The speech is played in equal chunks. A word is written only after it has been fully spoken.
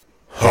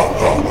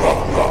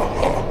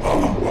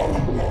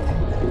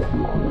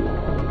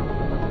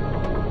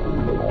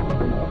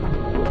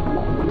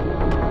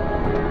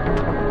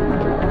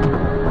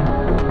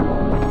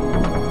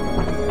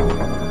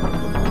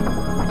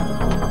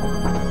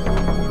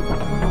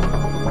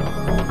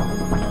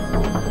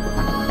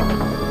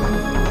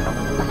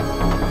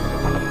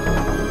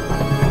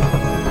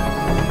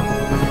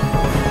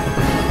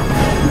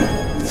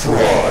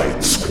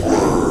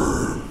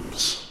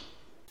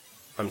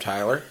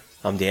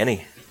I'm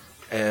Danny.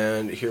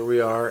 And here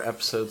we are,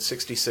 episode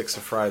 66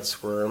 of Fried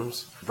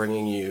Squirms,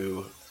 bringing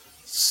you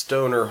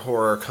stoner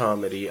horror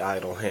comedy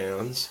Idle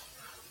Hands.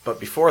 But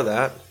before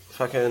that,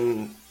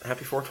 fucking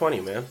happy 420,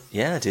 man.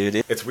 Yeah,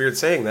 dude. It's weird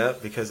saying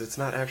that because it's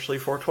not actually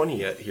 420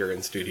 yet here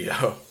in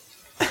studio.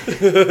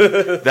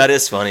 That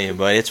is funny,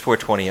 but it's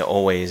 420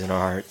 always in our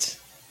hearts.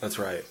 That's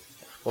right.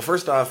 Well,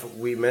 first off,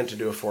 we meant to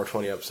do a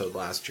 420 episode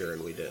last year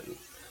and we didn't.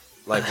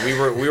 Like, we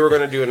were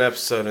going to do an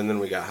episode and then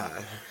we got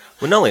high.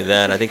 Well, not only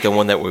that, I think the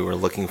one that we were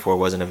looking for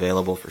wasn't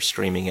available for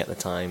streaming at the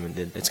time. And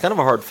it's kind of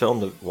a hard film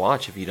to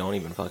watch if you don't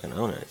even fucking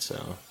own it,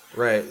 so...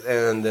 Right,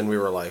 and then we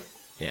were like...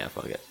 Yeah,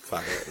 fuck it.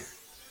 Fuck it.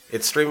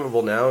 It's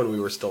streamable now, and we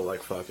were still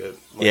like, fuck it.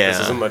 Like, yeah.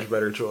 This is a much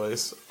better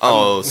choice.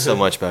 Oh, so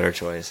much better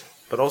choice.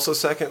 But also,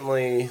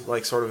 secondly,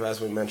 like sort of as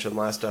we mentioned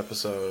last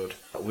episode,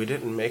 we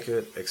didn't make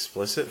it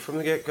explicit from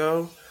the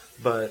get-go,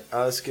 but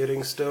us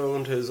getting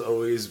stoned has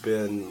always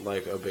been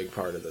like a big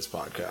part of this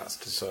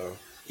podcast, so...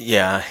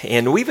 Yeah,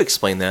 and we've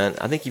explained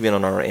that. I think even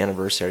on our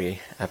anniversary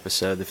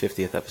episode, the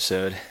 50th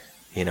episode,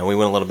 we went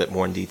a little bit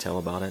more in detail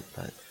about it.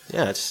 But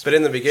yeah, it's... But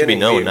in the beginning,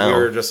 we now.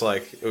 were just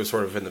like, it was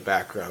sort of in the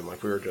background,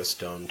 like we were just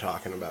stoned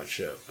talking about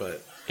shit.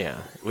 But yeah,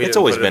 it's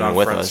always been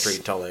with Front us.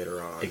 Street till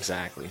later on.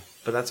 Exactly.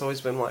 But that's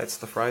always been why it's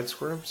the Fried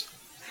Squirms.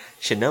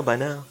 Should know by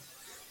now.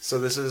 So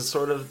this is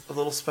sort of a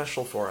little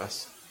special for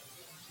us.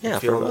 Yeah,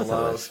 for both the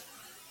love. of us.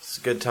 It's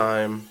a good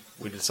time.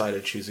 We decided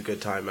to choose a good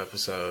time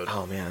episode.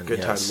 Oh, man, Good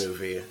yes. time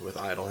movie with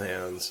Idle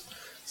Hands.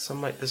 Some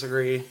might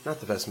disagree. Not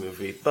the best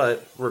movie,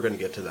 but we're going to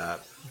get to that.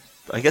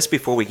 I guess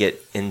before we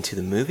get into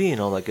the movie and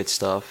all that good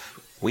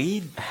stuff,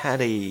 we had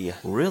a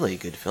really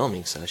good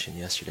filming session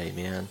yesterday,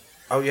 man.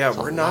 Oh, yeah,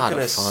 we're not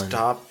going to fun.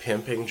 stop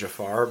pimping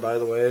Jafar, by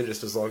the way,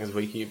 just as long as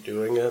we keep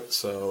doing it.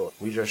 So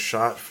we just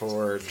shot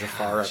for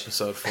Jafar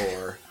episode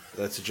 4.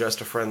 That's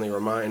just a friendly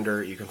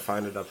reminder. You can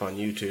find it up on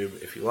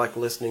YouTube. If you like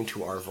listening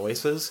to our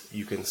voices,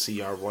 you can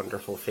see our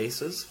wonderful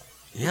faces.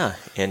 Yeah,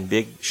 and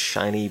big,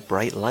 shiny,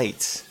 bright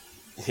lights.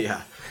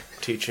 Yeah,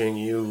 teaching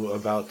you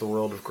about the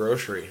world of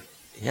grocery.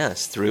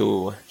 Yes,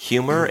 through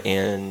humor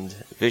and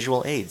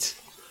visual aids.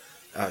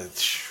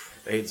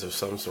 Aids of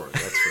some sort,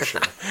 that's for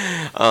sure.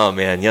 Oh,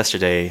 man,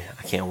 yesterday,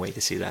 I can't wait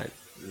to see that.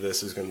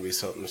 This is going to be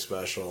something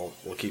special.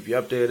 We'll keep you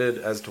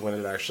updated as to when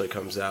it actually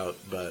comes out,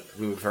 but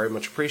we would very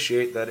much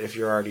appreciate that if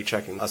you're already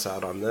checking us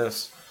out on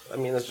this. I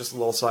mean, it's just a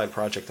little side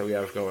project that we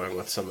have going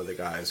with some of the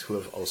guys who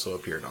have also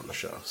appeared on the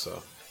show,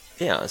 so...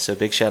 Yeah, so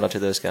big shout out to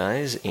those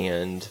guys,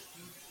 and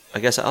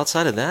I guess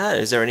outside of that,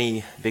 is there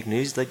any big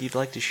news that you'd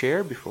like to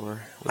share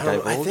before we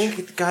divulge? I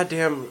think,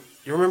 goddamn...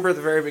 You remember at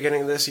the very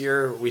beginning of this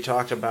year, we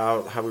talked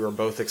about how we were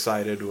both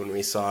excited when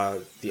we saw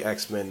the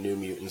X-Men New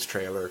Mutants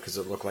trailer, because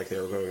it looked like they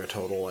were going a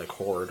total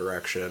horror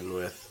direction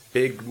with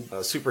big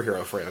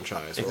superhero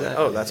franchise. Exactly, like,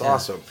 oh, that's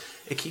awesome.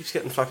 It keeps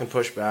getting fucking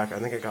pushed back. I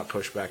think it got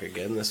pushed back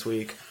again this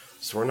week,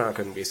 so we're not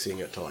going to be seeing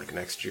it till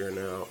next year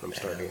now. I'm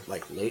starting,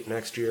 late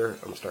next year,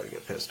 I'm starting to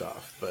get pissed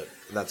off, but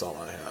that's all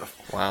I have.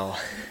 Wow.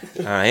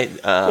 All right.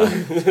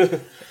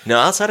 No,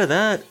 outside of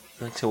that,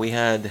 so we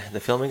had the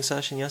filming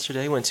session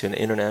yesterday, went to an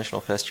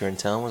international fest here in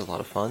town, it was a lot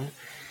of fun,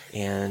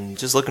 and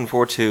just looking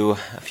forward to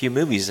a few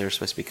movies that are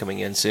supposed to be coming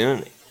in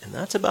soon, and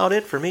that's about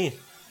it for me.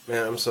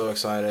 Man, I'm so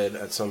excited.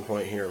 At some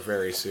point here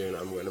very soon,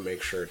 I'm going to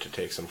make sure to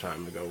take some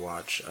time to go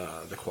watch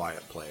The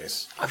Quiet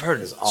Place. I've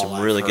heard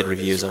some really good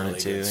reviews on it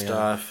too. Good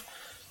stuff.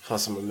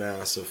 Plus, I'm a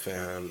massive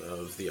fan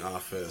of The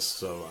Office,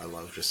 so I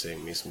love just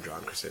seeing me some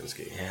John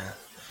Krasinski. Yeah,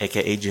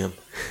 a.k.a. Jim.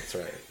 That's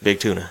right. Big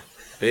tuna.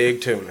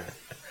 Big tuna.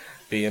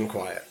 Being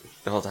quiet.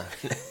 The whole time.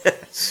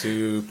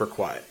 Super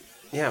quiet.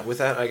 Yeah, with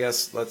that, I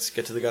guess let's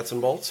get to the guts and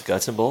bolts.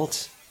 Guts and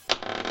bolts.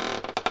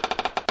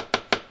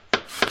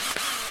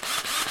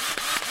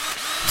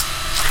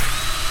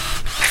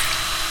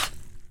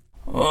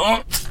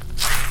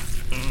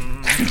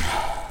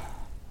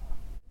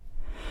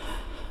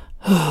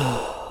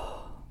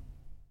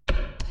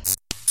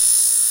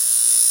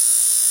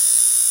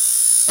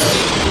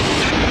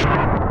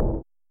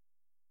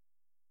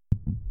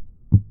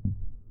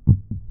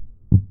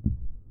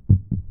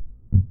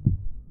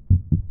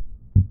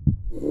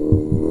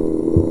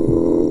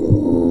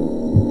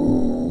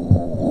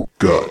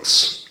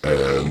 Guts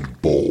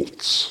and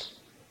bolts.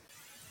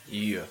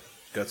 Yeah,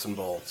 guts and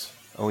bolts.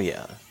 Oh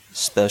yeah,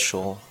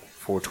 special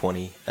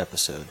 420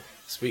 episode.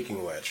 Speaking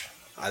of which,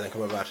 I think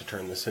I'm about to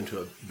turn this into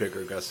a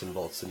bigger guts and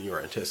bolts than you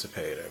were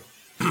anticipating.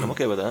 I'm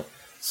okay with that.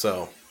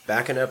 So,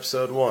 back in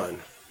episode 1,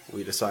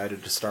 we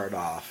decided to start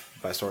off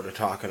by sort of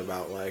talking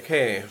about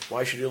hey,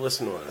 why should you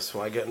listen to us?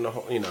 Why get into,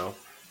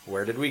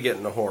 where did we get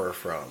into horror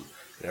from?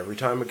 And every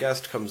time a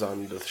guest comes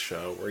on to the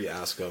show, where you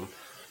ask them,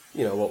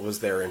 what was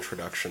their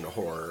introduction to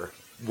horror?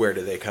 Where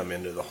do they come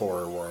into the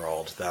horror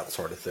world? That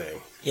sort of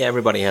thing. Yeah,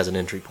 everybody has an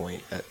entry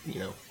point at,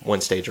 one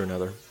stage or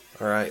another.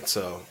 All right,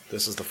 so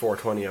this is the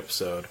 420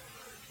 episode.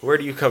 Where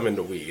do you come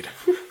into weed?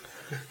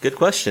 Good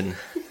question.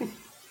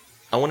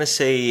 I want to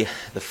say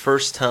the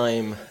first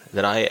time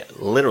that I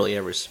literally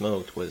ever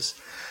smoked was...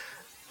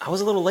 I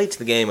was a little late to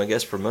the game, I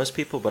guess, for most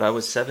people, but I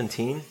was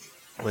 17.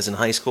 was in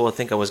high school. I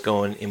think I was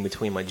going in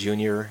between my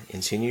junior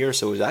and senior year,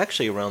 so it was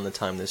actually around the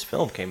time this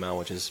film came out,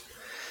 which is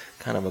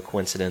kind of a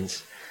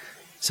coincidence.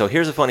 So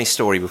here's a funny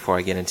story before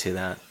I get into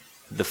that.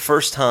 The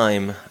first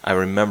time I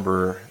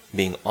remember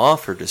being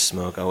offered to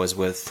smoke, I was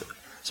with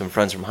some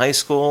friends from high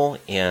school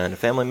and a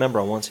family member.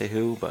 I won't say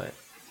who, but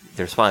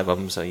there's 5 of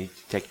them, so you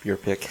take your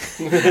pick.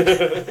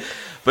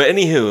 But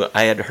anywho,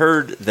 I had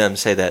heard them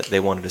say that they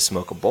wanted to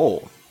smoke a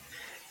bowl.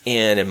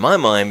 And in my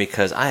mind,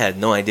 because I had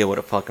no idea what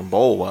a fucking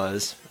bowl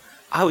was,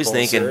 I was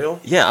thinking, cereal?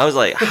 yeah, I was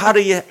like, how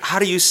do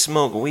you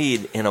smoke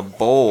weed in a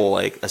bowl,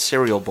 like a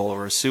cereal bowl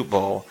or a soup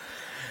bowl?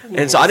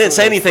 And so I didn't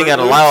say anything out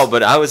loud,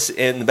 but I was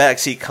in the back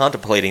seat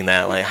contemplating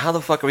that, like, how the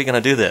fuck are we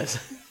gonna do this?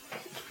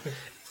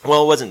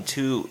 Well, it wasn't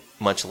too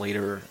much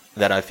later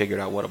that I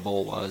figured out what a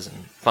bowl was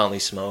and finally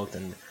smoked,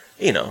 and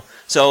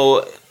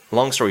So,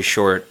 long story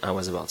short, I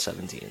was about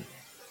 17.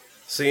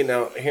 See,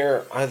 now,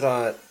 here, I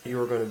thought you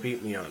were going to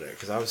beat me on it,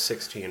 because I was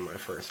 16 my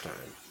first time.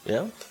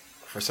 Yeah.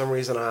 For some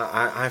reason,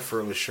 I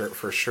was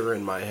for sure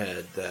in my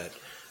head that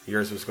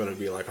yours was going to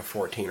be like a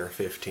 14 or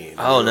 15.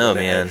 Oh, no,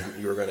 man.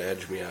 You were going to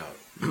edge me out.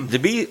 To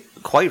be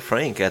quite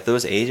frank, at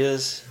those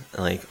ages,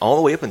 like all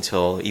the way up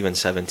until even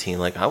 17,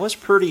 like I was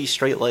pretty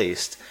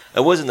straight-laced. It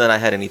wasn't that I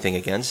had anything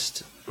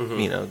against,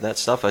 that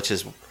stuff. I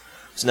just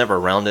was never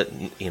around it,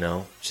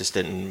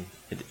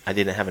 I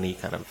didn't have any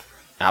kind of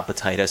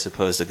appetite, I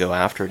suppose, to go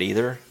after it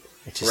either.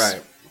 It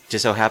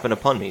just so happened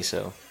upon me,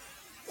 so.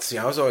 See,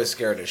 I was always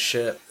scared as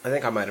shit. I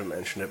think I might have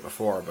mentioned it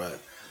before,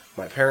 but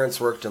my parents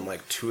worked in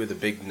like 2 of the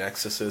big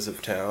nexuses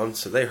of town,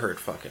 so they heard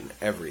fucking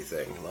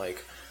everything.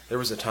 Like, there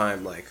was a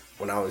time, like,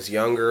 when I was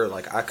younger,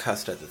 like, I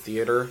cussed at the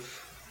theater,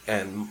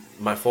 and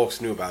my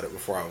folks knew about it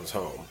before I was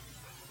home.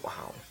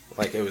 Wow.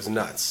 Like, it was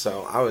nuts.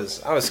 So I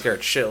was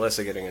scared shitless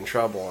of getting in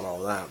trouble and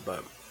all that,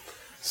 but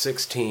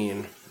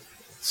 16,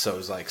 so it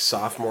was like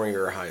sophomore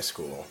year of high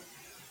school,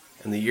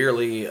 and the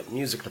yearly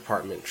music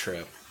department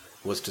trip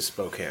was to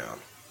Spokane.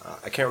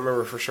 I can't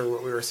remember for sure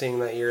what we were seeing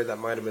that year. That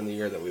might have been the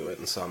year that we went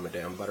and saw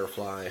Madame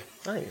Butterfly.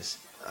 Nice.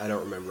 I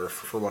don't remember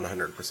for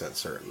 100%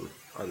 certain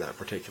on that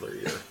particular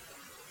year.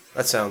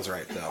 That sounds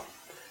right, though.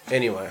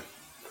 Anyway,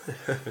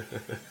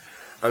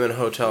 I'm in a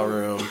hotel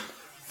room,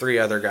 3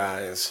 other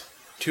guys.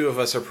 2 of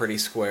us are pretty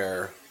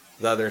square.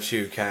 The other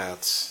 2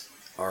 cats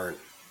aren't.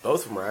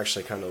 Both of them are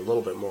actually kind of a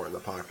little bit more in the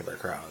popular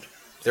crowd.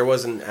 There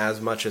wasn't as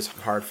much as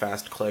hard,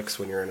 fast clicks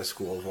when you're in a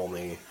school of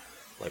only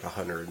like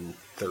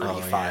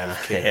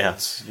 135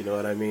 kids. Yeah. You know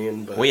what I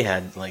mean? But we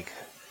had, like,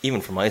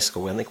 even from high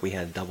school, I think we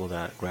had double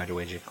that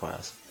graduating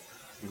class.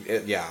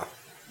 Yeah,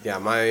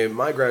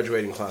 my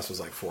graduating class was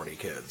like 40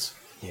 kids.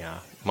 Yeah,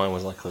 mine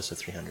was like close to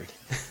 300.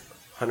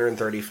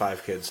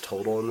 135 kids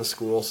total in the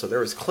school, so there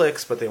was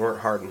cliques, but they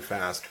weren't hard and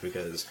fast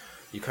because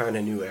you kind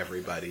of knew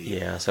everybody.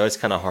 Yeah, so it's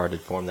kind of hard to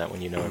form that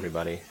when you know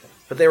everybody.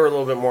 But they were a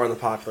little bit more on the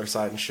popular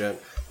side and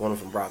shit. One of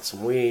them brought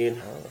some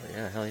weed. Oh,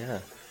 yeah, hell yeah.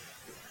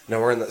 Now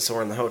we're in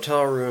the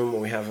hotel room,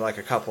 and we have like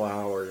a couple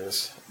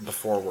hours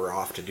before we're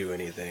off to do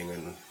anything,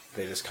 and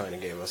they just kind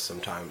of gave us some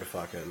time to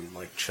fucking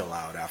like chill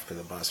out after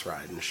the bus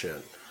ride and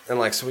shit. And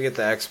like, so we get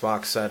the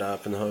Xbox set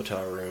up in the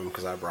hotel room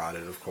because I brought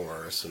it, of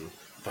course.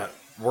 But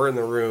we're in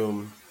the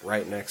room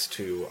right next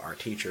to our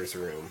teacher's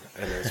room,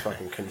 and there's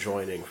fucking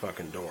conjoining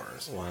fucking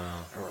doors.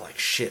 Wow. And we're like,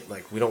 shit,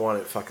 like we don't want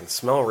it fucking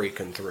smell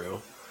reeking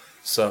through.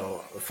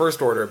 So the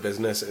first order of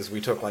business is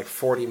we took like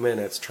 40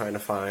 minutes trying to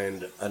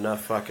find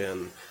enough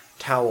fucking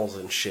towels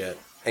and shit,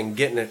 and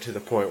getting it to the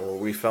point where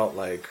we felt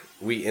like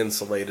we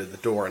insulated the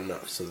door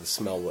enough so the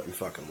smell wouldn't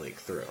fucking leak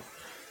through.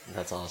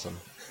 That's awesome.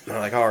 And we're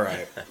like, all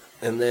right.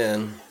 And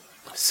then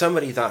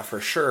somebody thought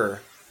for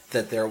sure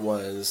that there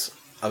was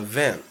a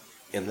vent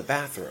in the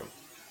bathroom.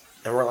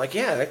 And we're like,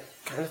 yeah, it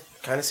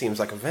kind of seems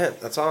like a vent.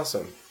 That's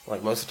awesome.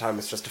 Like, most of the time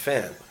it's just a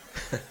fan.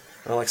 And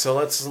we're like, so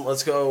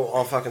let's go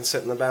all fucking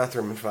sit in the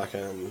bathroom and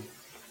fucking...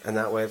 And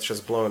that way it's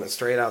just blowing it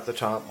straight out the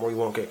top. We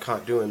won't get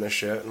caught doing this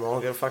shit, and we'll all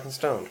get fucking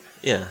stoned.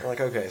 Yeah. We're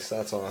like, okay, so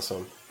that's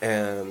awesome.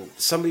 And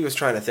somebody was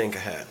trying to think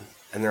ahead.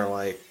 And they're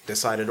like,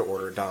 decided to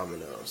order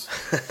Domino's.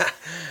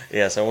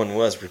 Yeah, someone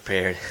was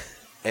prepared.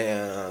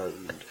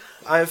 And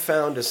I've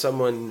found as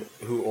someone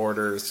who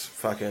orders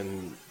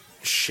fucking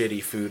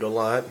shitty food a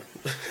lot,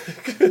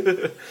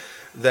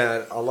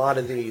 that a lot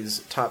of these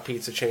top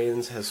pizza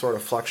chains has sort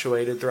of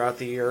fluctuated throughout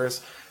the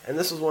years. And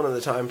this was one of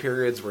the time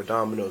periods where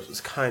Domino's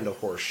was kind of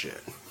horse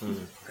shit.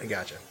 I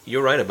gotcha.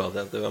 You're right about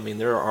that, though. I mean,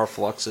 there are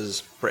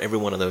fluxes for every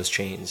one of those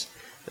chains.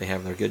 They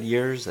have their good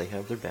years, they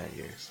have their bad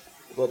years.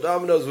 Well,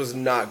 Domino's was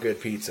not good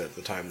pizza at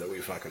the time that we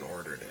fucking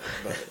ordered it.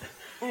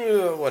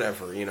 But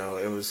whatever, you know,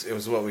 it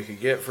was what we could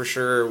get for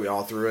sure. We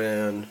all threw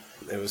in.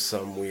 It was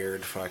some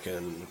weird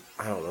fucking...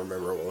 I don't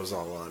remember what was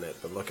all on it,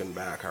 but looking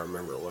back, I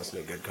remember it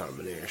wasn't a good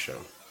combination.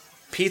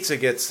 Pizza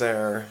gets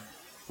there.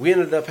 We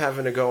ended up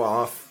having to go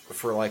off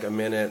for like a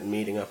minute,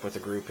 meeting up with a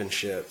group and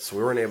shit, so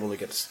we weren't able to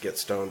get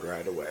stoned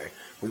right away.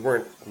 We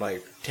weren't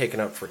like taken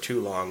up for too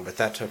long, but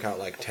that took out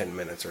like 10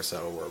 minutes or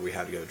so where we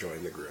had to go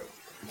join the group.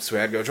 So we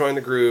had to go join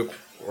the group,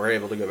 we're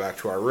able to go back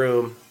to our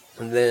room,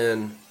 and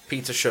then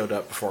pizza showed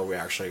up before we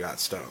actually got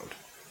stoned.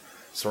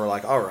 So we're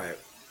like, alright,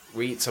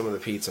 we eat some of the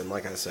pizza, and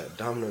like I said,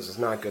 Domino's was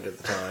not good at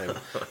the time.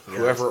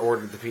 Whoever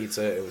ordered the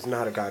pizza, it was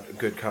not a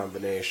good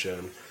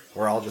combination.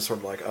 We're all just sort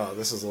of like, oh,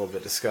 this is a little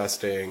bit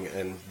disgusting,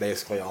 and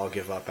basically I'll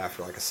give up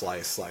after like a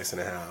slice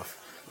and a half.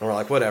 And we're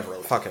like, whatever,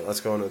 fuck it,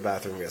 let's go into the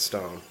bathroom and get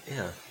stoned.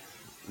 Yeah.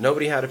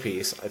 Nobody had a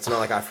piece. It's not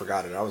like I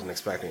forgot it. I wasn't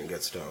expecting to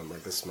get stoned.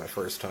 Like, this is my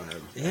first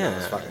time. Yeah, I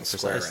was fucking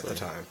square at precisely. the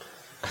time.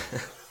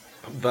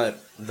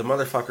 But the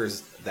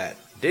motherfuckers that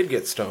did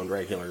get stoned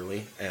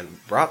regularly and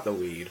brought the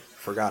weed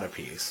forgot a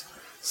piece.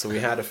 So we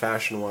had to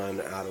fashion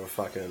one out of a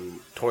fucking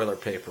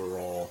toilet paper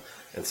roll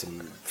and some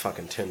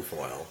fucking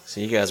tinfoil. So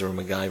you guys were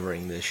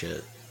MacGyvering this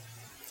shit.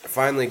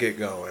 Finally get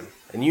going.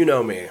 And you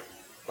know me.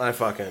 I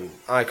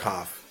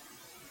cough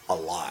a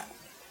lot.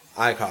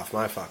 I cough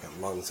my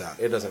fucking lungs out.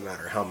 It doesn't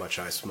matter how much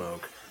I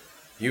smoke.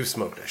 You've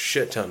smoked a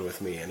shit ton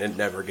with me, and it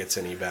never gets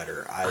any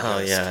better.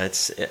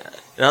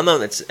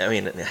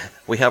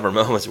 We have our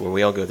moments where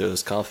we all go through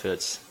those cough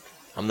fits.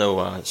 I'm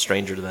no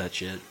stranger to that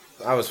shit.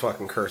 I was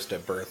fucking cursed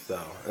at birth,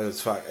 though.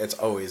 It's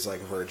always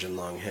like virgin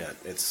lung hit.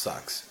 It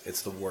sucks.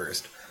 It's the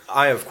worst.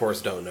 I, of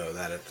course, don't know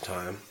that at the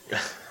time.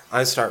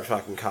 I start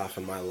fucking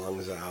coughing my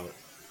lungs out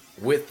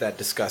with that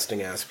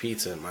disgusting-ass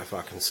pizza in my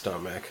fucking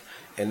stomach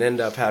and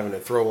end up having to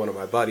throw one of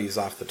my buddies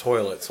off the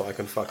toilet so I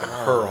can fucking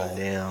hurl. Oh,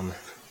 damn.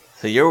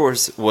 So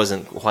yours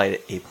wasn't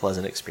quite a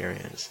pleasant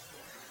experience.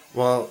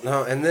 Well,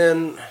 no, and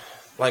then,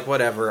 like,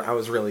 whatever, I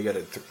was really good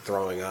at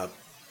throwing up.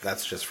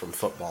 That's just from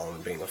football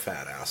and being a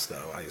fat ass,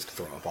 though. I used to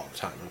throw up all the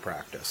time in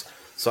practice.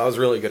 So I was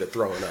really good at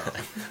throwing up.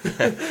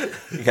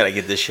 You gotta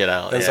get this shit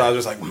out. And so I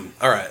was just like,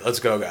 all right, let's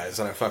go, guys.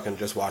 And I fucking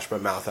just washed my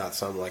mouth out,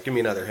 so I'm like, give me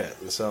another hit.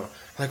 And so,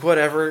 like,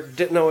 whatever,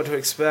 didn't know what to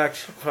expect.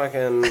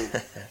 Fucking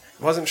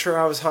wasn't sure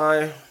I was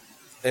high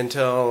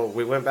until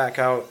we went back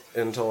out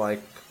into,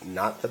 like,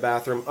 not the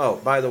bathroom. Oh,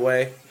 by the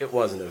way, it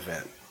wasn't a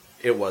vent.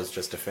 It was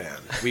just a fan.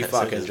 We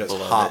fucking just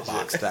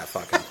hotboxed that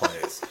fucking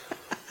place.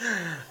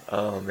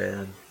 Oh,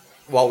 man.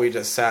 While we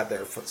just sat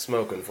there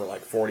smoking for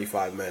like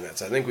 45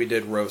 minutes. I think we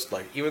did roast,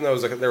 like, even though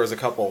there was a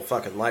couple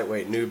fucking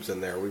lightweight noobs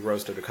in there, we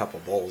roasted a couple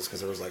bowls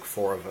because there was like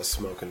 4 of us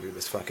smoking through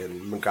this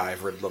fucking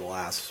MacGyvered little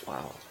ass.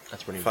 Wow,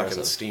 that's pretty fucking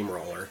impressive.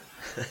 Steamroller.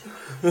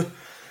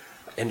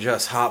 And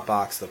just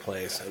hotboxed the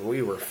place. And we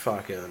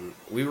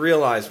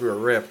realized we were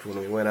ripped when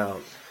we went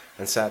out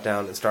and sat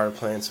down and started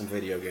playing some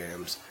video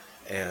games.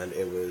 And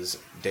it was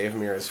Dave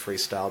Mirra's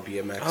Freestyle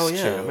BMX 2. Oh,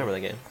 yeah, I remember that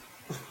game.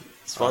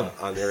 It's fun.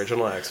 On the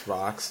original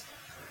Xbox.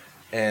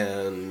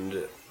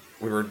 And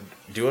we were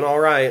doing all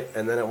right.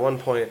 And then at one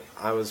point,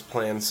 I was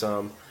playing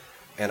some,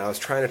 and I was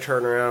trying to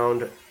turn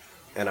around,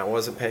 and I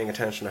wasn't paying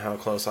attention to how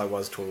close I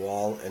was to a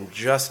wall, and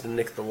just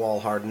nicked the wall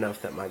hard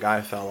enough that my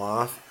guy fell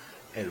off,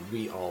 and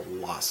we all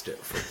lost it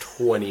for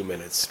 20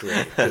 minutes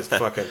straight. Just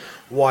fucking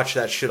watch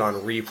that shit on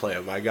replay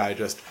of my guy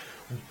just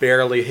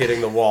barely hitting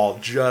the wall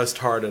just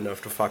hard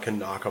enough to fucking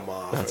knock him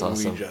off. That's and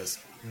awesome. We just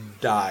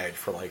died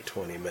for like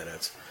 20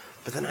 minutes.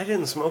 But then I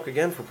didn't smoke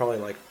again for probably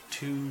like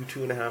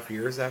 2.5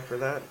 years after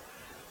that.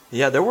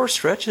 Yeah, there were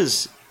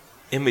stretches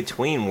in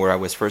between where I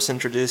was first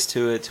introduced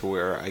to it to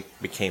where I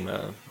became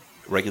a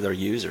regular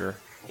user.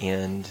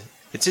 And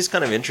it's just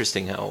kind of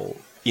interesting how,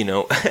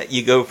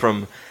 you go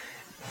from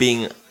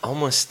being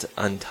almost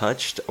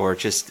untouched or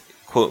just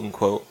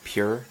quote-unquote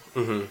pure.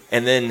 Mm-hmm.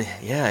 And then,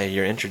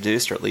 you're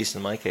introduced, or at least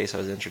in my case, I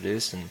was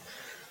introduced, and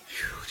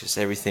just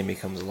everything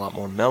becomes a lot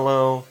more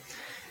mellow.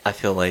 I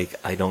feel like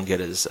I don't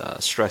get as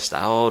stressed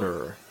out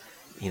or,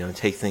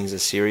 take things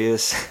as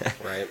serious.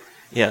 Right.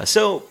 Yeah,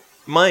 so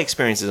my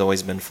experience has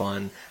always been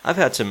fun. I've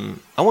had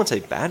some, I won't say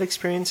bad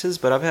experiences,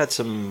 but I've had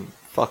some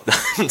fucked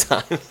up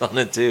times on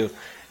it too,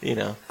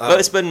 But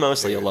it's been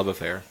mostly a love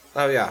affair.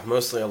 Oh, yeah,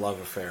 mostly a love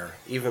affair.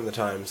 Even the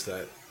times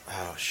that,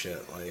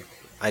 like,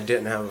 I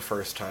didn't have a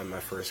first time my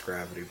first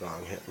gravity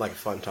bong hit. Like a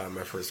fun time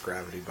my first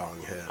gravity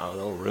bong hit. Oh,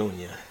 they'll ruin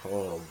you.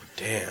 Oh,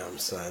 damn,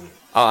 son.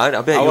 Oh, I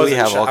bet you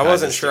have all kinds of I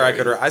wasn't sure I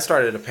stories. could. I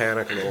started to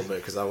panic a little bit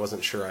because I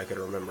wasn't sure I could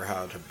remember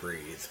how to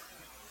breathe.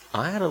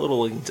 I had a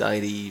little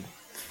anxiety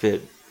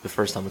fit the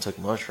first time I took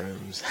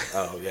mushrooms.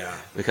 Oh, yeah.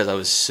 Because I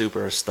was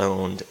super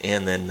stoned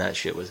and then that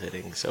shit was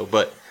hitting. So,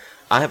 but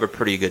I have a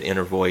pretty good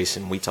inner voice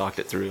and we talked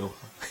it through.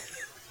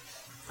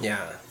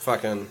 Yeah,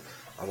 fucking,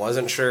 I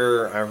wasn't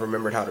sure I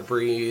remembered how to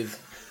breathe.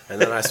 And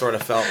then I sort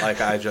of felt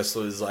like I just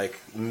was, like,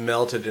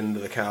 melted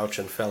into the couch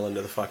and fell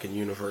into the fucking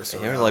universe.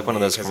 You were like one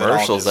of those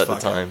commercials at the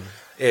time.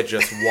 It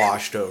just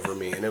washed over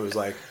me. And it was,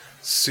 like,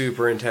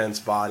 super intense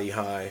body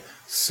high,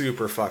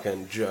 super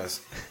fucking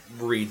just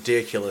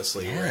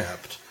ridiculously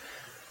ripped.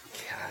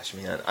 Gosh,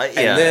 man.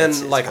 And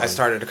then, I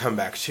started to come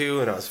back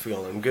to, and I was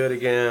feeling good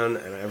again,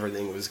 and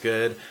everything was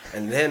good.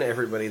 And then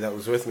everybody that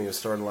was with me was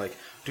sort of like,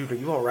 dude, are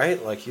you all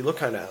right? Like, you look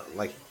kind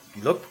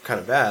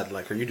of bad.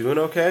 Like, are you doing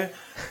okay?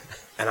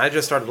 And I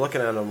just started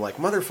looking at him like,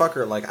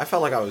 motherfucker, like, I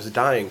felt like I was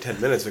dying 10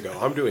 minutes ago.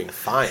 I'm doing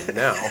fine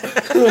now.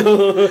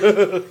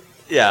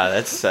 Yeah,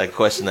 that's a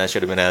question that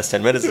should have been asked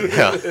 10 minutes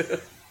ago.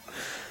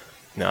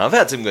 No, I've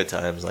had some good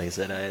times, like I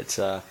said.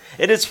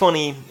 It is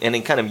funny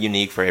and kind of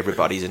unique for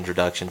everybody's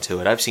introduction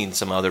to it. I've seen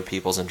some other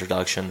people's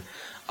introduction.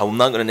 I'm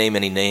not going to name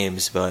any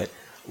names, but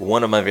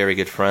one of my very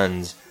good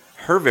friends,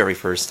 her very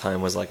first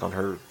time was like on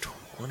her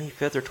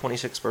 25th or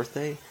 26th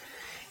birthday,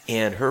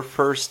 and her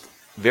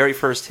very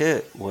first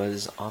hit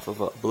was off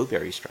of a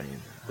blueberry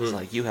strain. I was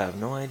like, you have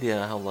no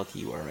idea how lucky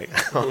you are right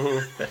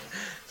now.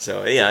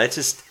 So yeah,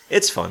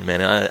 it's fun,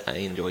 man. I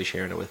enjoy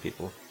sharing it with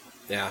people.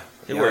 Yeah,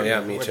 me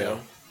We're too.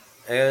 down.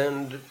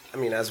 And I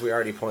mean, as we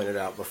already pointed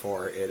out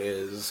before, it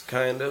is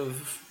kind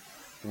of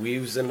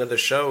weaves into the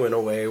show in a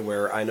way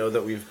where I know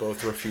that we've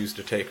both refused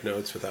to take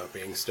notes without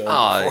being stoned.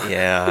 Oh before.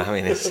 yeah, I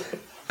mean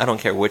I don't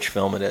care which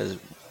film it is,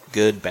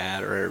 good,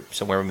 bad, or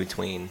somewhere in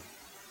between.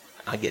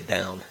 I get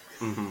down.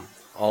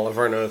 All of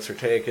our notes are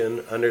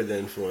taken under the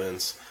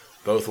influence.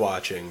 Both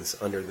watchings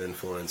under the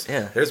influence.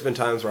 Yeah. There's been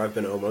times where I've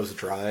been almost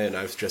dry and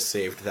I've just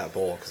saved that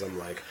bowl because I'm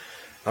like,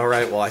 all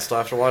right, well, I still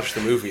have to watch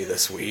the movie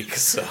this week,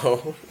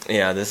 so.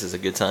 Yeah, this is a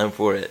good time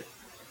for it.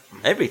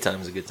 Every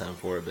time is a good time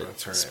for it, but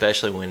That's right.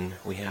 especially when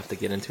we have to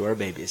get into our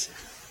babies.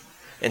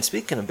 And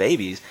speaking of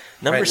babies,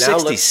 number Right, now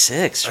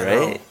 66, I know.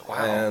 right? Wow.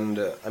 And,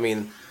 I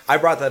mean, I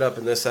brought that up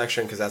in this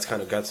section because that's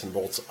kind of guts and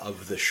bolts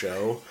of the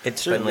show. It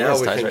certainly But now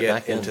is, we ties can right get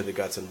back in. into the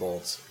guts and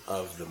bolts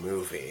of the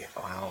movie.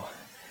 Wow.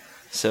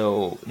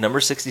 So, number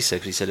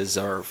 66, we said, is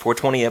our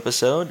 420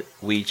 episode.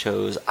 We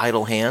chose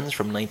Idle Hands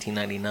from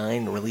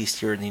 1999, released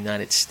here in the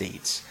United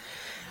States.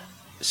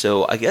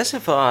 So, I guess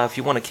if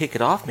you want to kick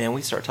it off, man,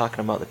 we start talking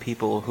about the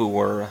people who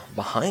were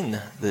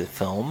behind the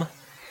film.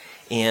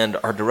 And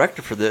our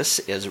director for this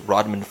is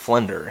Rodman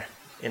Flender.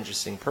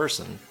 Interesting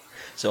person.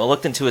 So, I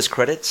looked into his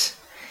credits.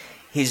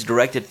 He's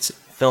directed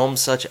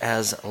films such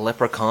as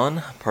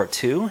Leprechaun Part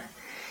 2.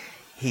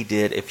 He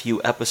did a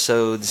few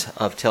episodes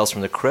of Tales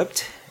from the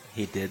Crypt.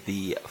 He did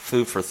the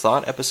Food for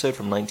Thought episode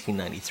from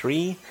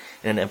 1993,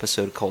 and an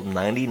episode called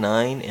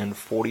 99 and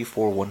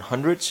 44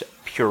 100s,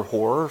 Pure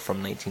Horror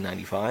from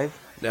 1995.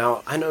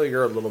 Now, I know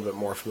you're a little bit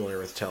more familiar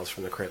with Tales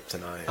from the Crypt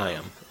than I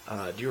am. I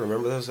am. Do you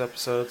remember those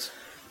episodes?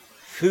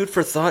 Food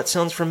for Thought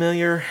sounds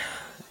familiar,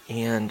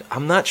 and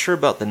I'm not sure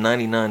about the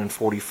 99 and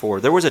 44.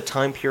 There was a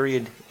time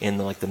period in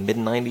the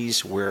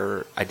mid-90s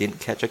where I didn't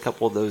catch a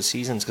couple of those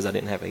seasons because I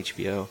didn't have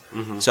HBO.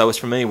 So I was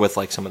familiar with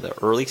like some of the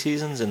early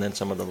seasons and then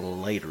some of the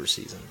later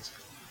seasons.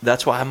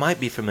 That's why I might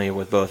be familiar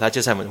with both. I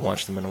just haven't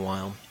watched them in a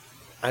while.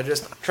 I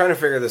just trying to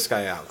figure this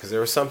guy out because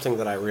there was something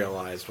that I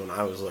realized when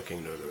I was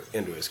looking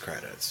into his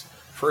credits.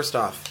 First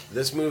off,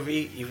 this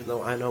movie, even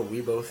though I know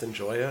we both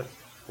enjoy it,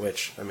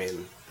 which, I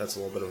mean, that's a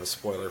little bit of a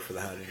spoiler for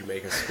the How Did You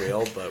Make Us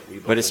Squeal, but we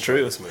both But it's enjoy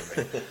true. this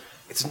movie.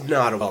 It's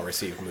not a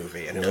well-received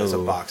movie, and it was a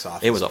box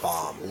office It was a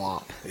bomb.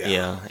 flop. Yeah.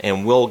 Yeah,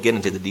 and we'll get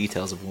into the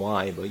details of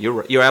why, but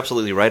you're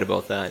absolutely right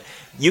about that.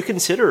 You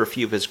consider a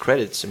few of his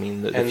credits. I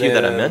mean, the And few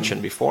that I then-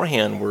 mentioned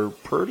beforehand were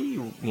pretty,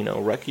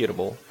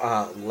 reputable.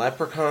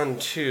 Leprechaun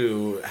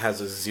 2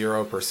 has a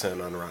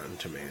 0% on Rotten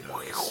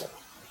Tomatoes.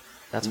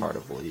 That's hard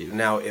to believe.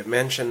 Now, it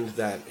mentioned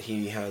that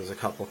he has a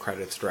couple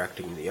credits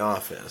directing The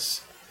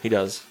Office. He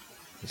does.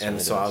 He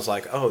And certainly so I does. was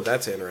like, oh,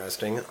 that's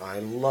interesting. I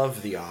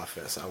love The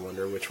Office. I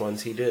wonder which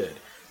ones he did.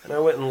 And I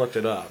went and looked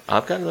it up.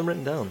 I've got them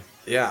written down.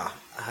 Yeah,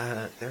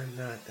 they're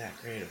not that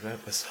great of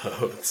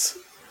episodes.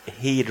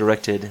 He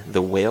directed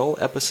the Whale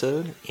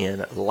episode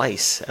and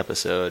Lice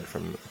episode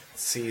from.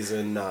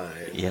 Season 9.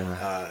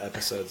 Yeah.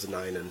 Episodes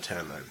 9 and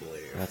 10, I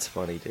believe. That's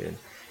funny, dude.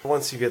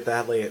 Once you get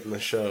that late in the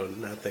show,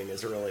 nothing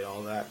is really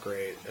all that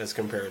great as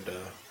compared to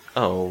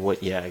Oh,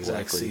 what? Yeah, like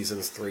exactly.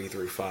 seasons 3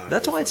 through 5.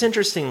 That's why it's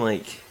interesting,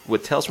 like,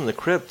 with Tales from the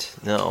Crypt,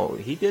 no,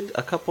 he did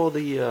a couple of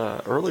the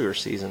earlier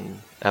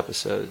season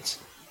episodes.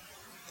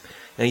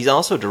 And he's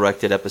also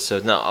directed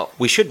episodes. Now,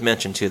 we should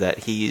mention, too, that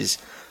he's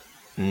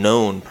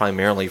known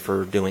primarily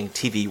for doing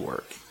TV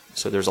work.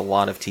 So there's a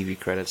lot of TV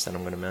credits that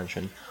I'm going to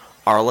mention.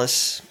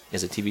 Arliss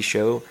is a TV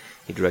show.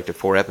 He directed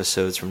 4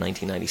 episodes from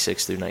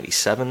 1996 through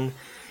 97.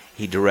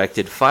 He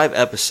directed 5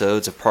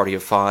 episodes of Party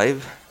of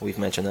 5. We've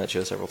mentioned that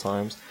show several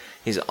times.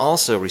 He's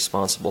also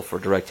responsible for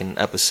directing an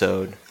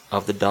episode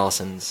of The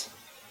Dawsons.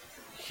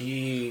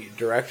 He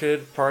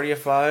directed Party of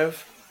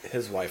 5.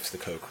 His wife's the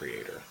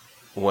co-creator.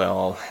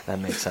 Well, that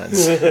makes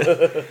sense.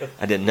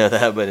 I didn't know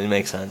that, but it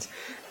makes sense.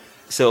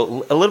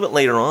 So a little bit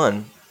later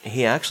on,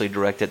 he actually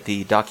directed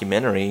the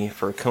documentary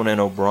for Conan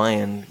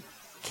O'Brien,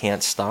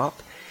 Can't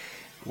Stop.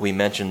 We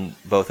mentioned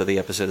both of the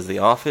episodes of The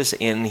Office,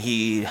 and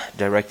he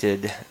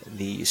directed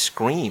the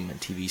Scream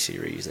TV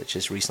series that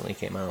just recently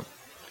came out.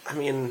 I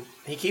mean,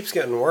 he keeps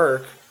getting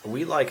work.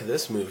 We like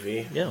this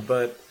movie. Yeah.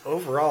 But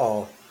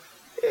overall,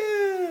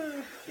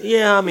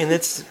 Yeah, I mean,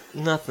 it's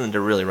nothing to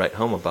really write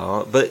home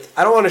about, but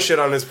I don't want to shit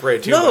on his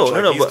parade too No, much.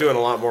 Like, no, he's but- doing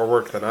a lot more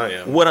work than I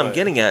am. what I'm but-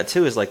 getting at,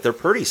 too, is, like, they're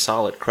pretty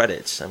solid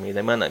credits. I mean,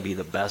 they might not be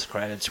the best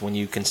credits when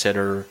you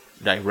consider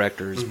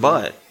directors,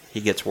 but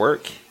he gets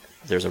work.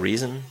 There's a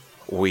reason.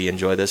 We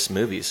enjoy this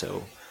movie,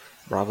 so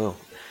bravo.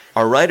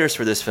 Our writers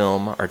for this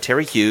film are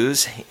Terry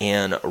Hughes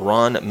and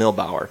Ron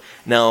Milbauer.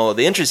 Now,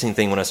 the interesting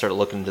thing when I started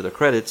looking into the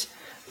credits,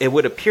 it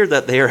would appear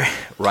that they are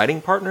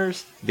writing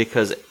partners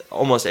because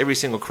almost every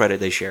single credit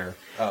they share.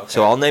 Okay.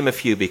 So I'll name a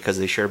few because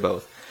they share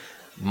both.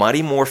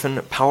 Mighty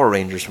Morphin Power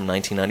Rangers from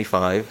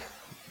 1995.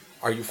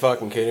 Are you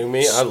fucking kidding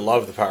me? I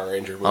love the Power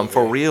Ranger movie. I'm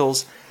for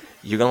reals.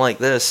 You're going to like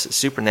this.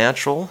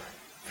 Supernatural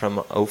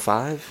from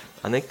 '05.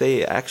 I think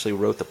they actually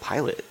wrote the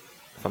pilot,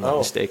 if I'm not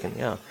mistaken.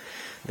 Yeah.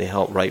 They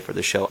helped write for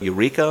the show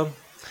Eureka.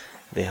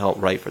 They helped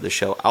write for the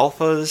show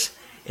Alphas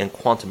and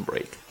Quantum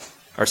Break.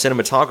 Our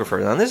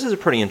cinematographer, now this is a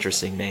pretty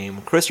interesting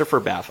name,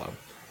 Christopher Baffa.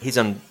 He's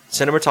done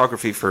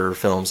cinematography for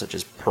films such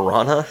as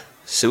Piranha,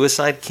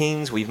 Suicide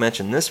Kings. We've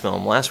mentioned this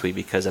film last week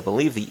because I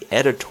believe the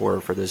editor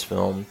for this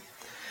film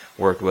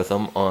worked with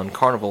him on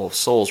Carnival of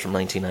Souls from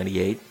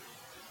 1998.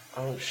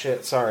 Oh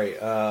shit! Sorry,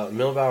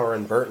 Milbauer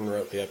and Burton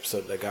wrote the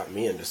episode that got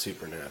me into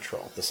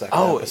Supernatural. The second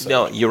episode.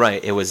 No, you're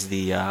right. It was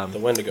the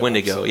Wendigo.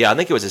 Wendigo. Yeah, I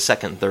think it was the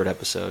second and third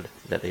episode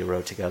that they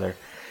wrote together.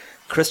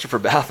 Christopher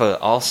Baffa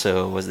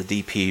also was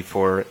the DP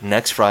for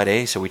Next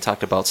Friday, so we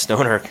talked about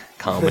stoner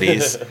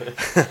comedies.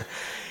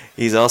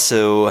 He's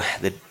also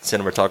the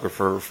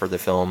cinematographer for the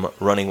film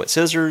Running with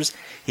Scissors.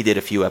 He did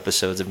a few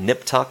episodes of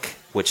Nip Tuck,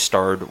 which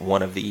starred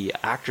one of the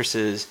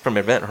actresses from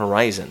Event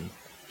Horizon.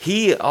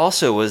 He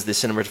also was the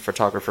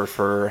cinematographer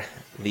for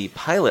the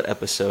pilot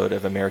episode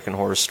of American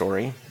Horror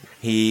Story.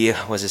 He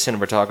was a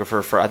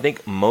cinematographer for, I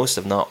think, most,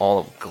 if not all,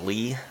 of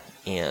Glee,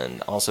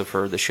 and also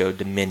for the show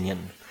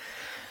Dominion.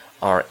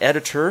 Our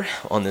editor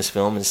on this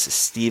film is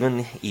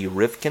Stephen E.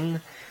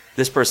 Rivkin.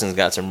 This person's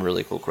got some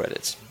really cool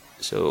credits.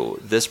 So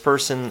this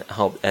person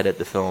helped edit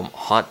the film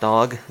Hot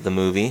Dog, the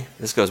movie.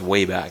 This goes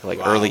way back, like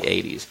early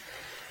 80s.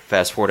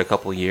 Fast forward a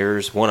couple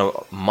years, one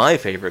of my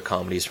favorite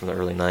comedies from the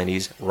early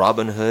 90s,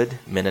 Robin Hood,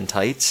 Men in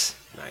Tights.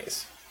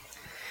 Nice.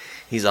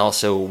 He's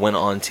also went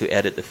on to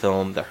edit the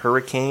film The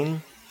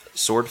Hurricane,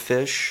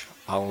 Swordfish,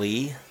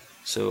 Ali.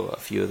 So a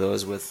few of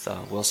those with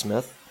Will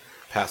Smith.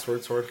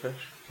 Password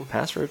Swordfish?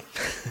 Password.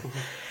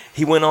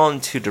 He went on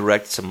to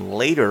direct some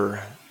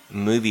later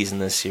movies in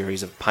this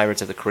series of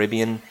Pirates of the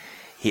Caribbean.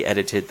 He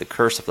edited The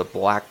Curse of the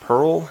Black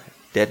Pearl,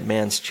 Dead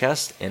Man's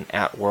Chest, and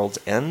At World's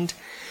End.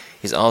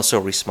 He's also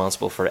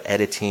responsible for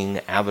editing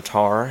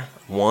Avatar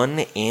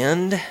 1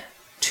 and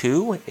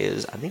 2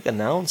 is, I think,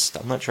 announced.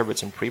 I'm not sure if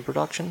it's in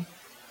pre-production,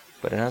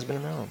 but it has been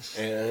announced.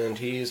 And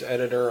he's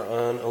editor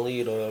on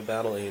Alita,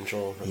 Battle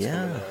Angel.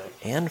 Yeah,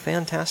 and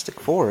Fantastic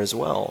Four as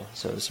well.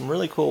 So some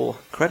really cool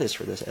credits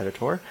for this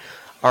editor.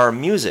 Our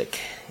music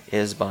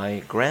is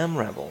by Graham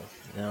Revel.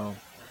 Now,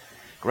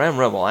 Graham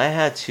Revel, I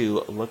had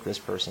to look this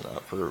person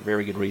up for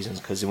very good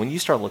reasons, because when you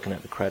start looking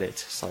at the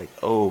credits, it's like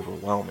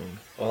overwhelming.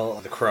 Well,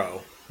 The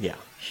Crow. Yeah,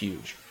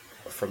 huge.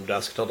 From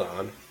Dusk Till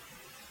Dawn.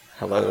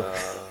 Hello.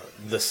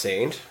 The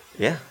Saint.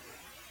 Yeah.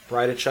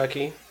 Bride of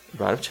Chucky.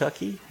 Bride of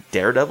Chucky.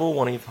 Daredevil,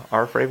 one of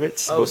our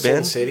favorites. Oh, Sin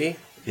Ben. City.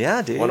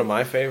 Yeah, dude. One of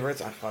my favorites.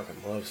 I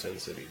fucking love Sin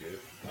City, dude.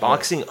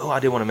 Boxing. Oh,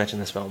 I did want to mention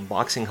this film.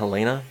 Boxing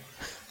Helena.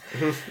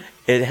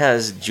 It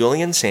has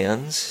Julian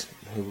Sands,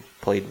 who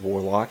played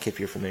Warlock, if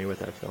you're familiar with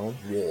that film.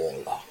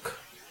 Warlock.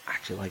 I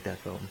actually like that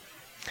film.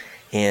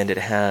 And it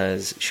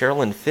has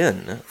Sherilyn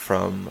Fenn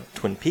from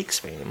Twin Peaks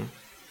fame.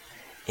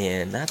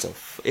 And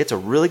it's a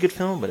really good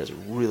film, but it's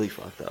really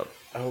fucked up.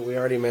 Oh, we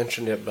already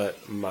mentioned it,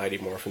 but Mighty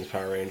Morphin's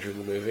Power Ranger,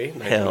 the movie.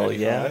 Hell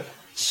yeah.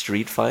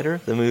 Street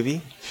Fighter, the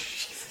movie.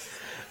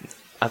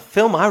 A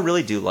film I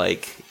really do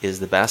like is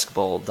The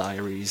Basketball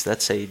Diaries.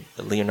 That's a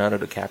Leonardo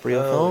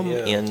DiCaprio film.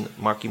 Yeah. And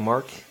Marky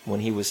Mark, when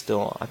he was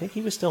still, I think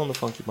he was still in the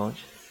Funky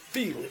Bunch.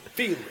 Feel it,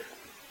 feel it.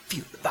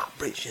 Feel the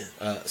vibration.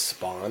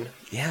 Spawn.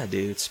 Yeah,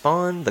 dude.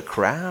 Spawn, The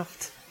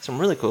Craft. Some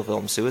really cool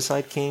films.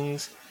 Suicide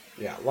Kings.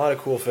 Yeah, a lot of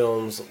cool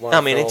films.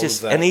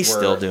 And he's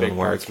still doing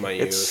work.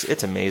 It's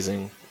It's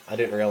amazing. I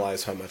didn't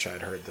realize how much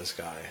I'd heard this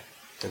guy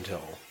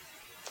until,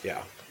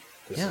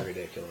 this is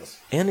ridiculous.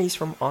 And he's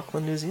from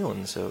Auckland, New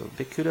Zealand, so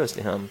big kudos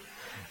to him.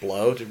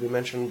 Blow? Did we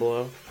mention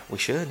Blow? We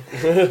should.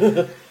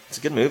 It's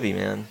a good movie,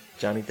 man.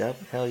 Johnny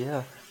Depp, hell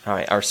yeah. All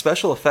right, our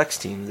special effects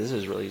team. This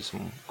is really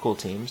some cool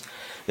teams.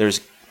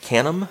 There's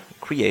Canem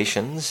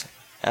Creations,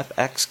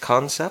 FX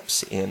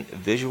Concepts, and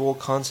Visual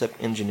Concept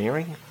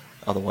Engineering,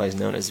 otherwise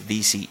known as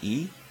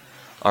VCE.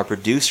 Our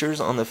producers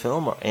on the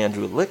film are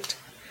Andrew Licht,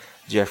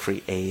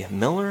 Jeffrey A.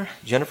 Miller,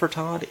 Jennifer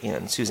Todd,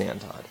 and Suzanne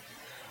Todd.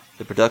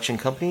 The production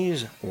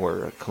companies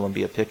were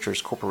Columbia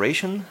Pictures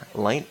Corporation,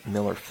 Light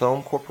Miller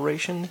Film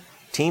Corporation,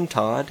 Team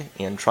Todd,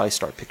 and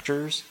TriStar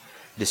Pictures.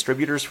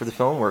 Distributors for the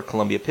film were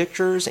Columbia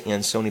Pictures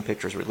and Sony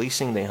Pictures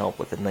Releasing. They helped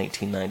with the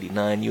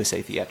 1999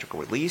 USA theatrical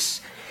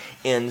release.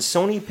 And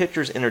Sony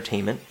Pictures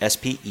Entertainment,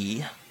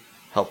 SPE,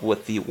 helped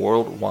with the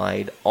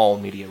worldwide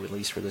all-media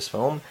release for this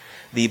film.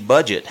 The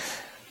budget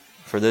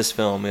for this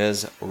film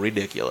is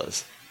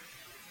ridiculous.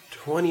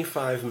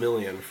 $25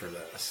 million for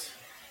this.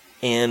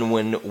 And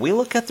when we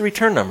look at the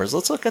return numbers,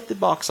 let's look at the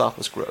box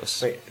office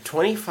gross. Wait,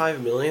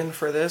 $25 million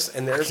for this?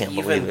 And there's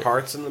even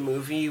parts in the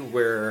movie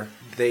where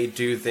they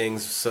do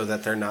things so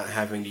that they're not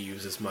having to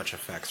use as much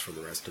effects for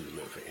the rest of the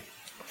movie.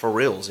 For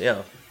reals,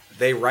 yeah.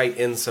 They write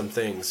in some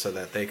things so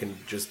that they can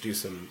just do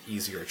some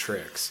easier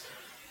tricks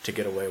to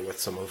get away with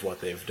some of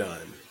what they've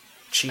done.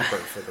 Cheaper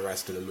for the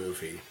rest of the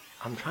movie.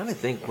 I'm trying to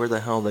think where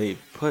the hell they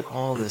put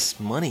all this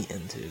money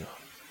into.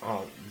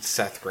 Oh,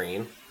 Seth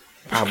Green.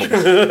 Probably.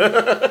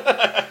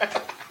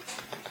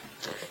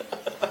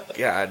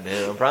 God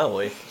damn,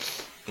 probably.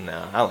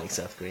 No, I like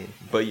Seth Green,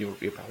 but you're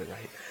probably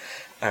right.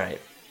 All right.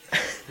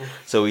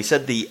 So we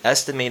said the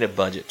estimated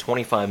budget,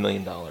 $25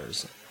 million.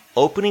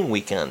 Opening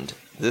weekend,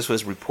 this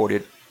was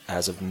reported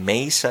as of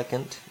May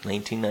 2nd,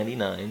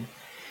 1999.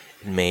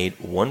 It made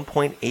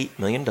 $1.8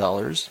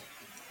 million,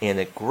 and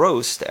it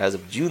grossed, as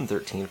of June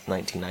 13th,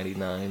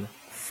 1999,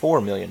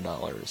 $4 million.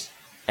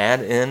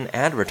 Add in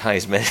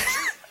advertisement.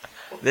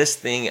 This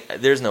thing,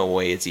 there's no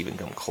way it's even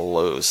come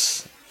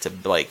close to,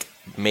 like,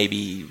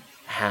 maybe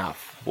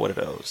half what it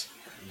owes.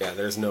 Yeah,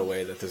 there's no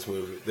way that this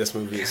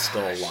movie has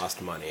still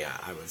lost money,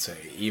 I would say.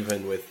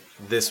 Even with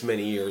this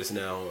many years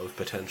now of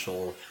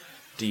potential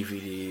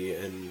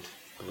DVD and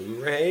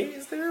Blu-ray.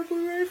 Is there a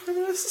Blu-ray for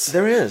this?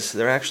 There is.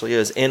 There actually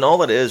is. And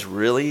all it is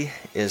really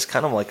is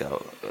kind of like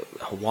a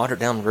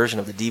watered-down version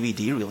of the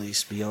DVD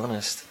release, to be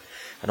honest.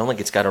 I don't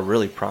think it's got a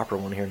really proper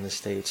one here in the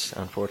States,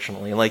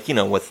 unfortunately. Like, you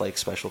know, with like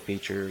special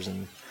features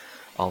and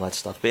all that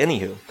stuff. But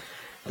anywho,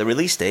 the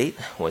release date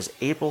was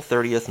April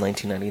 30th,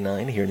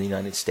 1999 here in the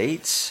United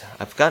States.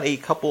 I've got a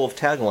couple of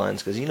taglines,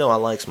 because you know I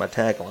likes my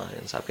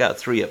taglines. I've got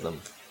 3 of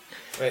them.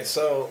 Right,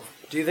 so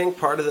do you think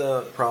part of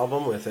the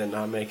problem with it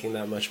not making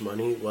that much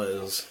money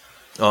was...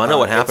 Oh, I know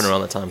what happened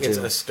around the time, too. It's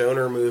a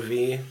stoner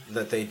movie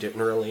that they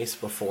didn't release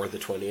before the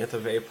 20th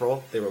of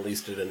April. They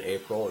released it in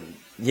April. And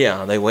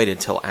yeah, they waited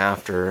till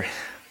after.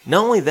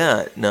 Not only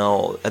that,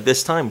 no, at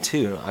this time,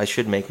 too, I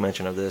should make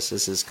mention of this.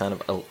 This is kind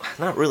of,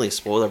 not really a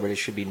spoiler, but it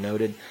should be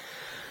noted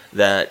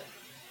that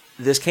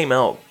this came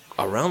out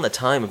around the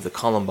time of the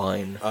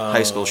Columbine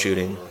high school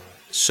shooting.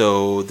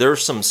 So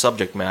there's some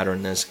subject matter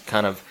in this,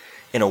 kind of,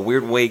 in a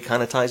weird way,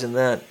 kind of ties in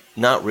that.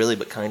 Not really,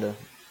 but kind of.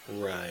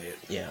 Right.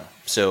 Yeah.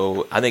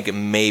 So I think it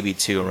may be,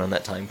 too, around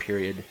that time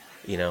period.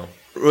 You know,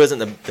 it wasn't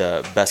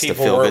the best of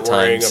feel-good times. People weren't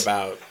worrying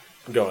about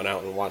going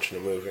out and watching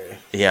a movie.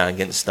 Yeah,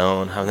 getting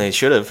stoned. I mean, they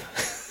should have.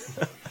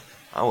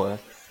 I would.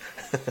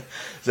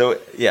 So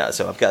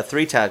I've got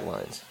 3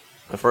 taglines.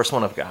 The first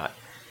one I've got.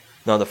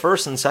 Now, the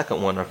first and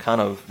second one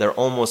are they're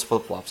almost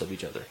flip-flops of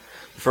each other.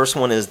 The first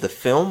one is the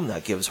film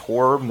that gives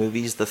horror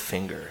movies the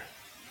finger.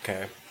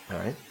 Okay. All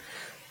right.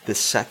 The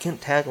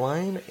second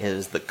tagline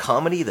is the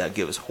comedy that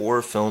gives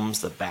horror films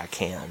the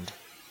backhand.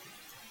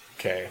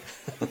 Okay.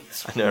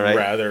 I know, right?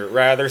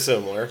 Rather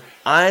similar.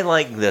 I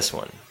like this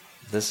one.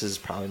 This is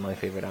probably my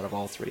favorite out of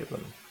all 3 of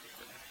them.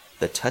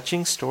 The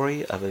touching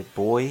story of a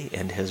boy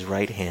and his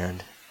right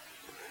hand.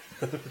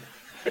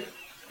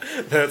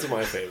 That's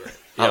my favorite.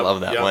 I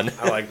love that one.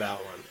 I like that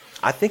one.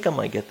 I think I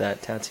might get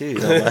that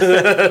tattooed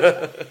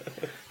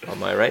on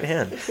my right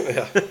hand.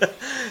 Yeah.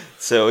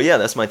 So, yeah,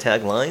 that's my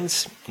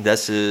taglines.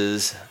 This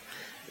is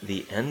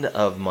the end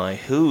of my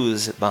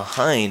who's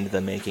behind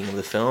the making of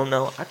the film.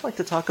 Now, I'd like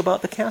to talk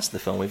about the cast of the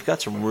film. We've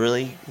got some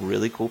really,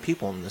 really cool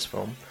people in this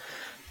film.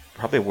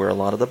 Probably where a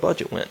lot of the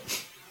budget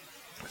went.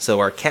 So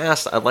our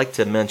cast, I'd like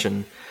to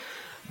mention,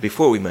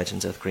 before we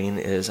mention Seth Green,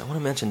 is I want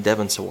to mention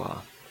Devon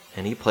Sawa.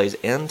 And he plays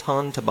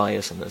Anton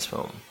Tobias in this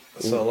film.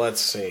 So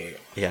let's see.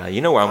 Yeah,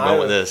 you know where I'm going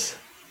with this.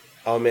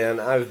 Oh man,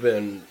 I've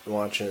been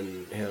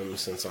watching him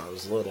since I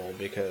was little,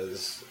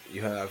 because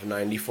you have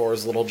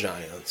 94's Little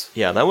Giants.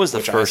 Yeah, that was the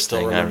which first I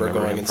still thing I remember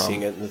going and from.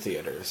 seeing it in the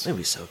theaters. It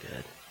was so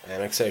good.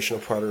 Annexation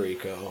of Puerto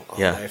Rico. All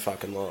Yeah. day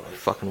fucking long. It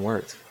fucking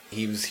worked.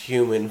 He was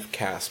human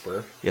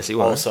Casper. Yes, he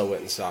was. Also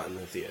went and saw it in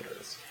the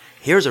theaters.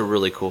 Here's a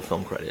really cool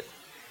film credit.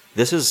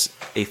 This is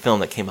a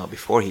film that came out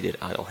before he did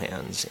Idle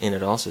Hands, and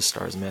it also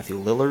stars Matthew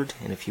Lillard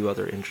and a few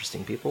other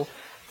interesting people.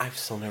 I've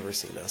still never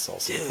seen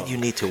SLC Dude, Punk. you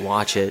need to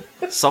watch it.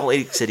 Salt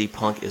Lake City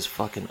Punk is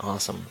fucking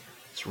awesome.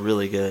 It's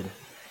really good.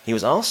 He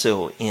was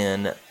also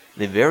in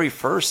the very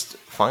first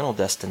Final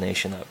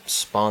Destination that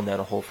spawned that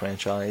whole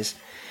franchise.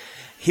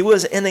 He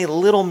was in a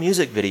little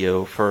music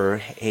video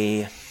for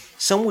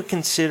some would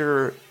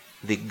consider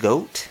the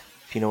GOAT,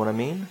 if you know what I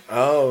mean.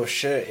 Oh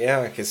shit,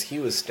 yeah, because he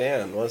was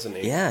Stan, wasn't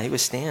he? Yeah, he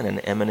was Stan in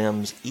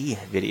Eminem's E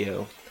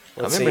video.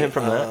 I Let's remember see, him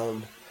from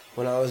that.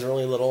 When I was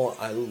really little,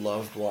 I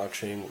loved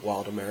watching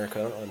Wild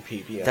America on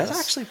PBS. That's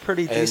actually a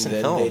pretty decent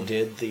film. film. And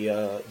then they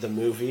did the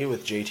movie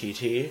with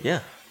JTT. Yeah.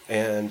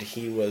 And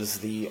he was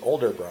the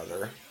older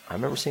brother. I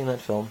remember seeing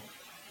that film.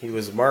 He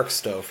was Mark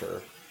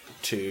Stouffer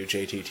to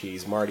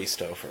JTT's Marty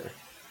Stouffer.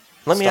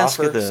 Let me ask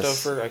you this.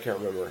 Stouffer? I can't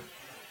remember.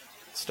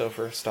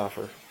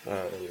 Stauffer.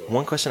 Anyway.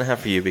 One question I have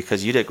for you,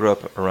 because you did grow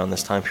up around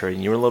this time period,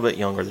 and you were a little bit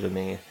younger than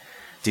me.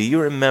 Do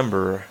you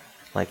remember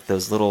like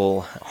those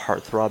little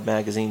heartthrob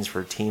magazines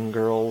for teen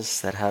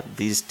girls that had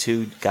these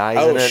 2 guys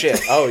in it? Oh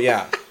shit! Oh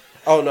yeah.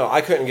 Oh no, I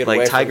couldn't get Like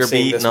away Tiger from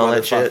seeing Beat this and all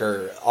that shit?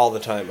 motherfucker all the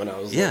time when I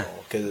was Yeah,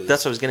 little. 'Cause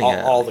that's what I was getting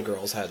at. All the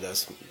girls had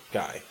this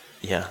guy.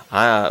 Yeah.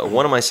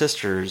 One of my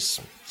sisters,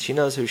 she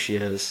knows who she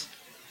is.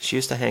 She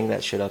used to hang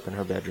that shit up in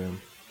her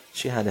bedroom.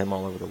 She had him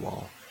all over the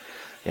wall.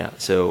 Yeah,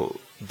 so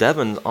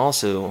Devon's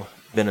also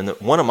been in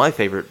one of my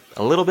favorite,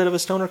 a little bit of a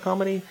stoner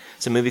comedy.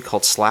 It's a movie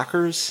called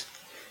Slackers.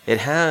 It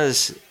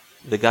has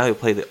the guy who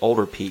played the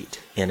older Pete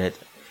in it.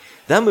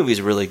 That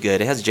movie's really good.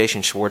 It has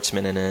Jason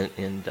Schwartzman in it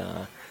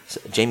and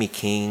Jamie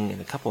King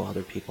and a couple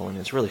other people in it.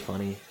 It's really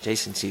funny.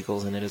 Jason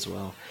Segel's in it as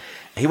well.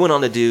 He went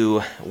on to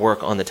do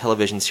work on the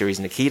television series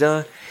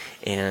Nikita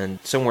and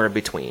somewhere in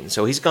between.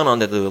 So he's gone on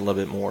to do a little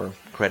bit more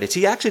credits.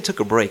 He actually took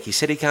a break. He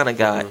said he kind of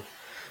got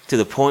to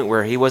the point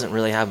where he wasn't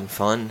really having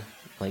fun,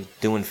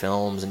 like doing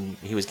films, and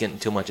he was getting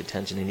too much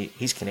attention. And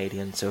he's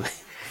Canadian, so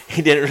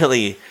he didn't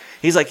really.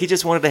 He's like, he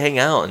just wanted to hang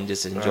out and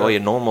just enjoy a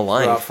normal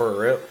life. Go out for a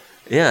rip.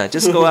 Yeah,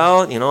 just go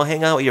out,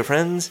 hang out with your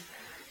friends,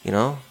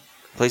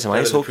 play some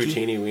ice hockey.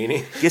 Poutini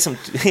weenie. Get some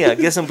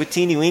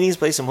poutini weenies,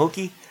 play some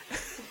hooky.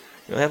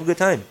 Have a good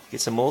time.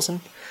 Get some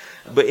Molson.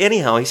 But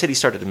anyhow, he said he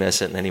started to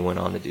miss it, and then he went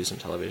on to do some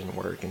television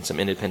work and some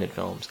independent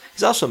films.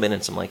 He's also been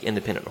in some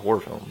independent horror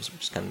films,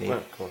 which is kind of neat.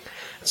 Oh, cool.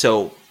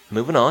 So,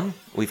 moving on,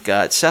 we've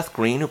got Seth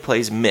Green, who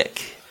plays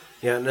Mick.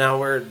 Yeah, now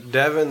where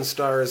Devin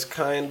stars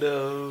kind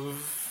of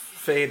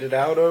faded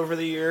out over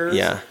the years.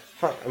 Yeah.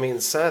 I mean,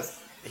 Seth,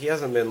 he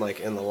hasn't been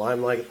in the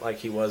limelight like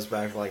he was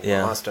back in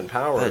Austin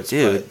Powers. But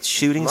dude,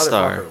 shooting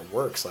star.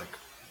 Works like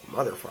a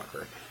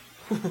motherfucker.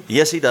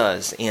 Yes, he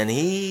does. And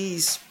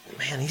he's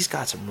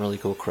got some really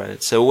cool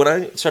credits. So when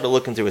I started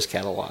looking through his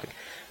catalog,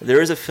 there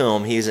is a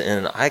film he's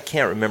in. I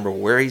can't remember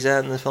where he's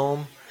at in the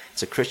film.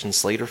 It's a Christian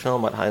Slater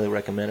film. I'd highly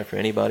recommend it for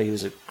anybody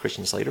who's a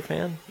Christian Slater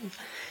fan.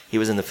 He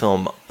was in the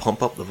film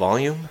Pump Up the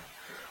Volume.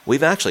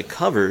 We've actually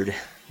covered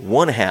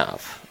one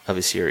half of a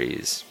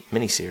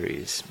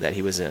miniseries that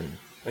he was in.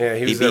 Yeah,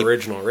 he was the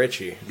original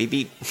Richie. Beep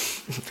beep.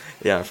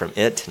 Yeah, from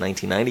It,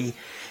 1990.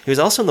 He was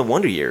also in The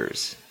Wonder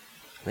Years.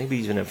 Maybe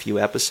he's in a few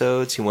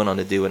episodes. He went on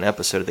to do an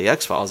episode of The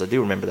X-Files. I do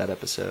remember that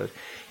episode.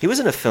 He was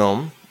in a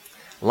film.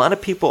 A lot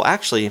of people,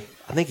 actually,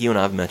 I think you and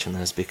I have mentioned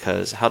this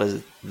because How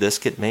Does This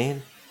Get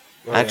Made?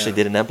 I actually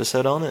did an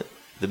episode on it.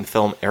 The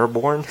film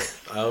Airborne.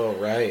 Oh,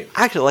 right.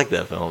 I actually like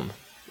that film.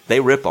 They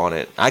rip on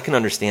it. I can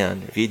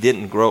understand. If you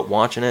didn't grow up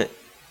watching it,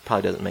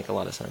 probably doesn't make a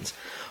lot of sense.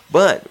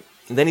 But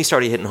then he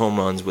started hitting home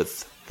runs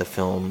with the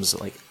films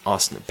like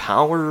Austin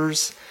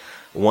Powers.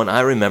 One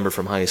I remember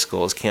from high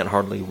school is Can't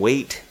Hardly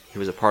Wait. He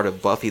was a part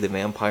of Buffy the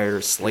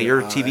Vampire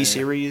Slayer TV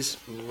series.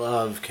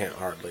 Love Can't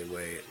Hardly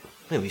Wait.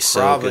 It was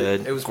so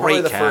good. It was Great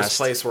probably the cast. first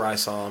place where I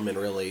saw him and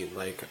really,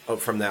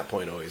 from that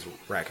point, always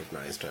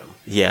recognized him.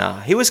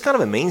 Yeah, he was kind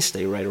of a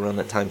mainstay right around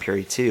that time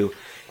period, too.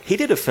 He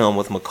did a film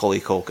with Macaulay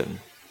Culkin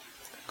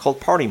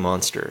called Party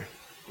Monster.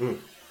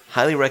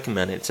 Highly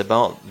recommend it. It's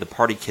about the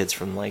party kids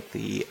from,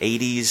 the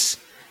 80s,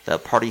 the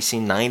party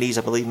scene, 90s,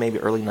 I believe, maybe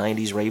early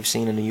 90s rave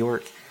scene in New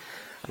York.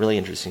 Really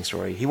interesting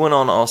story. He went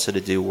on also to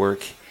do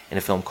work in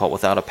a film called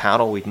Without a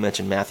Paddle. We've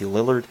mentioned Matthew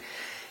Lillard.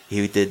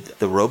 He did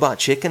The Robot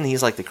Chicken.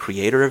 He's the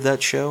creator of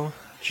that show.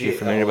 Are you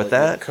familiar with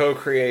that? The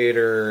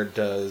co-creator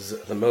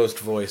does the most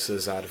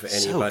voices out of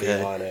anybody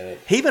on it.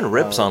 He even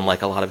rips on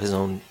a lot of his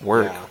own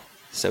work. Yeah.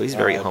 So he's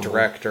very humble.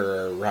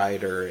 Director,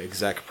 writer,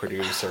 exec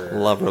producer.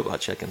 Love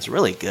Robot Chicken. It's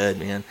really good,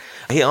 man.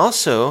 He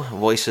also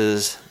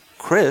voices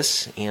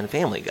Chris in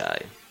Family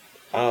Guy.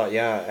 Oh,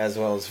 yeah, as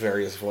well as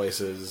various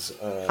voices.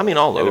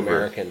 all over.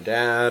 American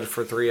Dad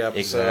for 3 episodes.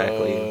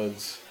 Exactly.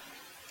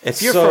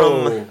 If you're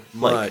from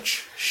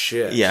much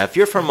shit. Yeah, if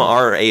you're from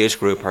our age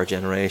group, our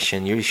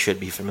generation, you should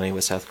be familiar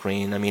with Seth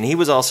Green. I mean, he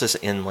was also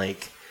in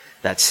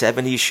that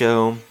 70s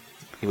show.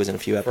 He was in a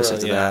few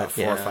episodes of that.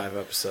 4 or 5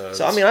 episodes.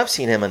 So I've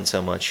seen him in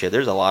so much shit.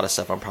 There's a lot of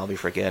stuff I'm probably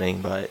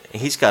forgetting, but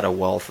he's got a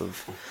wealth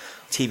of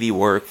TV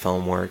work,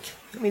 film work.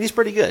 I mean, he's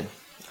pretty good.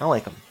 I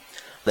like him.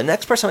 The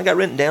next person I got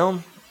written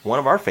down, one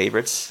of our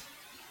favorites,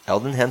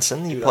 Eldon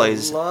Henson. He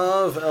plays. I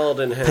love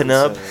Eldon Henson.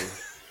 Penub.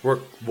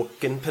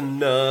 Working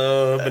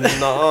Penub and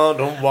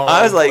not a wild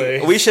I was like,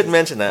 place. we should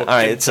mention that. All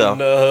right, so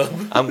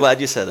Penub. I'm glad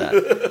you said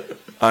that.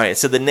 All right,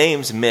 so the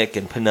names Mick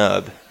and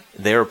Penub,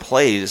 they're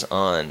plays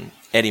on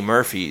Eddie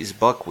Murphy's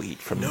Buckwheat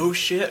from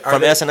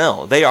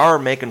SNL. They are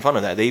making fun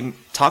of that. They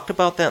talked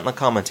about that in the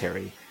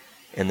commentary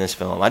in this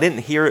film. I didn't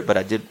hear it, but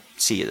I did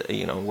see it,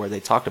 where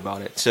they talked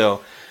about it.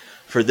 So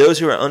for those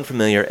who are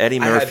unfamiliar, Eddie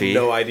Murphy. I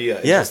had no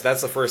idea. Yeah.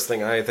 That's the first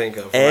thing I think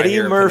of.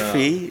 Eddie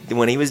Murphy,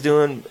 when he was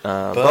doing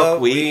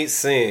Buckwheat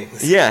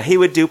sings. Yeah, he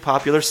would do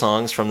popular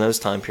songs from those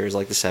time periods,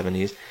 like the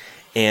 70s.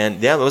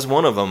 And yeah, that was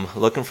one of them,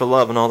 Looking for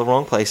Love in All the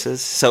Wrong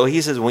Places. So he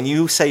says, when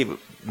you say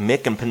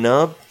Mick and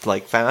Penub,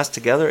 fast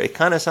together, it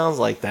kind of sounds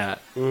like that.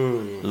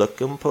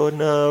 Looking for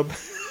Penub.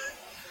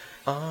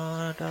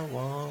 All the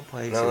wrong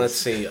places. Now let's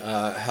see.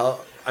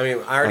 I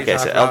already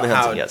talked about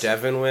how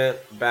Devin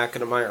went back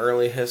into my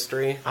early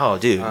history. Oh,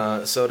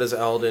 dude. So does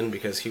Eldon,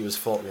 because he was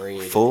Fulton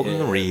Reed.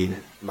 Fulton Reed.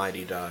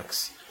 Mighty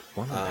Ducks.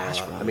 One of the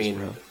Bash Brothers,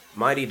 bro.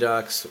 Mighty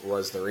Ducks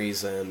was the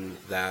reason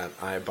that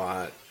I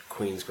bought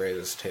Queen's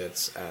Greatest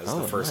Hits as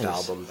the first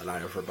album that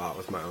I ever bought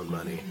with my own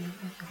money.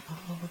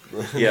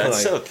 Yeah,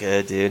 it's so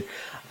good, dude.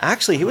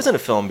 Actually, he was in a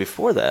film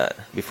before that,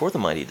 before the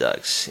Mighty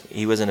Ducks.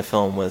 He was in a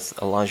film with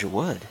Elijah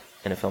Wood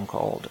in a film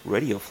called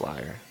Radio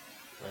Flyer.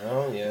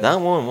 Oh, yeah.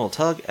 That one will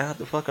tug at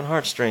the fucking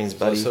heartstrings,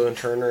 buddy. Also in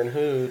Turner and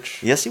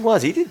Hooch. Yes, he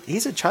was.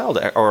 He's a child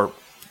actor, or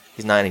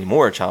he's not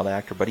anymore a child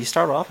actor, but he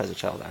started off as a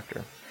child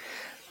actor.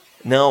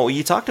 No,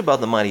 you talked about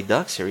the Mighty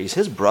Ducks series.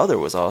 His brother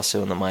was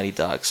also in the Mighty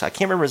Ducks. I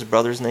can't remember his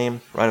brother's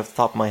name right off the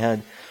top of my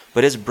head,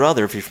 but his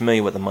brother, if you're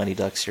familiar with the Mighty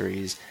Ducks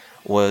series,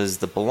 was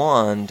the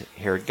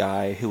blonde-haired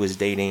guy who was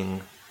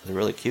dating the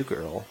really cute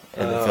girl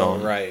in the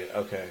film. Oh, right.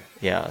 Okay.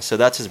 Yeah, so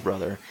that's his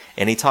brother,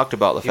 and he talked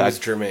about the He fact. was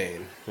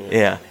Jermaine.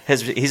 Yeah,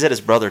 he said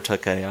his brother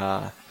took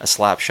a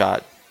slap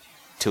shot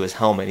to his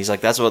helmet. He's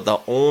like, that's what the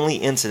only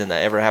incident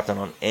that ever happened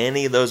on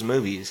any of those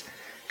movies,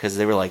 because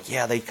they were like,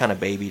 yeah, they kind of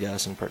babied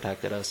us and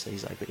protected us. So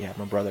he's like, but yeah,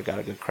 my brother got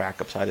a good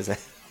crack upside his head.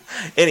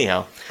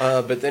 Anyhow.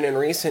 But then in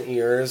recent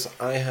years,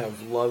 I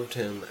have loved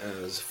him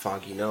as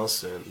Foggy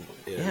Nelson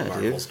in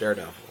Marvel's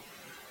Daredevil.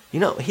 You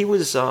know, he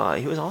was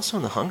also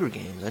in the Hunger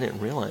Games. I didn't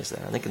realize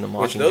that. I think in the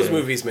Mockingjay. Which those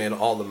movies made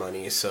all the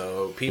money,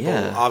 so people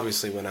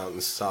obviously went out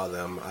and saw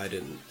them. I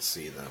didn't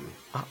see them.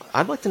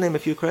 I'd like to name a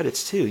few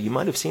credits too. You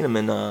might have seen him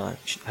in.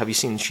 Have you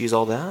seen She's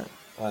All That?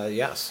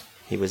 Yes.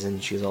 He was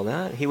in She's All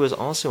That. He was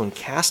also in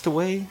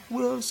Castaway.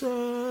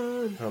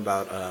 Wilson. How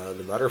about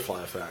The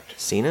Butterfly Effect?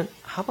 Seen it?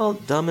 How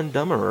about Dumb and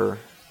Dumberer?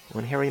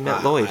 When Harry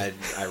Met Lloyd.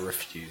 I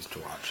refuse to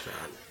watch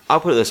that. I'll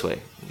put it this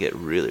way: get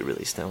really,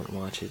 really stoned and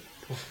watch it.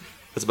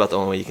 That's about the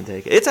only way you can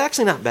take it. It's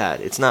actually not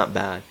bad. It's not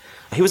bad.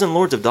 He was in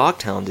Lords of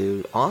Dogtown,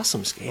 dude.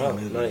 Awesome skating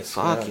movie. Nice.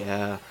 Fuck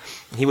yeah.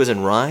 He was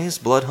in Rise,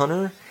 Blood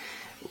Hunter.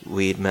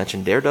 We'd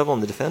mentioned Daredevil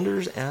and the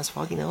Defenders as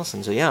Foggy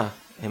Nelson. So yeah,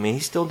 I mean,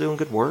 he's still doing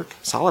good work.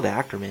 Solid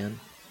actor, man.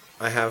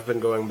 I have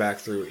been going back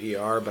through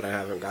ER, but I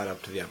haven't got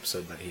up to the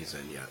episode that he's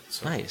in yet.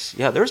 So. Nice.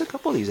 Yeah, there's a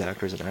couple of these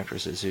actors and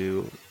actresses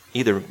who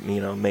either,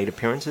 made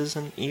appearances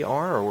in ER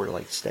or were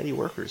like steady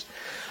workers.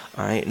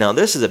 All right, now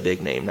this is a big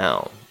name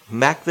now.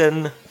 Back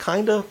then,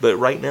 kinda, but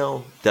right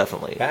now,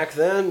 definitely. Back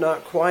then,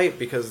 not quite,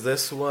 because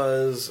this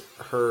was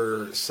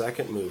her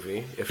second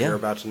movie, if you're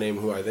about to name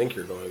who I think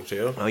you're going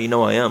to. Oh, you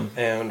know I am.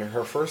 And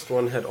her first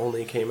one had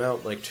only came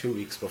out like 2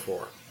 weeks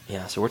before.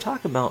 Yeah, so we're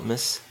talking about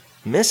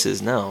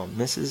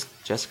Mrs.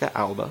 Jessica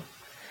Alba.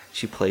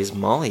 She plays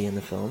Molly in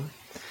the film.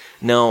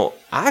 Now,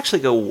 I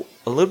actually go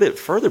a little bit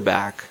further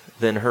back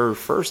than her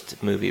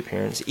first movie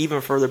appearance,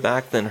 even further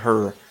back than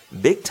her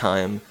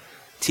big-time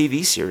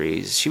TV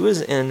series. She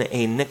was in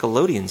a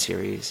Nickelodeon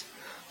series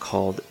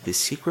called The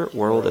Secret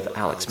World of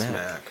Alex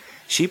Mack.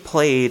 She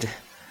played,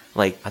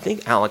 I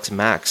think Alex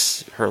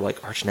Mack's her,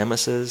 arch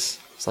nemesis.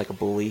 It's like a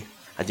bully.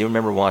 I do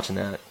remember watching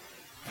that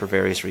for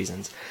various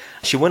reasons.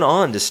 She went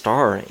on to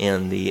star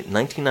in the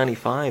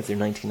 1995 through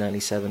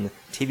 1997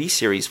 TV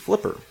series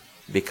Flipper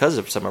because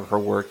of some of her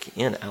work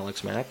in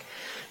Alex Mack.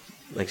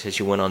 Like I said,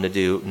 she went on to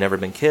do Never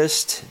Been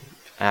Kissed.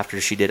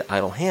 After she did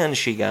Idle Hands,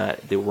 she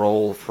got the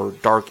role for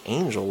Dark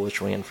Angel,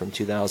 which ran from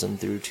 2000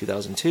 through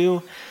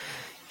 2002.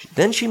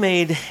 Then she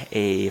made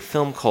a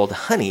film called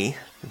Honey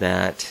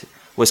that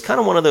was kind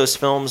of one of those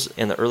films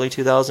in the early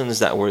 2000s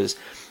that was,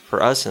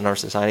 for us in our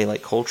society,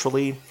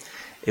 culturally,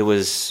 it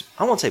was,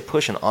 I won't say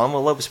pushing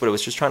envelopes, but it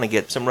was just trying to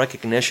get some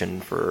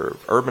recognition for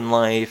urban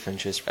life and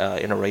just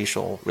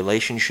interracial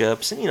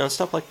relationships and,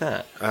 stuff like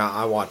that.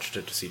 I watched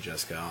it to see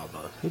Jessica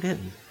Alba. Who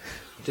didn't?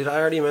 Did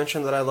I already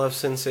mention that I love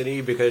Sin City?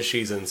 Because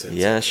she's in Sin City.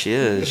 Yeah, she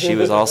is. She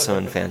was also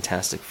in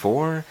Fantastic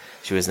Four.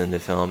 She was in the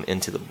film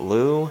Into the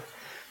Blue.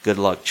 Good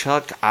Luck,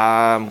 Chuck.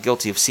 I'm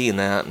guilty of seeing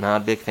that.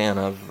 Not a big fan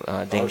of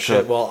Dane Cook.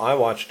 Shit. Well, I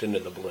watched Into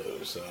the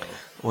Blue, so...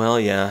 Well,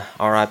 yeah.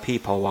 R.I.P.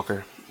 Paul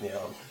Walker. Yeah.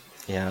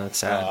 Yeah, that's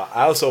sad.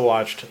 I also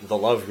watched The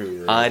Love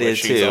Guru. I did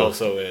she's too.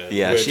 Also in.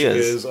 Yeah, which she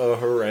is. Is a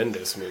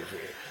horrendous movie.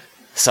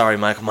 Sorry,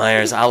 Michael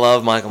Myers. I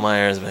love Michael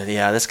Myers, but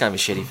yeah, this kind of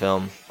a shitty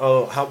film.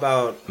 Oh, how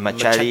about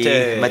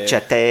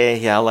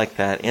Machete. Yeah, I like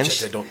that. And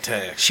Machete don't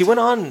text. she went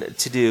on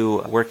to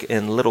do work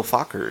in Little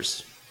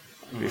Fockers.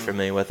 If you're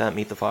familiar with that,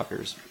 Meet the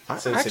Fockers.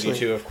 Sin City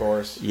 2, of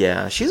course.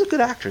 Yeah, she's a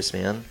good actress,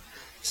 man.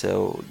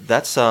 So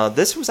that's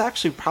this was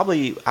actually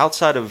probably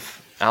outside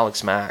of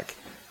Alex Mack.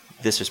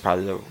 This was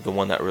probably the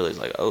one that really was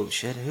like, oh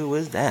shit, who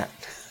is that?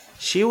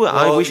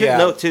 We should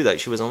note too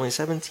that she was only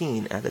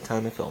 17 at the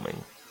time of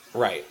filming.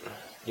 Right.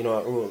 You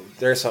know what?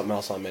 There's something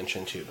else I'll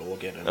mention too, but we'll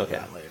get into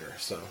that later.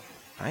 So,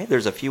 all right.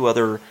 There's a few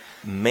other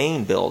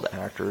main build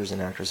actors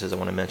and actresses I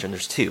want to mention.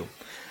 There's two.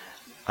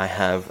 I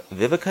have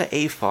Vivica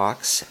A.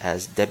 Fox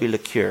as Debbie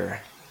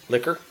Liqueur.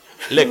 Liquor.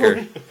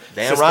 Damn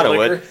Sister right I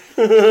would.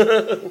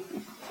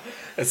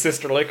 A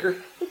Sister Liquor.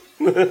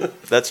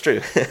 That's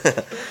true.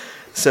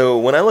 So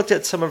when I looked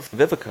at some of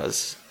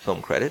Vivica's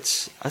film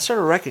credits, I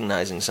started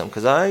recognizing some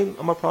because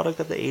I'm a product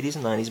of the 80s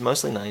and 90s,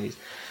 mostly 90s.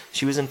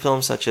 She was in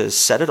films such as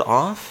Set It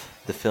Off,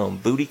 the film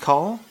Booty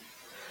Call.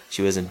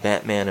 She was in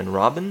Batman and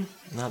Robin,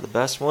 not the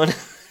best one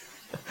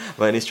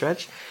by any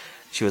stretch.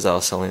 She was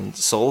also in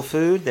Soul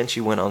Food. Then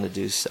she went on to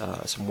do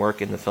some work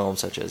in the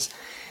films such as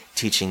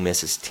Teaching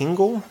Mrs.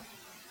 Tingle,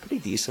 pretty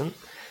decent.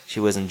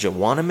 She was in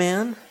Joanna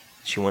Man.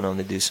 She went on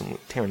to do some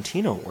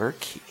Tarantino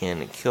work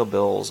in Kill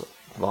Bill's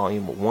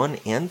Volume 1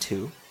 and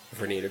 2.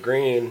 Vernita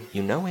Green.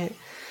 You know it.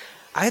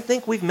 I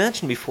think we've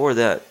mentioned before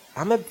that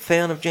I'm a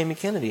fan of Jamie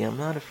Kennedy. I'm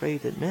not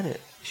afraid to admit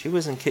it. She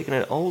was in Kicking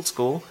It Old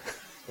School.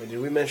 Wait, did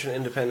we mention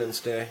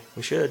Independence Day?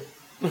 We should.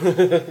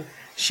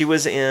 She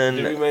was in...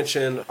 Did we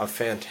mention a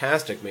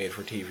fantastic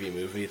made-for-TV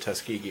movie,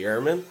 Tuskegee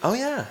Airmen? Oh,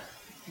 yeah.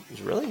 It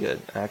was really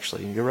good,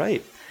 actually. You're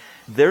right.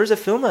 There's a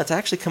film that's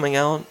actually coming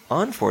out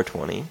on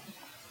 420.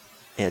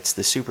 It's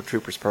The Super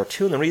Troopers Part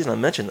 2, and the reason I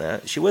mentioned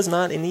that, she was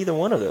not in either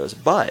one of those,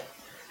 but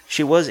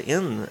she was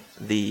in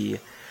the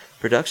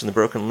production, the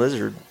Broken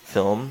Lizard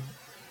film,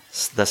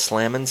 The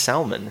Slammin'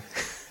 Salmon,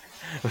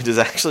 which is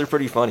actually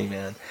pretty funny,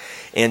 man.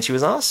 And she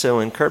was also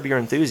in Curb Your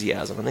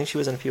Enthusiasm. I think she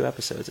was in a few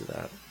episodes of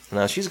that.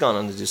 Now, she's gone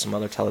on to do some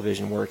other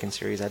television work and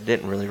series I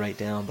didn't really write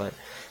down, but,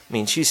 I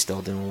mean, she's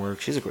still doing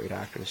work. She's a great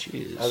actress. She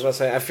is. I was about to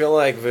say, I feel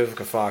like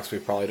Vivica Fox, we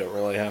probably don't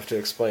really have to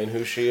explain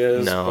who she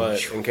is, No.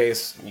 but in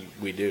case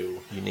we do,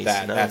 You need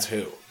to know. that's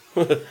who.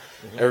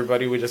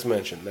 Everybody we just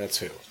mentioned, that's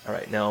who. All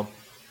right, now,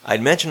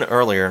 I'd mentioned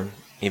earlier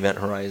Event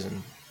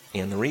Horizon,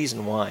 and the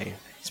reason why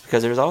is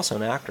because there's also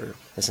an actor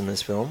that's in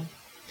this film.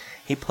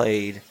 He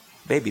played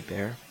Baby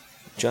Bear,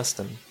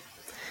 Justin.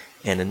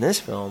 And in this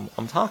film,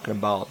 I'm talking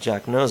about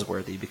Jack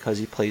Noseworthy because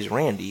he plays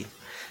Randy.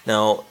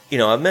 Now,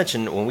 I've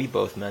mentioned, when we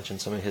both mentioned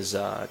some of his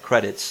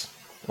credits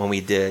when we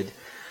did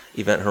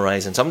Event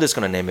Horizon, so I'm just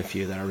going to name a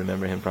few that I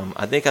remember him from.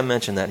 I think I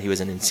mentioned that he was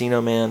in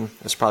Encino Man.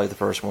 It was probably the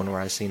first one where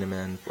I seen him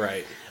in.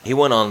 Right. He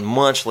went on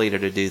much later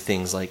to do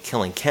things like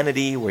Killing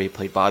Kennedy, where he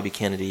played Bobby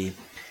Kennedy.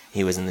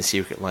 He was in The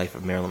Secret Life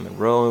of Marilyn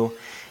Monroe.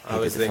 I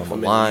was thinking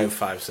from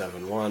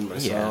U571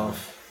 myself. Yeah.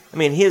 I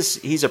mean,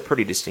 he's a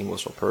pretty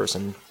distinguishable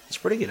person. He's a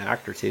pretty good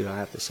actor, too, I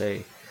have to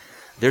say.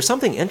 There's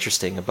something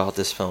interesting about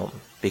this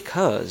film,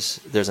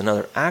 because there's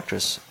another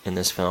actress in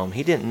this film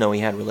he didn't know he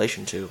had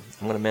relation to.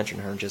 I'm going to mention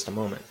her in just a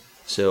moment.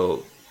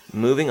 So,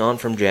 moving on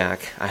from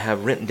Jack, I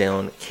have written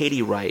down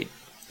Katie Wright.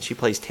 She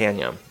plays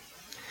Tanya.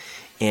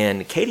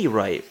 And Katie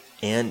Wright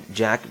and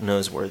Jack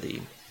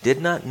Noseworthy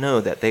did not know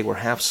that they were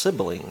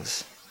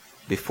half-siblings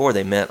before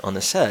they met on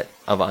the set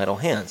of Idle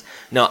Hands.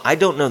 Now, I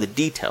don't know the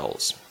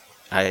details.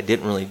 I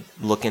didn't really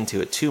look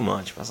into it too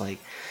much. I was like,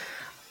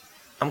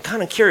 I'm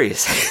kind of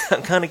curious.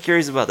 I'm kind of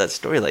curious about that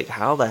story. Like,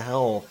 how the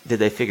hell did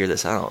they figure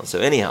this out? So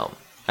anyhow,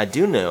 I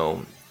do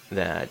know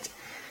that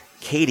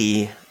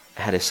Katie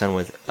had a son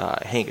with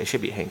Hank. It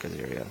should be Hank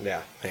Azaria.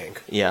 Yeah,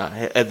 Hank.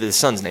 Yeah, the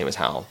son's name is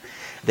Hal.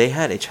 They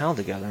had a child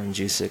together on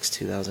June 6,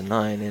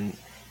 2009, and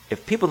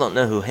if people don't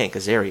know who Hank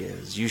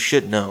Azaria is, you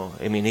should know.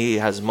 I mean, he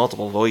has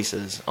multiple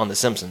voices on The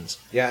Simpsons.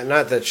 Yeah,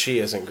 not that she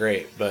isn't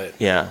great, but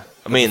Yeah,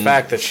 I mean, the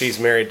fact that she's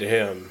married to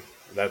him,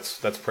 that's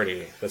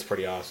pretty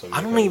awesome.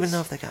 I don't even know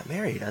if they got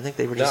married. I think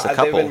they were just a No,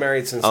 couple. they've been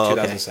married since Oh, okay.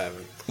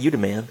 2007. You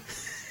demand.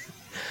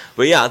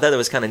 But yeah, I thought it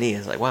was kind of neat.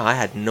 It's like, wow, I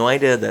had no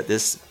idea that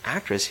this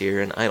actress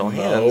here in Idle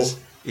Hands.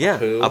 Yeah,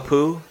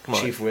 Apu. Come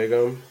on. Chief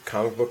Wiggum,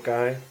 comic book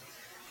guy,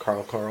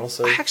 Carl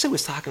Carlson. I actually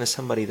was talking to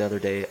somebody the other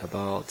day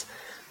about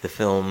the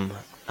film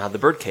The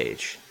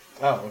Birdcage.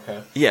 Oh,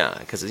 okay. Yeah,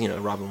 because,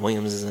 Robin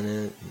Williams is in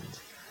it,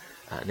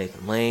 and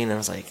Nathan Lane. And I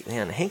was like,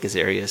 man, Hank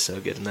Azaria is so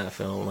good in that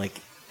film. Like,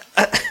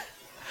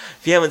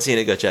 if you haven't seen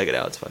it, go check it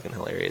out. It's fucking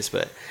hilarious.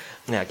 But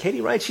yeah,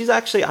 Katie Wright, she's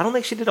actually, I don't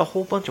think she did a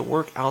whole bunch of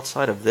work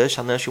outside of this.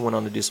 I know she went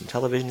on to do some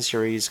television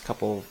series, a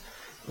couple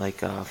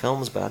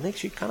films, but I think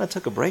she kind of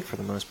took a break for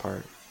the most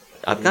part.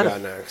 I've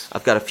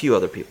got a few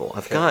other people.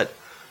 I've got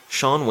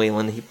Sean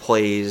Whalen. He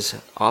plays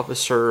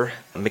Officer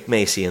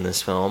McMacy in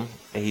this film.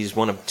 He's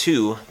one of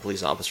two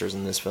police officers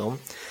in this film.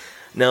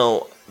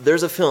 Now,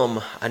 there's a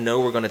film I know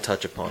we're going to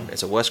touch upon.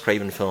 It's a Wes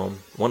Craven film,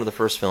 one of the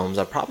first films.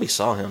 I probably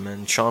saw him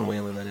in, Sean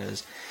Whalen, that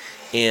is.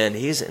 And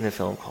he's in a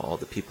film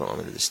called The People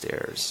Under the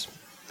Stairs.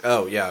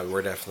 Oh, yeah,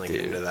 we're definitely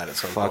getting to that at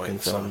some point. Fucking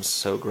film's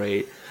so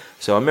great.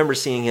 So I remember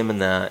seeing him in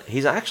that.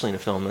 He's actually in a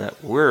film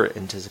that we're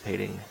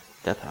anticipating,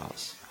 Death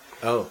House.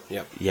 Oh,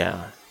 yep.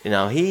 Yeah.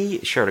 Now, he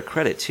shared a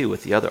credit, too,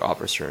 with the other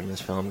officer in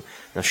this film.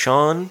 Now,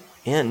 Sean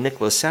and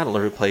Nicholas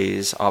Sadler, who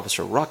plays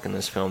Officer Ruck in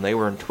this film, they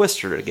were in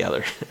Twister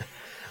together,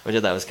 which I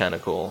thought was kind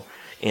of cool.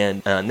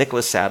 And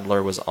Nicholas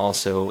Sadler was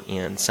also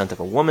in Scent of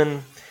a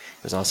Woman.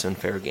 He was also in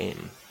Fair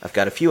Game. I've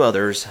got a few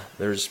others.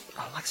 There's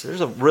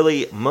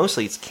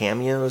mostly it's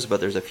cameos, but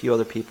there's a few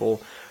other people.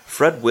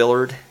 Fred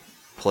Willard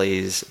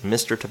plays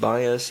Mr.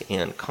 Tobias,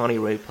 and Connie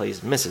Ray plays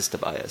Mrs.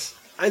 Tobias.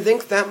 I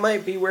think that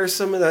might be where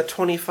some of that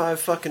 25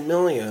 fucking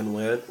million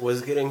went,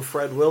 was getting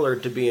Fred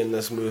Willard to be in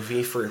this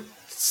movie for a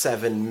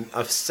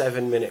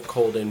 7-minute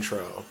cold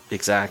intro.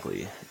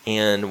 Exactly.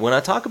 And when I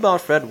talk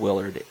about Fred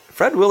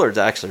Willard's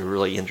actually a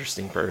really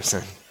interesting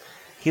person.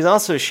 He's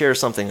also shares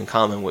something in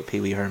common with Pee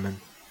Wee Herman.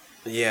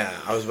 Yeah,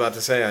 I was about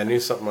to say, I knew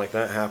something like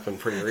that happened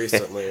pretty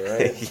recently,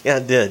 right? Yeah,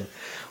 it did.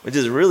 Which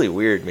is really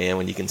weird, man,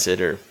 when you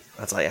consider.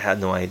 That's like, I had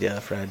no idea,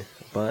 Fred.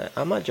 But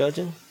I'm not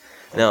judging.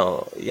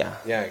 No, yeah.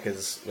 Yeah,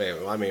 because,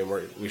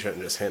 we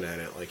shouldn't just hint at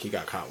it. Like, he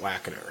got caught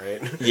whacking it,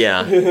 right?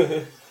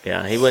 Yeah.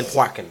 Yeah, he went...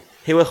 Whacking.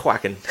 He was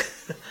whacking.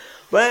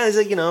 But, it's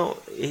like,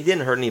 he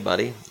didn't hurt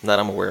anybody that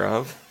I'm aware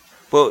of.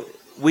 But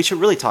we should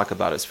really talk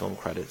about his film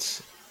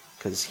credits.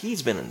 Because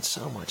he's been in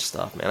so much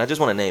stuff, man. I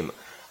just want to name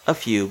a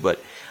few, but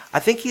I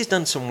think he's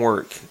done some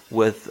work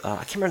with... I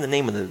can't remember the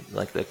name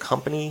of the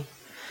company,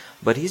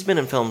 But he's been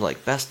in films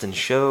like Best in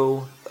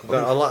Show.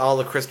 All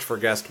the Christopher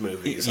Guest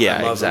movies. Yeah,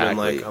 I love exactly.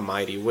 him in like A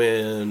Mighty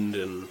Wind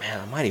and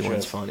Man, Mighty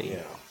One's funny.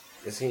 Yeah,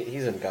 he's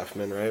in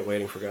Guffman, right?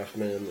 Waiting for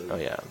Guffman. And Oh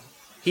yeah.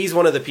 he's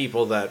one of the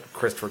people that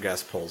Christopher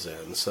Guest pulls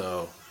in.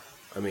 So,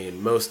 I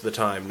mean, most of the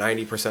time,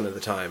 90% of the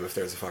time, if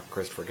there's a fucking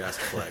Christopher Guest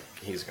flick,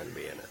 he's going to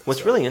be in it. What's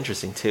So, really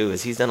interesting too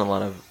is he's done a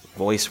lot of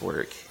voice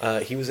work.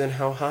 he was in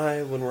How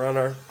High when we're on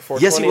our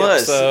 420 Yes, he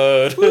was.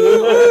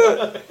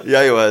 episode.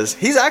 Yeah, he was.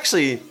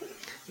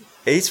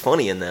 He's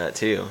funny in that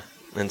too.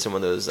 In some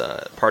of those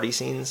party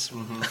scenes.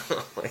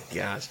 Oh my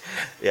gosh.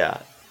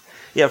 Yeah.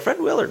 Yeah, Fred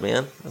Willard,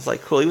 man. It's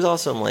like cool. He was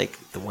also in like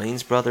the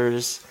Wayans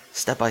Brothers,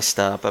 Step by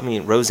Step. I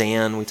mean,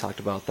 Roseanne, we talked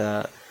about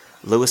that.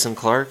 Lewis and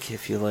Clark,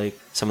 if you like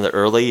some of the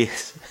early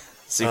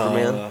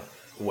Superman.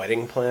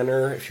 Wedding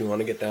Planner, if you want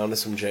to get down to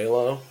some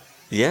J-Lo.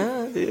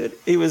 Yeah, dude.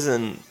 He was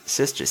in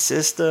Sister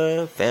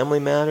Sista, Family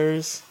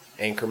Matters.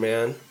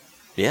 Anchorman.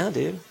 Yeah,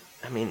 dude.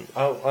 I mean,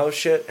 Oh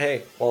shit.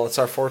 Hey, well, it's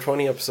our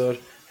 420 episode.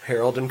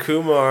 Harold and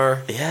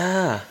Kumar.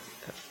 yeah.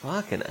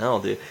 Fucking hell,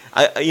 dude.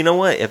 You know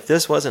what? If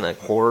this wasn't a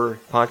horror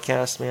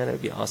podcast, man, it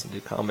would be awesome to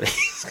do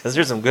comedies. Because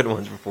there's some good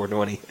ones for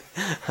 420.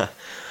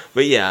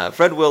 But yeah,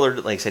 Fred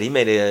Willard, like I said, he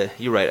made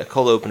a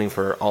cold opening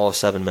for all of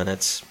 7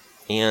 minutes.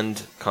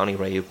 And Connie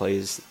Ray, who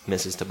plays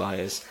Mrs.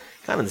 Tobias.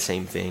 Kind of the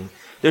same thing.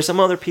 There's some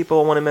other people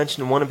I want to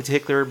mention, one in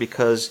particular,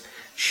 because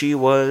she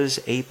was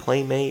a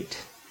Playmate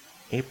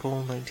April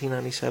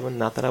 1997.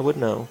 Not that I would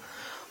know.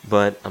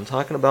 But I'm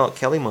talking about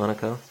Kelly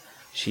Monaco.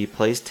 She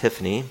plays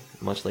Tiffany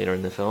much later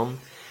in the film.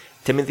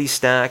 Timothy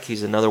Stack,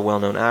 he's another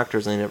well-known actor,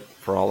 is in it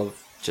for all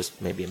of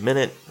just maybe a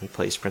minute. He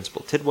plays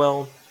Principal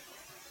Tidwell.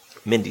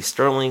 Mindy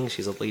Sterling,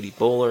 she's a lady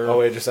bowler. Oh,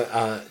 wait, just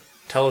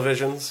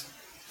televisions,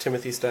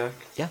 Timothy Stack.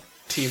 Yeah.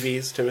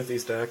 TV's Timothy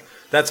Stack.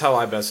 That's how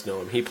I best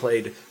know him. He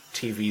played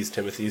TV's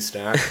Timothy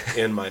Stack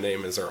in My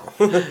Name is Earl.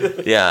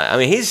 Yeah, I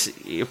mean, he's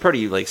a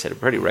pretty, like I said, a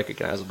pretty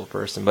recognizable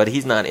person, but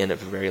he's not in it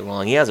for very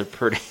long. He has a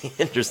pretty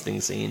interesting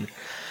scene.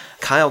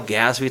 Kyle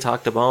Gass we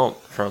talked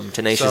about from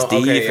Tenacious D,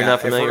 if you're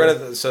not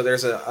familiar. So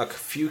there's a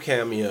few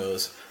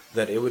cameos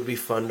that it would be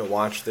fun to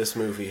watch this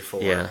movie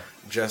for, Yeah.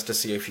 just to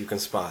see if you can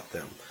spot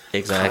them.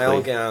 Exactly.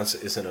 Kyle Gass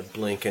is in a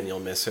blink and you'll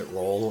miss it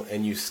role,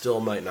 and you still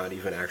might not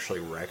even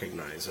actually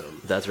recognize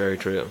him. That's very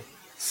true.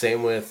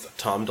 Same with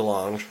Tom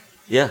DeLonge,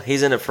 Yeah,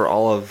 he's in it for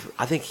all of,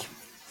 I think,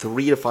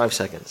 3 to 5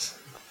 seconds.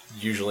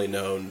 usually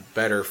known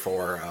better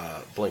for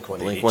Blink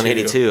 182. Blink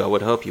 182, I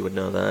would hope you would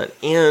know that.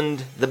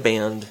 And the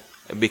band,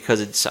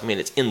 because it's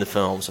in the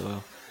film,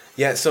 so...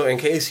 Yeah, so in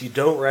case you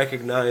don't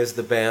recognize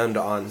the band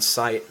on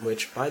sight,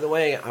 which, by the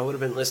way, I would have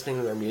been listening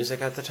to their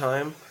music at the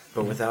time,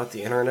 but without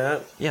the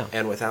internet, Yeah.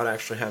 and without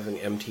actually having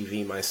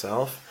MTV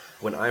myself,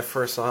 when I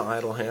first saw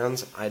Idle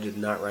Hands, I did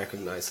not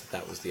recognize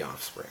that was The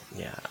Offspring.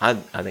 Yeah, I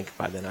think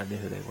by then I knew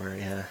who they were,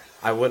 yeah.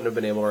 I wouldn't have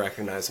been able to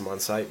recognize them on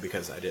sight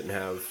because I didn't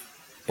have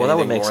Well, that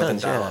would anything make more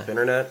sense, than dial-up yeah.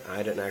 internet.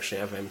 I didn't actually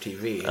have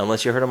MTV.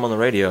 Unless you heard them on the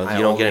radio, I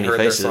you don't get only any heard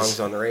faces. their songs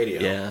on the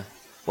radio. Yeah,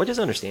 which is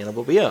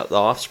understandable. But yeah, the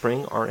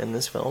Offspring are in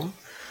this film,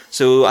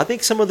 so I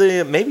think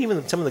maybe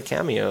even some of the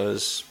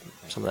cameos,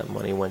 some of that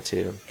money went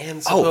to.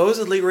 And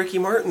supposedly Ricky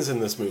Martin's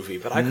in this movie,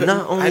 but I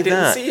didn't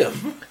that. see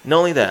him. Not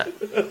only that,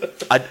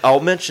 I'll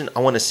mention.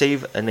 I want to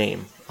save a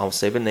name. I'll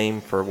save a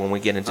name for when we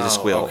get into the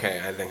squeal. Okay,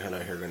 I think I know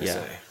who you're going to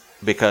say.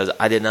 Because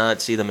I did not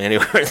see them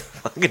anywhere in the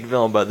fucking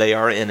film, but they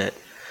are in it.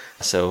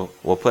 So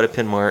we'll put a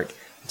pin mark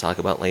and talk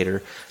about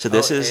later. So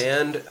this is...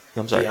 And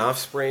I'm sorry. The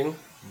Offspring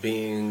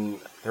being...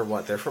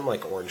 They're from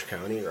like Orange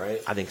County,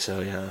 right? I think so,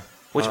 yeah.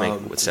 Which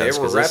makes They sense.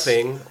 were 'cause this-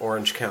 repping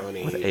Orange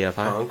County With the AFI?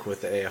 punk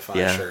with the AFI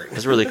Yeah, shirt.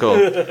 it's really cool.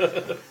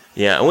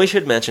 Yeah, and we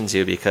should mention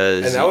too,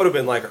 because... And that would have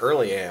been like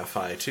early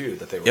AFI too,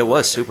 that they were It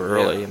was repping. super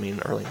early. Yeah. I mean,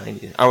 early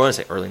 90s. I want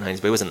to say early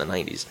 90s, but it was in the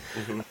 90s.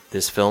 Mm-hmm.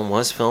 This film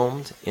was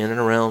filmed in and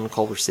around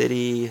Culver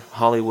City,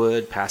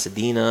 Hollywood,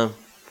 Pasadena,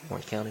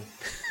 Orange County.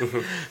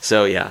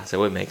 So, yeah,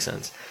 so it makes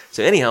sense.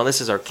 So, anyhow,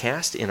 this is our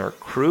cast and our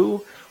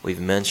crew. We've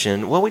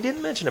mentioned... Well, we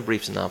didn't mention a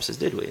brief synopsis,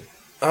 did we?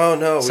 Oh,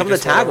 no. Some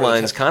of the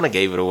taglines kind of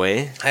gave it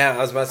away. Yeah, I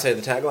was about to say,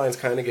 the taglines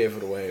kind of gave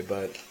it away,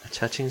 but... A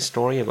touching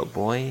story of a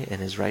boy and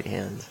his right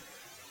hand.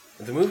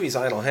 The movie's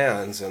Idle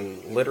Hands,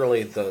 and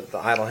literally the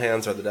Idle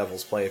Hands are the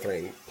devil's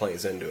plaything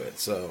plays into it,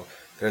 so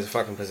there's a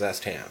fucking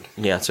possessed hand.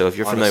 Yeah, so if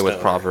you're On a familiar with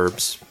stoner.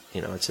 Proverbs,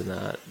 it's in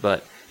that.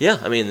 But, yeah,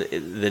 I mean,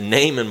 the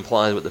name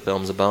implies what the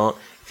film's about.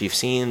 If you've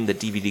seen the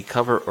DVD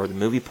cover or the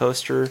movie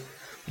poster,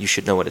 you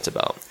should know what it's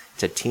about.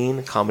 It's a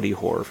teen comedy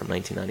horror from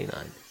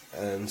 1999.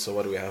 And so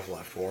what do we have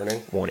left?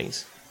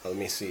 Warnings. Let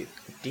me see.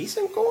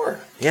 Decent gore.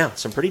 Yeah,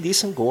 some pretty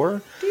decent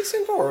gore.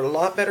 Decent gore. A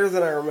lot better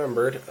than I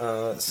remembered.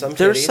 Some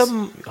There's titties.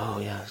 some... Oh,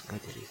 yeah, good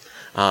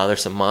titties.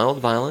 There's some mild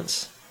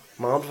violence.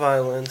 Mild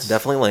violence.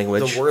 Definitely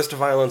language. The worst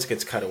violence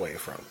gets cut away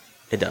from.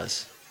 It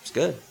does. It's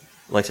good.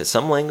 Like I said,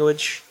 some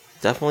language.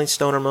 Definitely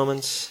stoner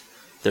moments.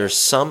 There's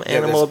some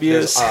animal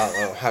abuse.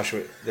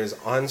 There's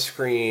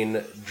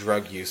on-screen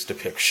drug use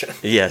depiction.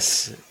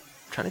 Yes. I'm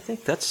trying to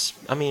think. That's...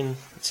 I mean...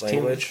 It's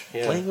Language,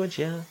 yeah. Language,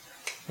 yeah.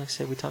 Like I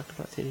said, we talked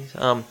about titties.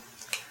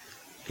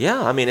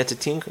 Yeah, I mean, it's a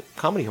teen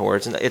comedy horror.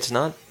 It's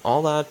not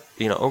all that,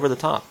 over the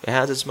top. It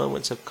has its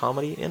moments of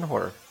comedy and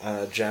horror.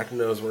 Jack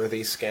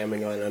Noseworthy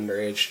scamming on an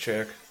underage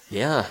chick.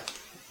 Yeah,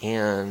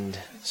 and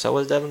so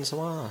is Devin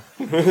Sawa.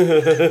 Which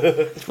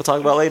we'll talk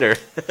about later.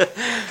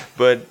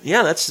 But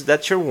yeah,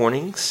 that's your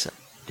warnings.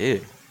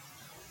 Dude,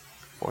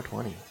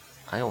 420.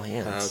 Idle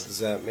hands. How does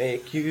that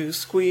make you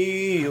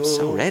squeal? I'm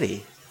so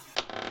ready.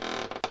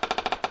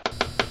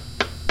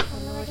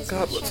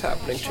 God, what's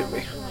happening to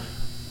me?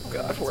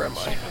 God, where am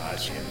I?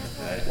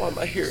 Why am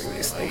I hearing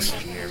these things?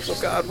 Oh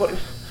God,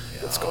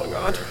 what's going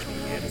on?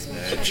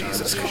 Oh,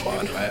 Jesus, come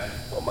on!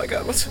 Oh my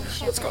God,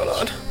 what's going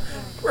on?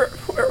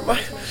 Where am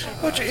I?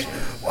 Oh gee,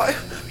 why?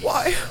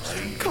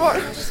 Come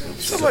on,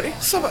 somebody!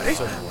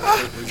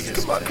 Ah,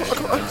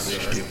 come on,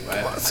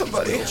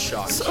 somebody!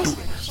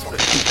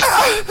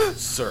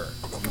 Sir,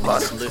 Come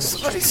on,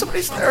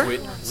 somebody's there.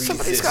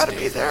 Somebody's got to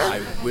be there.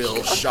 I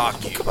will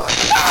shock you. Come on,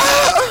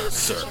 ah!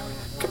 Sir,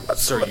 Come on,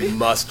 sir, somebody. you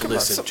must Come on,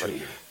 listen to somebody.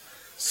 me.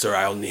 Sir,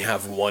 I only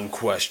have one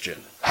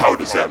question. How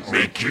does that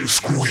make you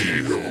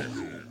squeal?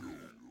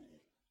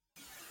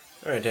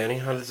 Alright, Danny,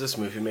 how does this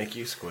movie make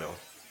you squeal?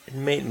 It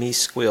made me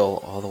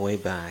squeal all the way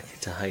back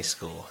to high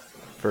school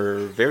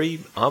for very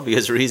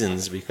obvious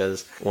reasons,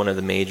 because one of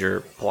the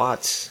major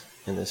plots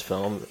in this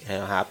film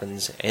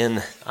happens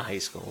in a high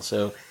school.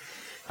 So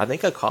I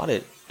think I caught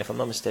it, if I'm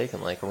not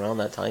mistaken, like around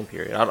that time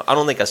period. I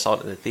don't think I saw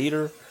it in the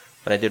theater,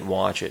 but I did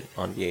watch it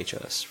on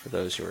VHS, for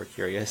those who are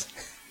curious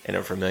and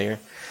are familiar.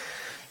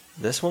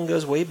 This one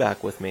goes way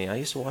back with me. I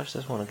used to watch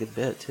this one a good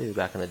bit, too,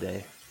 back in the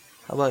day.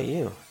 How about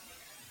you?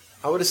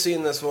 I would have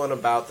seen this one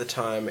about the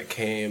time it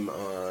came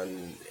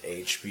on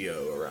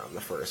HBO around the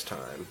first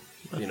time.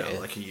 You know, Okay.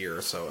 like a year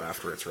or so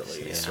after its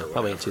release. Yeah, or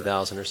probably in whatever.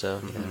 2000 or so.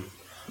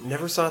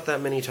 Never saw it that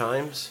many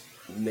times.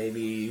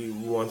 Maybe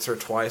once or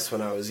twice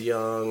when I was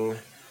young,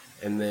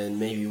 and then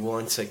maybe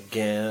once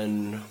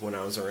again when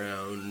I was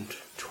around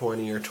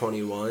 20 or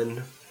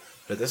 21.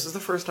 But this is the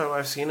first time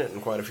I've seen it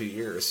in quite a few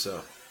years,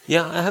 so...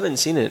 Yeah, I haven't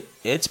seen it.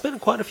 It's been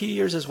quite a few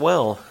years as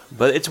well,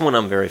 but it's one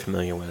I'm very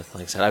familiar with.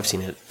 Like I said, I've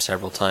seen it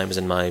several times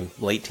in my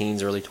late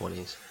teens, early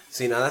 20s.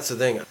 See, now that's the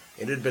thing.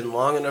 It had been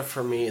long enough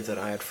for me that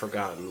I had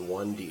forgotten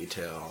one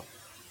detail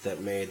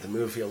that made the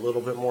movie a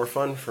little bit more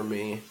fun for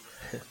me.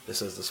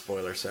 This is the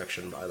spoiler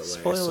section, by the way.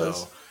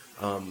 Spoilers.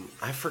 So,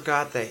 I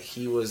forgot that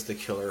he was the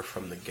killer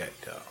from the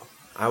get-go.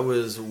 I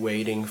was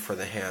waiting for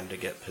the hand to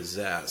get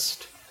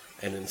possessed,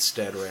 and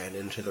instead ran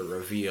into the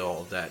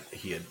reveal that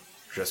he had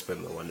just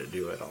been the one to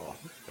do it all.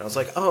 And I was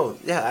like, oh,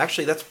 yeah,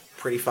 actually, that's a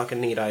pretty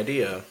fucking neat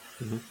idea.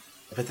 Mm-hmm.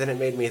 But then it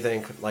made me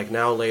think, like,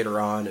 now later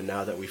on, and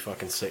now that we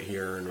fucking sit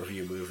here and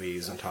review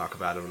movies and talk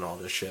about it and all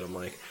this shit, I'm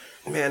like,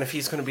 man, if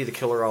he's going to be the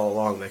killer all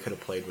along, they could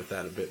have played with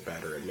that a bit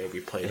better and maybe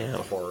played with the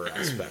horror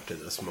aspect of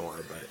this more.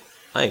 But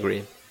I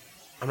agree.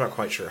 I'm not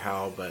quite sure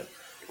how, but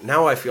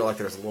now I feel like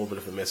there's a little bit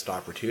of a missed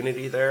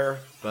opportunity there,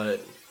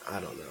 but I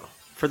don't know.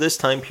 For this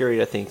time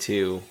period, I think,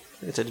 too,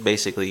 it's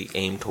basically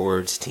aimed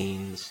towards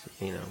teens,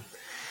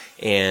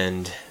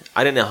 And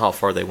I didn't know how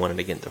far they wanted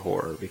to get into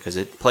horror, because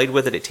it played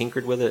with it, it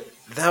tinkered with it.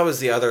 That was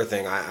the other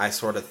thing I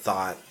sort of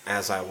thought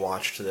as I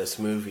watched this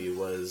movie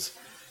was,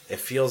 it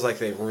feels like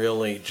they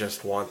really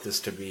just want this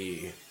to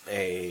be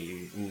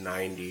a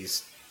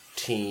 90s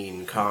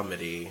teen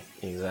comedy.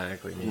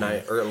 Exactly.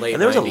 Or late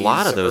And there was a 90s,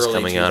 lot of those early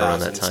coming out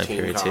around that 2000s time teen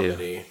period, comedy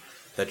too.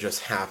 that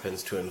just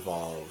happens to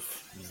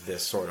involve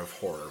this sort of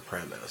horror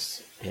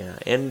premise. Yeah,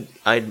 and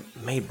I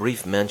made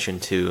brief mention,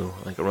 too,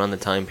 like around the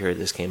time period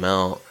this came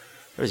out,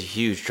 there was a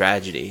huge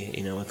tragedy,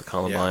 with the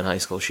Columbine High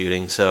School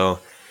shooting. So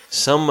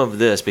some of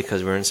this,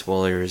 because we're in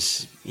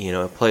spoilers,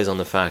 it plays on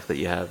the fact that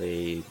you have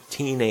a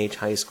teenage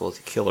high school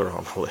killer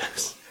on the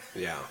list.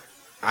 Yeah.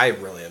 I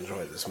really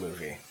enjoyed this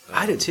movie.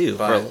 I did too,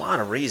 for a but- lot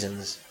of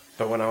reasons.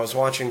 But when I was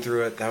watching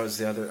through it, that was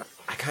the other...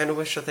 I kind of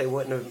wish that they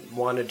wouldn't have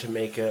wanted to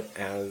make it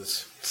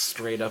as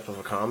straight up of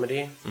a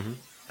comedy. Mm-hmm.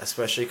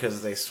 Especially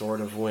because they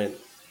sort of went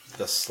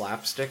the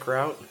slapstick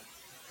route.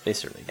 They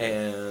certainly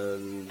did.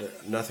 And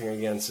nothing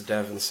against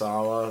Devin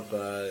Sawa,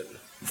 but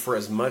for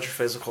as much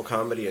physical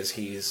comedy as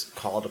he's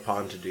called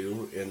upon to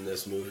do in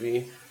this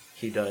movie,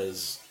 he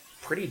does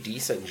a pretty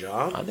decent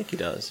job. I think he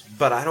does.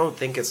 But I don't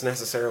think it's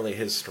necessarily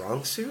his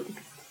strong suit.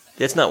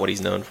 It's not what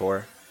he's known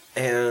for.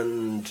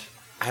 And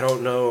I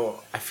don't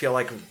know, I feel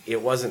like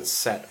it wasn't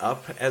set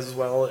up as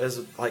well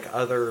as like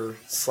other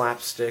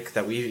slapstick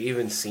that we've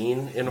even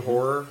seen in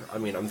horror. I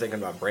mean, I'm thinking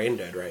about Brain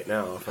Dead right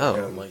now.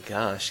 Oh my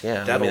gosh,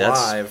 yeah. Dead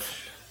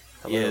Alive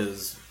Hello.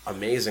 is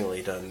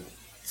amazingly done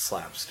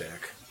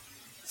slapstick.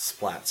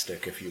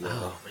 Splatstick, if you will.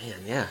 Oh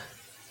man, yeah.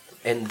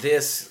 And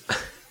this,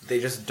 they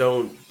just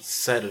don't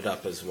set it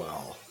up as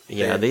well.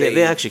 Yeah,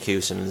 the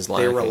execution is They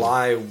lacking.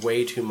 rely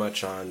way too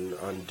much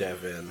on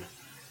Devin.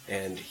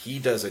 And he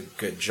does a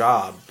good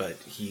job, but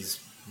he's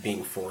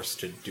being forced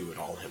to do it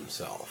all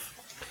himself.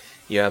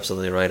 You're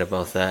absolutely right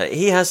about that.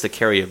 He has to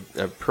carry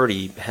a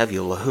pretty heavy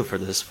load for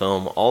this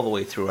film all the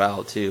way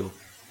throughout, too.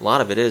 A lot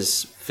of it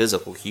is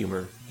physical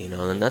humor,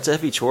 and that's a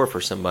heavy chore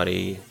for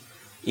somebody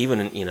even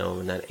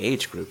in that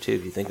age group too.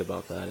 If you think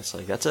about that, it's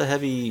like that's a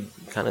heavy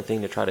kind of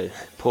thing to try to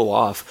pull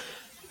off.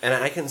 And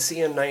I can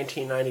see in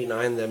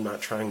 1999 them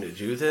not trying to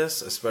do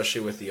this,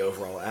 especially with the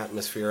overall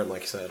atmosphere and,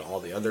 like I said, all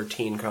the other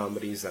teen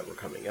comedies that were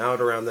coming out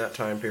around that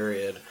time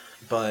period.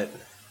 But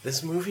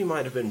this movie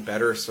might have been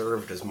better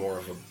served as more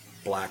of a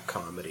black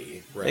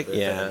comedy rather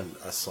than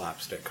a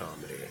slapstick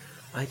comedy.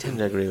 I tend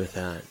to agree with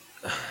that.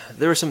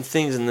 There were some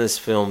things in this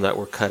film that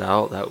were cut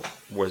out that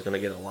was going to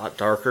get a lot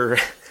darker,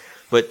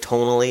 but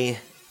tonally,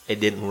 it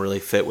didn't really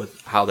fit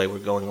with how they were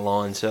going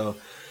along. So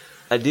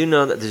I do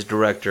know that this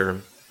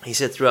director, he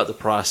said throughout the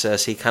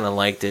process, he kind of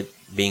liked it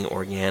being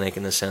organic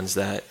in the sense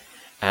that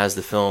as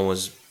the film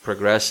was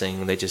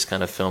progressing, they just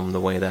kind of filmed the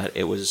way that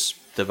it was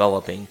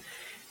developing.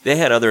 They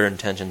had other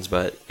intentions,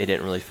 but it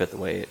didn't really fit the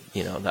way,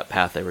 that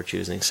path they were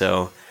choosing.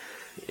 So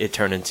it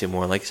turned into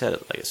more, like I said,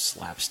 like a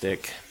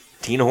slapstick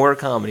teen horror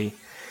comedy.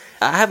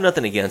 I have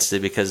nothing against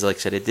it because, like I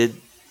said, it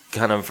did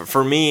kind of,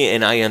 for me,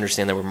 and I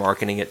understand that we're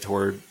marketing it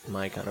toward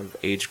my kind of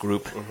age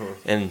group. Mm-hmm.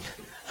 And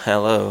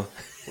hello.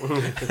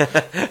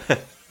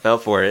 Fell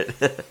for it.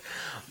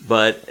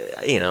 But,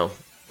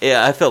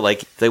 I felt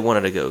like they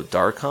wanted to go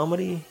dark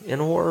comedy in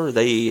horror.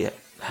 They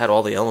had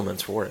all the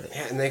elements for it.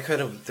 Yeah, and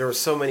there were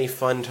so many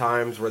fun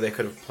times where they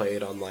could have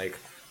played on, like,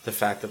 the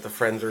fact that the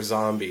friends are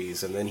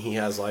zombies, and then he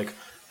has, like,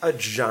 a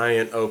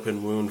giant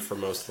open wound for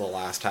most of the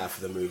last half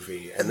of the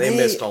movie. And they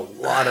missed a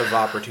lot of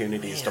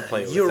opportunities to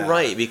play with You're that.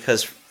 right,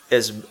 because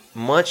as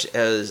much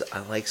as I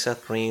like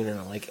Seth Green and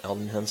I like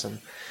Eldon Henson,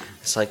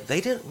 it's like they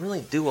didn't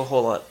really do a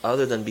whole lot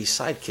other than be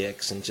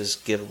sidekicks and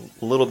just give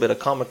a little bit of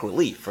comic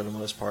relief for the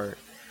most part.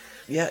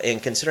 Yeah,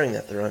 and considering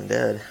that they're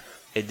undead,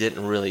 it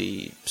didn't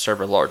really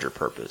serve a larger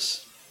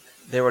purpose.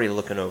 They're already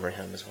looking over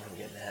him is what I'm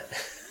getting at.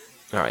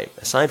 Alright,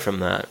 aside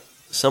from that,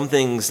 some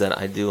things that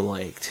I do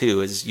like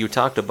too is you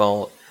talked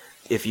about,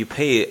 if you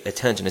pay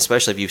attention,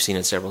 especially if you've seen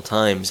it several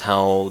times,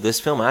 how this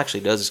film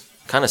actually does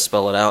kind of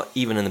spell it out,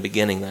 even in the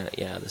beginning, that,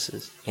 this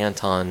is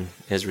Anton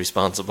is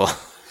responsible.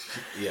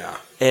 Yeah.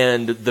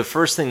 And the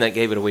first thing that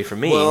gave it away for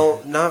me...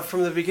 Well, not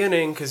from the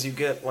beginning, because you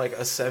get, like,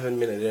 a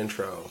 7-minute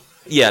intro.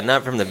 Yeah,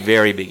 not from the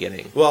very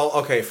beginning. Well,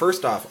 okay,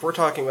 first off, if we're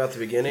talking about the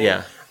beginning,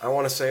 Yeah. I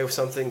want to say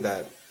something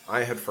that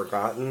I had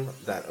forgotten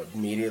that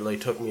immediately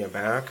took me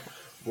aback,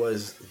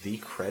 was the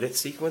credit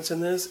sequence in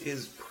this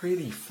is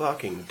pretty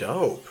fucking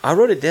dope. I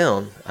wrote it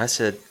down. I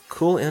said,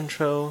 cool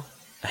intro.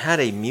 I had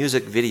a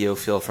music video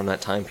feel from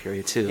that time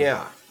period, too.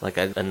 Yeah. Like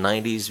a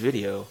 90s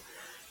video.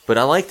 But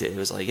I liked it. It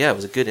was like, it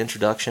was a good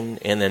introduction,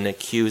 and then it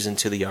cues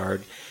into the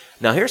yard.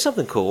 Now, here's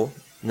something cool.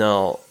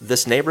 Now,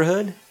 this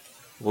neighborhood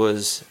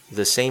was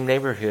the same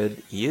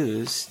neighborhood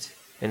used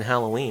in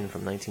Halloween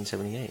from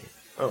 1978.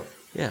 Oh.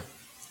 Yeah.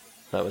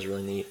 That was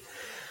really neat.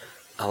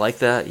 I like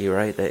that. You're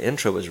right. That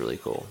intro was really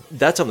cool.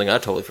 That's something I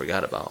totally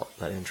forgot about,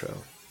 that intro.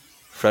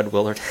 Fred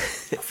Willard.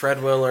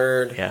 Fred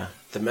Willard. Yeah.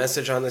 The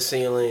message on the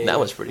ceiling. That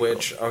was pretty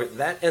cool.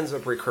 That ends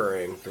up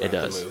recurring throughout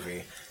the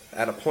movie.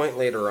 At a point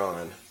later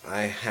on,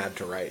 I had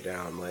to write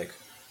down, like,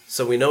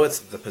 so we know it's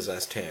the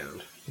possessed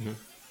hand. Mm-hmm.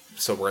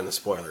 So we're in the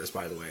spoilers,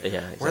 by the way. Yeah,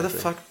 exactly. Where the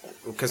fuck...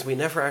 Because we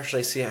never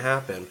actually see it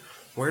happen.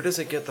 Where does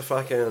it get the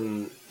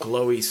fucking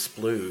glowy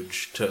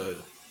splooge to...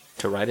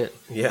 To write it?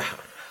 Yeah.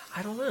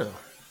 I don't know.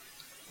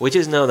 We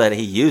just know that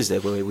he used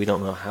it, but we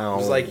don't know how. It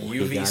was like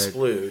UV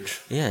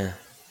splooge. Yeah.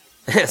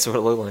 That's what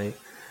it looked like.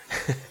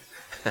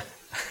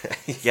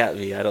 You got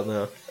me. I don't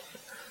know.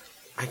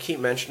 I keep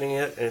mentioning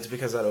it, and it's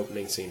because that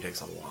opening scene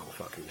takes a long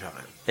fucking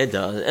time. It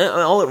does. And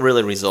all it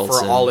really results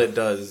in...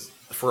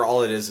 For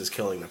all it is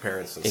killing the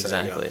parents and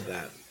setting up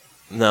that.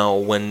 No,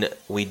 when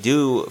we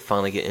do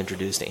finally get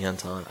introduced to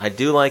Anton, I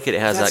do like it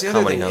has That's that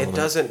comedy element. It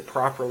doesn't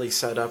properly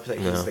set up that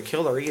he's the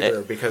killer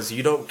either, because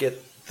you don't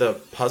get the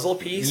puzzle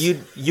piece.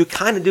 You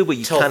kind of do, but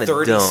you kind of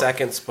don't. 30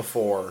 seconds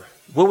before.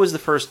 What was the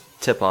first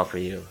tip-off for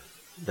you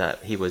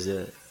that he was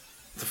it?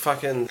 The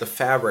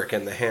fabric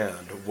in the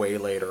hand way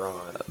later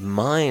on.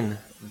 Mine...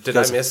 Did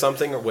I miss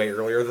something way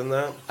earlier than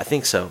that? I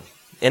think so.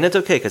 And it's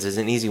okay, because it's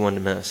an easy one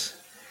to miss.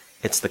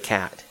 It's the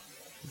cat.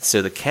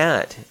 So the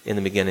cat, in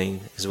the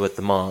beginning, is with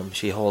the mom.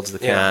 She holds the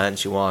cat, and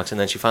she walks,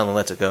 and then she finally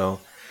lets it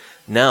go.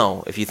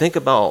 Now, if you think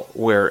about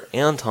where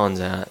Anton's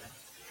at,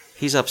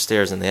 he's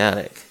upstairs in the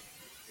attic.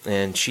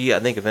 And she,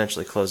 I think,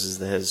 eventually closes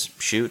his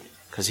chute,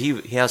 because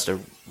he has to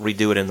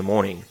redo it in the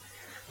morning.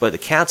 But the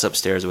cat's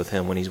upstairs with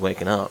him when he's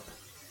waking up.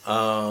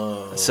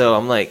 Oh. So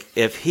I'm like,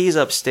 if he's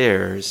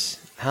upstairs,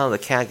 how did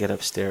the cat get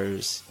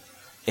upstairs?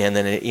 And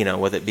then,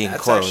 with it being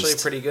closed. That's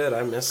actually pretty good.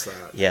 I missed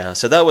that. Yeah,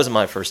 so that was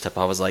my first tip.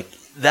 I was like,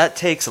 that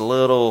takes a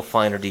little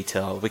finer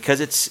detail, because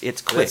it's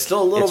quick. It's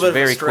still a little bit of a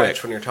very stretch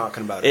quick when you're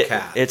talking about a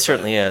cat. It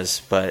certainly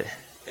is, but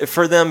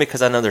for them,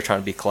 because I know they're trying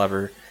to be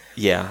clever,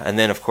 yeah. And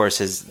then, of course,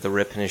 the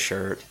rip in his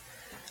shirt.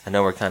 I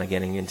know we're kind of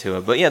getting into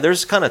it. But yeah,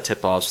 there's kind of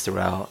tip-offs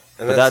throughout.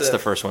 But that's the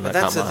first one that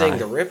caught my eye. That's the thing.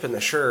 The rip in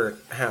the shirt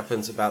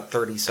happens about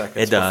 30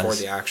 seconds before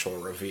the actual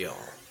reveal.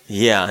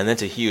 Yeah, and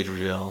that's a huge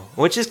reveal,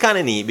 which is kind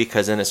of neat,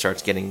 because then it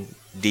starts getting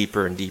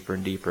deeper and deeper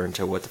and deeper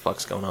into what the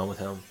fuck's going on with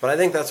him. But I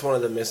think that's one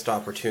of the missed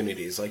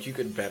opportunities. Like, you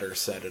could better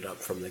set it up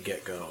from the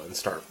get-go and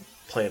start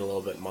playing a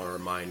little bit more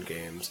mind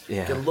games.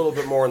 Yeah. Get a little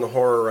bit more in the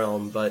horror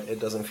realm, but it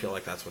doesn't feel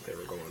like that's what they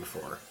were going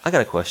for. I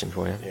got a question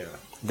for you. Yeah.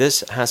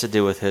 This has to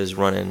do with his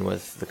run-in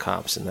with the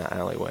cops in that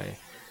alleyway.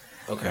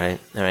 Okay. Right?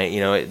 All right. You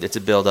know, it's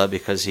a build-up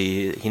because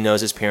he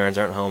knows his parents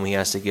aren't home. He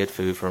has to get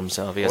food for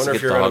himself. He I has wonder to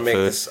if get you're dog going to make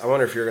food. this. I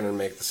wonder if you're going to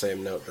make the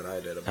same note that I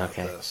did about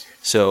Okay. this.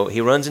 So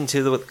he runs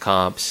into the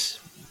cops.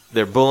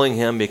 They're bullying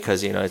him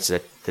because, you know, it's the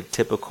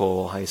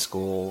typical high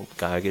school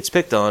guy who gets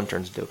picked on,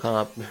 turns into a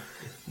cop.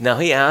 Now,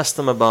 he asked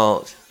them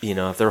about, you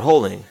know, if they're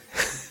holding.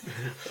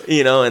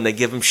 You know, and they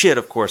give him shit,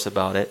 of course,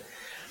 about it.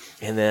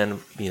 And then,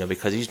 you know,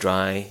 because he's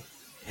dry,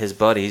 his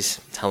buddies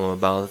tell him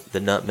about the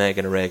nutmeg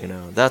and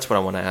oregano. That's what I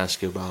want to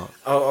ask you about.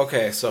 Oh,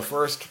 okay. So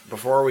first,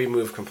 before we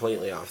move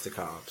completely off the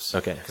cops,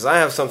 Okay. because I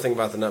have something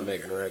about the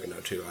nutmeg and oregano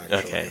too, actually.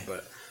 Okay.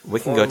 But We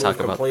can before go talk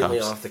move about the completely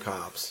cops. off the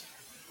cops.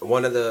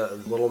 One of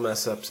the little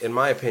mess ups, in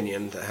my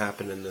opinion, that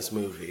happened in this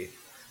movie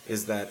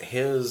is that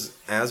his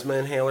asthma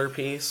inhaler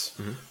piece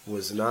Mm-hmm.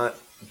 was not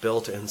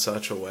built in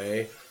such a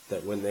way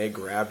that when they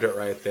grabbed it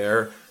right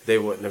there, they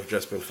wouldn't have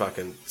just been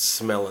fucking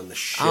smelling the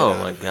shit Oh out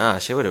my of it.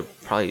 gosh, it would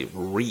have probably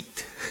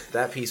reeked.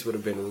 That piece would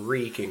have been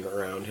reeking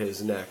around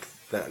his neck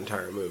that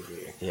entire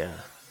movie. Yeah.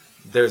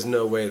 There's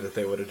no way that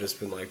they would have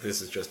just been like,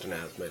 this is just an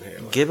asthma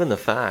inhaler. Given the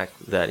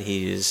fact that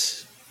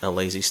he's a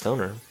lazy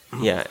stoner,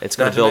 yeah, it's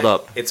Not going to build ma-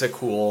 up. It's a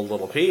cool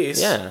little piece.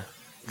 Yeah.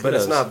 But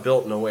it's kudos. not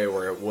built in a way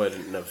where it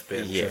wouldn't have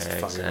been Yeah, just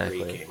fucking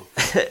exactly. reeking.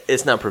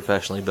 It's not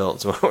professionally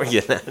built, so what we're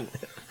getting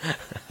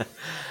at.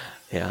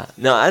 Yeah.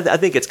 No, I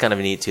think it's kind of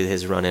neat, too,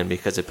 his run-in,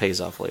 because it pays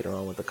off later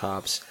on with the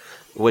cops.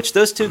 Which,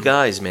 those two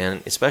guys,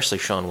 man, especially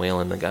Sean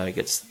Whalen, the guy who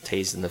gets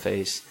tased in the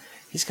face,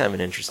 he's kind of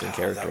an interesting Oh,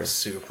 character. that was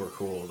super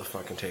cool, the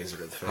fucking taser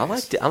to the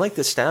face. I like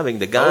the stabbing.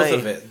 The guy, both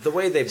of it. The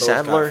way they both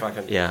Sadler, got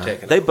fucking yeah,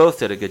 taken they out. both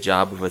did a good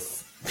job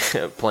with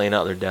playing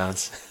out their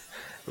dads.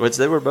 Which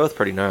they were both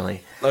pretty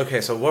gnarly. Okay,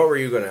 so what were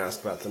you going to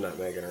ask about the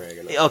nutmeg and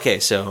oregano? Okay,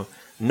 so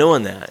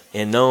knowing that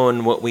and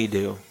knowing what we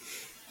do,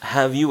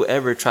 have you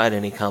ever tried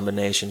any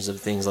combinations of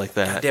things like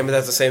that? Damn it,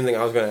 that's the same thing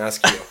I was going to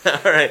ask you.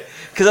 All right,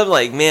 because I'm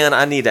like, man,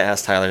 I need to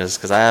ask Tyler this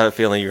because I have a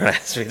feeling you're gonna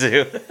ask me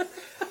too.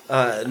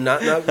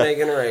 Not nutmeg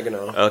and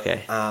oregano.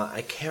 Okay.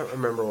 I can't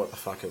remember what the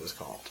fuck it was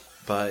called,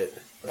 but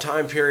a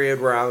time period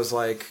where I was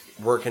like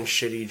working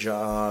shitty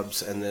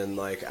jobs and then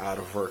like out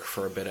of work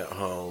for a bit at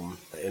home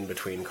in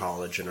between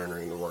college and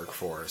entering the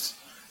workforce.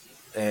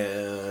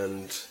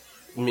 And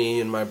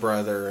me and my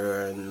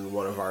brother and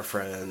one of our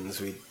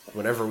friends,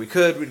 whenever we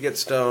could, we'd get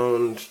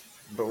stoned,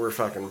 but we're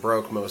fucking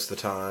broke most of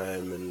the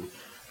time, and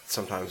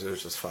sometimes it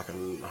was just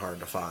fucking hard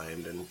to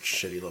find in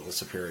shitty little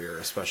Superior,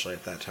 especially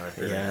at that time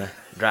period. Yeah,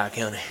 Dry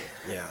County.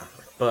 Yeah,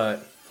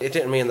 but it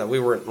didn't mean that we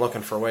weren't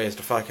looking for ways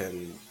to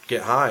fucking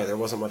get high. There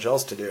wasn't much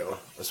else to do,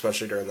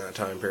 especially during that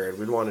time period.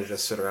 We'd want to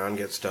just sit around,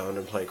 get stoned,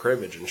 and play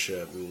cribbage and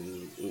shit,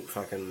 and eat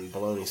fucking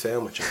bologna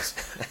sandwiches.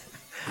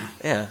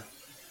 Yeah.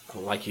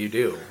 Like you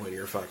do when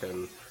you're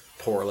fucking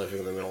poor living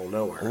in the middle of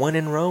nowhere. One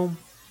in Rome.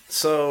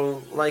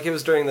 So, like, it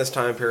was during this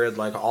time period,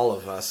 like, all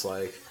of us,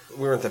 like,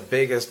 we weren't the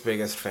biggest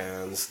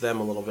fans, them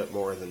a little bit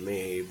more than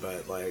me,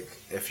 but, like,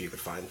 if you could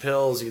find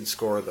pills, you'd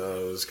score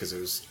those, because it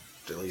was,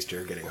 at least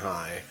you're getting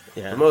high.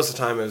 Yeah. But most of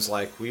the time, it was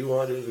like, we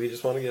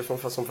just want to get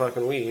some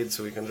fucking weed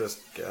so we can just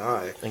get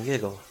high. And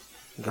giggle.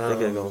 Get the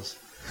giggles.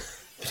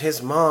 But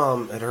his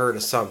mom had heard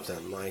of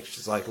something, like,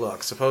 she's like,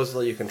 look,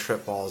 supposedly you can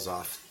trip balls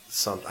off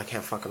something. I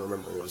can't fucking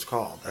remember what it was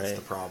called. That's Right.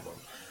 the problem.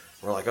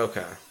 We're like,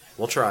 okay,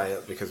 we'll try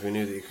it, because we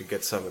knew that you could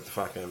get some at the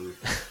fucking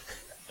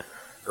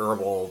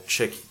herbal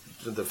chick,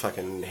 the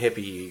fucking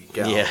hippie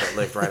gal Yeah. that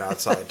lived right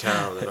outside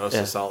town, and also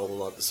Yeah.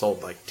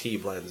 sold like tea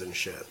blends and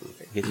shit. And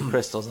Get your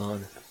crystals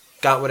on.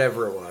 got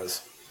whatever it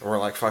was. And we're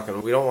like,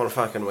 fucking, we don't want to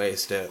fucking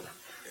waste it.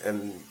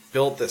 And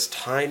built this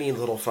tiny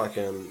little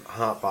fucking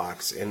hot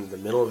box in the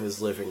middle of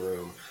his living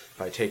room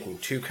by taking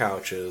two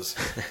couches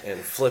and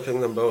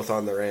flipping them both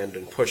on their end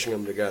and pushing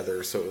them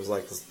together. So it was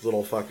like this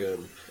little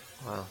fucking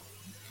Wow.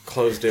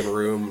 closed-in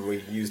room.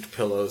 We used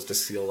pillows to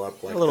seal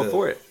up like A little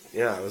fort.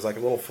 Yeah, it was like a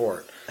little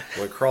fort.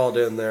 We crawled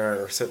in there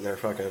and we're sitting there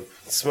fucking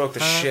smoked the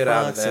Hot shit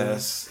out of boxing.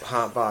 this,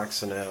 hot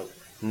boxing out.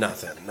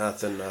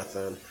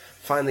 Nothing.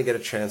 Finally get a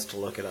chance to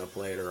look it up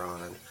later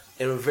on.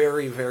 In a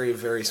very, very,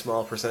 very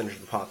small percentage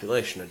of the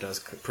population, it does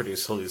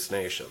produce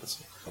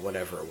hallucinations,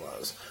 whatever it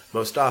was.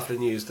 Most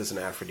often used as an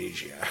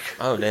aphrodisiac.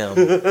 Oh, damn.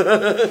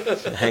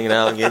 Hanging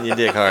out and getting your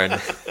dick hard.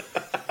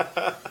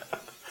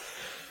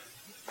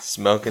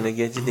 Smoking to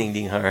get your ding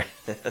ding hard.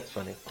 That's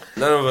funny.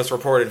 None of us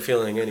reported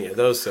feeling any of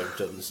those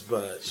symptoms,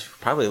 but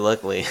Probably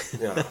luckily.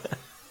 yeah.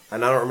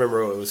 And I don't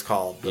remember what it was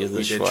called, but You're the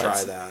we did Schwartz.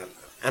 try that.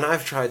 And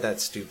I've tried that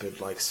stupid,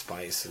 like,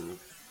 spice and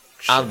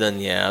shit. I've done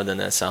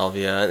that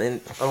salvia.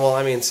 And Oh, well,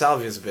 I mean,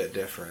 salvia's a bit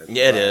different.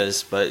 yeah, it but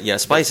is. But yeah,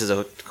 spice is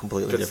a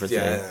completely it's- different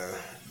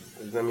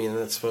thing. I mean,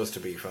 it's supposed to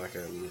be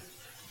fucking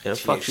It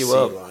fucks you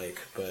up. THC-like,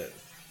 but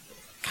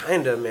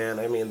Kinda, man.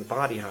 I mean, the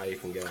body high you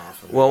can get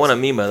off of it. Well, what I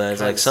mean by that is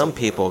Kinda like some similar,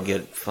 people but-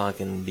 get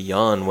fucking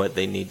beyond what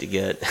they need to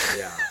get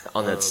Yeah.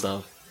 on that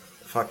stuff.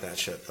 Fuck that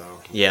shit, though.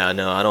 Yeah,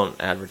 no, I don't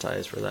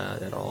advertise for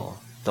that at all.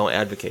 Don't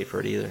advocate for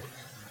it either.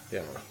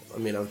 Yeah. I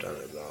mean, I've done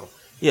it, though.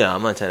 Yeah,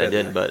 I'm not saying I Been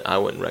didn't, there. but I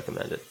wouldn't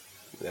recommend it.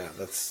 Yeah,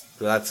 that's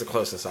the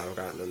closest I've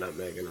gotten to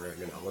nutmeg and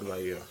oregano. What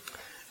about you?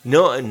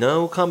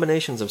 No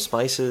combinations of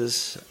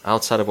spices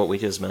outside of what we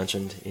just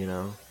mentioned. You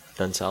know,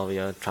 done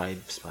salvia,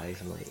 tried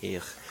spice. I'm like,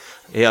 ugh.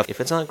 Yeah, if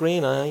it's not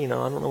green, I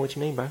don't know what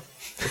you mean, bro.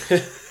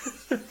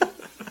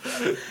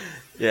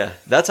 Yeah,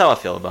 that's how I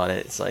feel about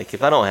it. It's like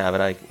if I don't have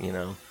it, I can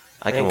Ain't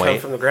come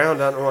wait. from the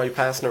ground. I don't know why you're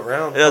passing it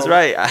around. That's homie.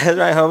 right. That's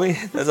right,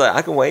 homie. That's like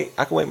I can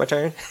wait my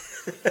turn.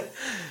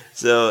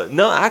 So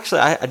no,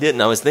 actually, I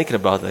didn't. I was thinking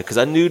about that because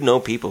I know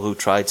people who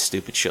tried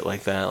stupid shit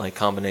like that, like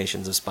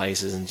combinations of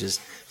spices and just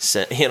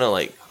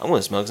like I'm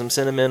gonna smoke some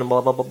cinnamon and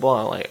blah blah blah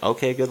blah. Like,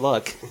 okay, good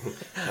luck.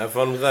 Have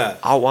fun with that.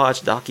 I'll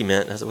watch,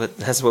 document.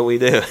 That's what we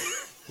do.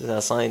 That's how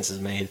science is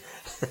made.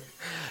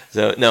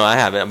 So no, I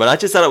haven't. But I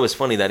just thought it was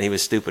funny that he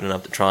was stupid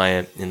enough to try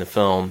it in the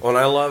film. Well, and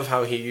I love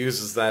how he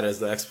uses that as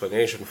the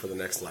explanation for the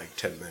next,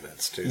 10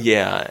 minutes, too.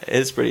 Yeah,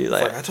 it's pretty It's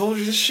like like, I told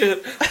you this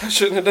shit. I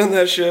shouldn't have done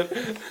that shit.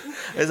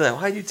 it's like,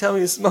 why'd you tell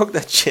me to smoke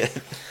that shit?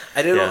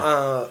 I didn't,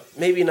 Yeah.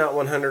 maybe not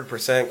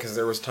 100%, because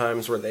there was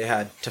times where they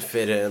had to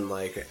fit in,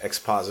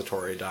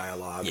 expository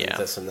dialogue Yeah. and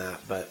this and that.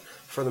 But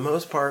for the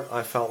most part,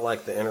 I felt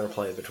like the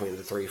interplay between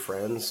the three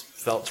friends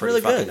felt It's pretty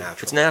really fucking good.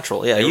 natural. It's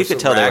natural. Yeah, They you were could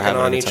tell they were ragging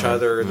having on a each good time.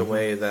 other the Mhm.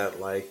 way that,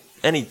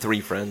 Any three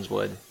friends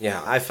would.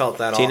 yeah, I felt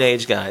that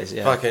Teenage guys,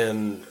 yeah.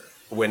 Fucking,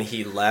 when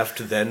he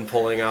left, then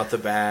pulling out the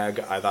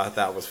bag, I thought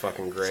that was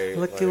fucking great.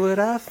 Look at what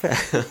I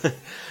found.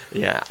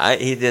 Yeah,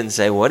 he didn't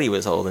say what he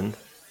was holding.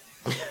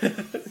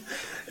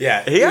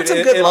 Yeah, He had dude,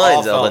 some good it lines,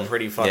 all felt Eldon.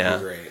 pretty fucking Yeah.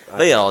 great.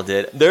 They all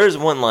did. There's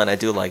one line I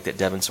do like that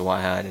Devin Sawa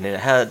had, and it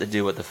had to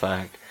do with the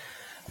fact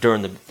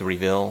during the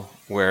reveal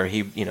where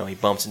he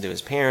bumps into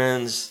his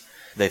parents,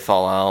 they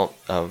fall out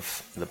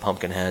of the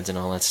pumpkin heads and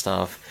all that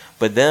stuff.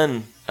 But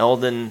then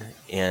Eldon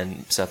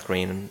and Seth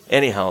Green,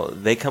 anyhow,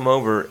 they come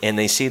over and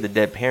they see the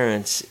dead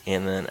parents,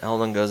 and then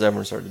Eldon goes over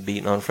and starts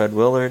beating on Fred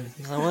Willard.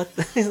 He's like,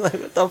 what? He's like,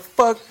 what the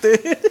fuck,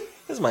 dude?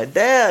 This is my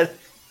dad.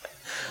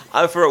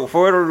 For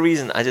whatever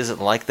reason, I just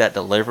like that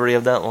delivery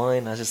of that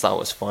line. I just thought it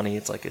was funny.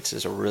 It's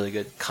just a really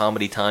good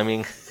comedy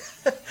timing.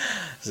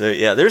 So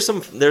yeah, there's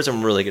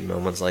some really good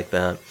moments like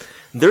that.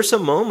 There's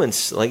some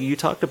moments like you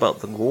talked about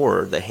the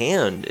gore, the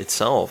hand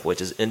itself,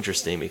 which is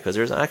interesting because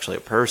there's actually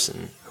a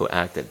person who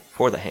acted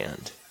for the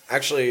hand.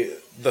 Actually,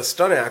 the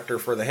stunt actor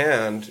for the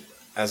hand,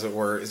 as it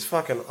were, is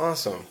fucking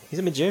awesome. He's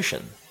a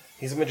magician.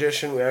 He's a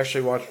magician. We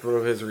actually watched one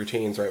of his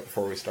routines right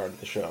before we started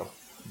the show.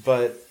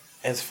 But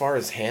as far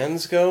as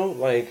hands go,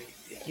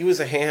 he was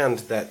a hand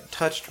that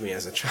touched me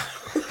as a child.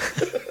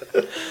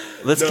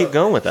 Let's keep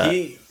going with that.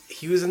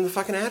 He was in the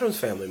fucking Addams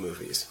Family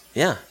movies.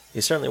 Yeah, he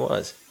certainly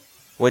was.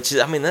 Which,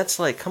 I mean, that's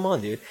like, come on,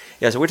 dude.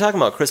 Yeah, so we're talking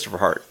about Christopher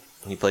Hart.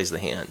 He plays the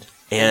hand.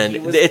 And He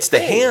was it's the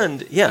Thing.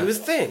 hand, yeah. He was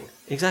Thing.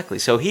 Exactly.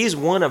 So he's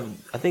one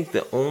of, I think,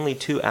 the only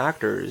two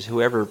actors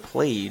who ever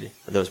played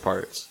those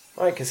parts.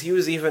 Right, because he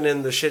was even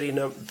in the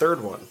shitty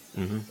third one.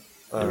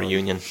 The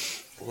reunion,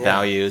 yeah.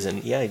 Values,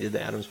 and yeah, he did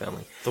the Addams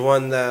Family. The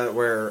one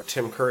where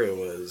Tim Curry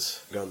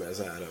was Gomez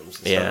Adams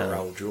instead Yeah. of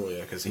Raul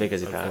Julia because he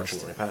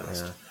unfortunately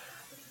passed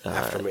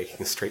after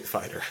making Street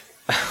Fighter.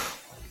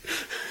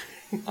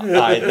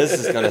 This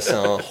is going to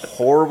sound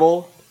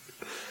horrible,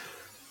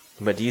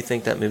 but do you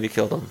think that movie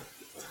killed him?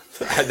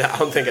 I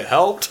don't think it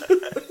helped.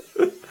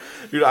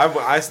 Dude, hey,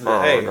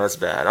 that's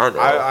bad. I don't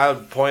know. I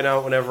point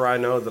out whenever I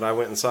know that I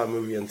went and saw a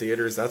movie in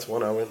theaters. That's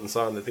one I went and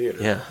saw in the theater.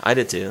 Yeah, I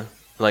did too.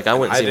 Like, I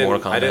went and see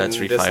Mortal Kombat,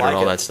 Street Fighter, and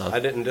all that stuff.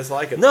 I didn't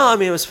dislike it. No, though. I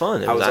mean, it was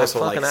fun. It I was was also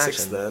fucking like action.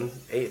 6 then,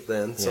 8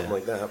 then, something Yeah.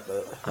 like that.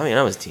 But I mean,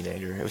 I was a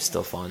teenager. It was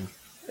still fun,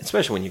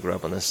 especially when you grew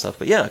up on this stuff.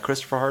 But yeah,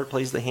 Christopher Hart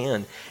plays the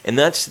hand, and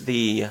that's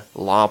the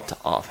lopped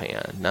off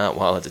hand, not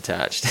while it's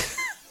attached.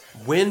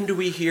 when do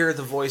we hear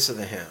the voice of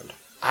the hand?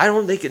 I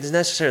don't think it's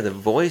necessarily the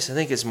voice. I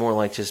think it's more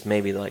like just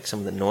maybe like some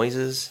of the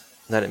noises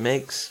that it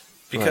makes.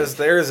 Because Like,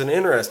 there is an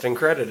interesting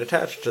credit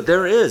attached to that.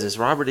 there is. It's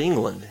Robert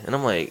Englund, and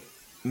I'm like,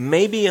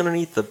 maybe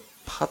underneath the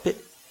puppet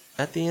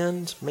at the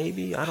end,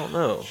 maybe, I don't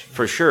know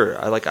for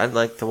sure. I'd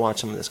like to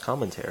watch some of this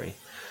commentary.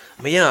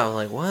 But yeah, I'm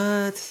like,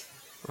 what?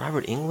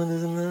 Robert Englund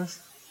is in this?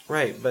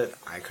 Right, but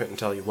I couldn't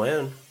tell you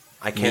when.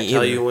 I Me can't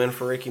tell either. you when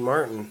for Ricky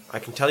Martin. I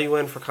can tell you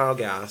when for Kyle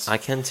Gass. I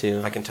can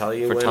too. I can tell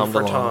you For when Tom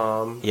for DeLonge.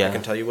 Tom. Yeah. I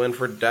can tell you when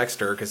for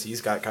Dexter because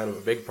he's got kind of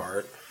a big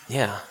part.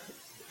 Yeah.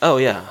 Oh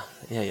yeah.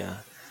 Yeah.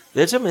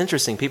 There's some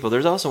interesting people.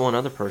 There's also one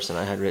other person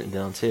I had written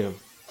down too.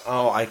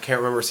 Oh, I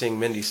can't remember seeing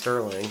Mindy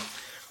Sterling.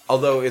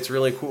 Although it's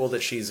really cool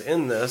that she's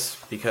in this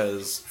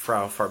because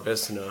Frau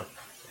Farbissina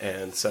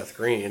and Seth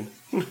Green.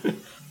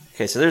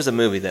 Okay, so there's a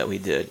movie that we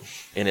did,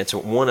 and it's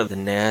one of the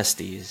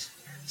nasties.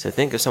 So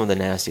think of some of the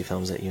nasty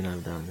films that you and I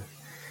have done,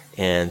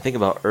 and think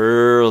about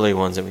early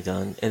ones that we've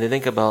done, and then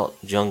think about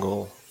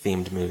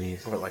jungle-themed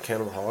movies, What, like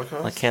Cannibal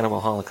Holocaust? like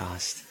Cannibal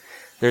Holocaust.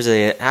 There's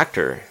an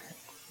actor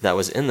that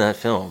was in that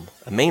film,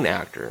 a main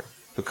actor,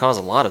 who who caused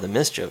a lot of the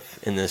mischief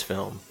in this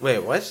film. Wait,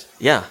 what?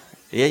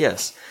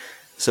 Yes.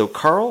 So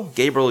Carl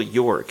Gabriel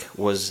York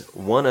was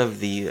one of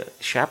the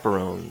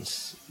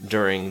chaperones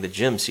during the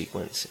gym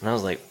sequence. And I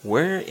was like,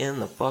 where in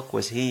the fuck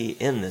was he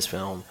in this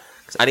film?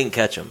 Because I didn't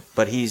catch him,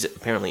 but he's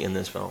apparently in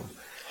this film.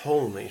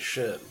 Holy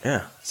shit.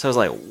 Yeah. So I was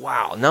like,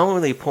 wow, not only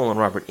are they pulling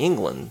Robert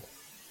Englund,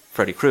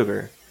 Freddy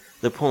Krueger,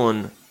 they're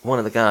pulling one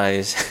of the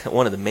guys,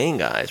 one of the main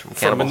guys from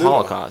Cannibal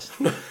Holocaust.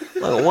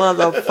 Like, what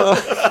the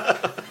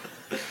fuck?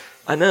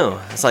 I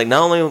know. It's like,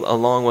 not only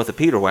along with the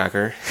Peter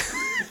Whacker,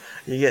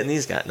 you're getting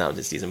these guys. No, I'm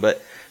just teasing.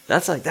 But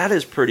that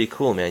is pretty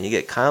cool, man. You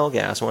get Kyle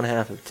Gass, one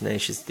half of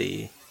Tenacious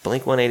D,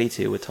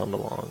 Blink-182 with Tom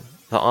DeLonge,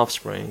 The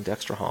Offspring,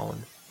 Dexter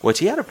Holland, which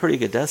he had a pretty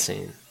good death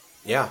scene.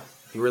 Yeah,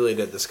 he really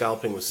did. The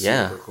scalping was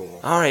super cool.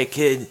 All right,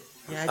 kid.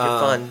 You had your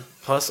fun.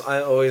 Plus,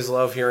 I always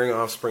love hearing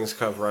Offspring's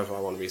cover of I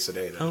Want to Be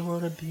Sedated. I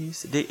want to be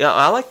sedated. Yeah,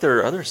 I like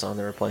their other song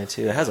they were playing,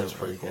 too. It has a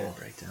pretty good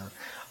breakdown.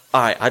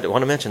 All right, I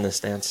want to mention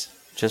this dance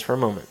just for a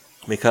moment,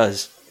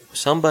 because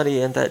somebody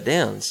in that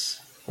dance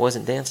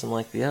wasn't dancing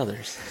like the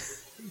others.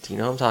 Do you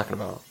know what I'm talking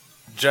about?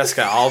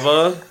 Jessica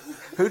Alba.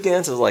 Who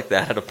dances like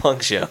that at a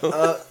punk show?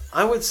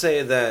 I would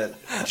say that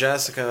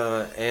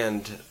Jessica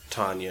and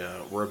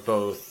Tanya were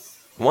both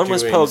one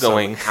was doing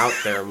pogoing some out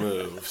there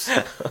moves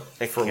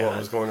for what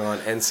was going on,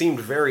 and seemed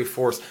very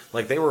forced.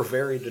 Like they were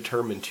very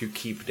determined to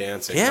keep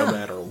dancing, no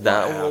matter what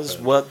that was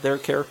what their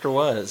character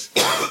was.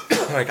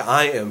 Like,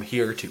 I am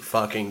here to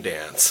fucking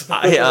dance.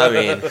 I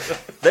mean,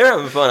 they're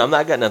having fun. I'm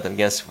not got nothing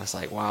against them. It's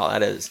like, wow,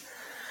 that is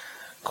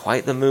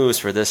quite the moves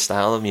for this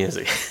style of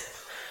music.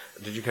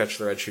 Did you catch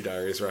the Red Shoe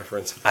Diaries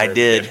reference? I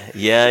did.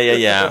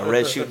 Yeah.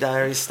 Red Shoe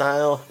Diaries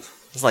style.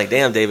 It's like,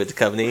 damn, David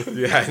Duchovny.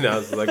 Yeah, I know.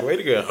 It's like, way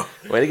to go.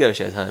 Way to go,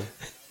 Showtime.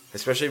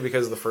 Especially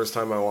because the first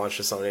time I watched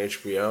this on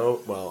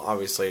HBO, well,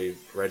 obviously,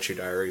 Red Shoe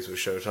Diaries was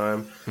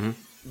Showtime. Mm-hmm.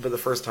 But the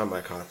first time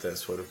I caught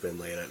this would have been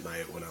late at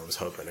night when I was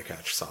hoping to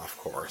catch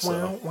softcore.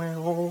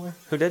 So.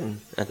 Who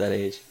didn't at that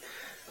age?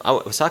 I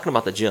was talking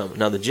about The Gym.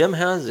 Now, The Gym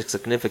has its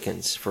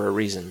significance for a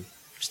reason.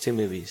 There's two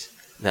movies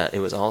that it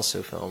was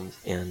also filmed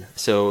in.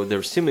 So there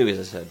was two movies,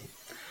 I said.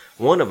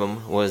 One of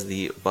them was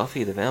the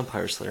Buffy the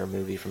Vampire Slayer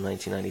movie from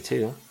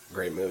 1992.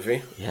 Great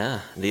movie.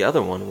 Yeah. The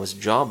other one was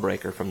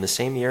Jawbreaker from the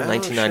same year,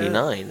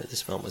 1999, that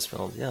this film was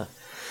filmed. Yeah.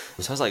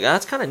 So I was like,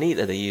 that's kind of neat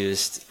that they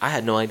used. I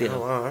had no idea.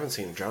 Oh, wow. I haven't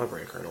seen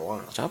Jawbreaker in a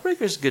while.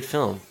 Jawbreaker's a good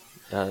film.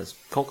 It's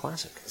a cult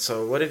classic.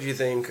 So what did you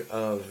think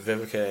of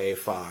Vivica A.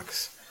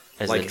 Fox?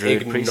 As like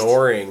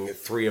ignoring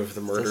three of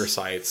the murder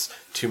sites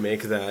to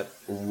make that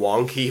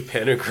wonky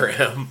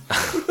pentagram.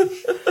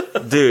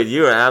 Dude,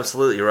 you are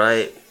absolutely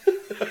right.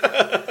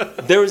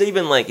 There was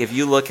even, like, if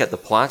you look at the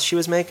plots she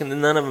was making,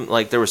 none of them,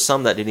 like, there were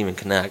some that didn't even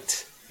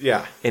connect.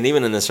 Yeah. And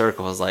even in the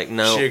circle, I was like,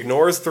 no. She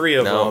ignores three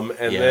of them,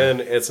 and then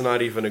it's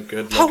not even a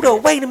good Hold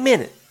on, wait a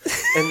minute.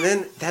 And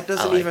then that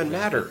doesn't even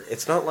matter.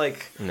 It's not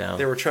like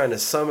they were trying to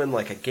summon,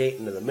 like, a gate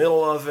into the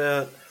middle of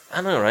it.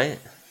 I know, right?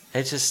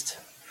 It's just...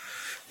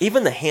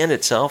 Even the hand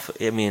itself,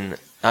 I mean,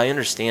 I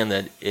understand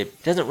that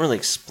it doesn't really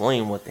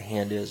explain what the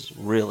hand is,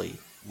 really.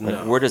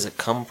 Like, where does it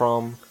come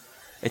from?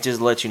 It just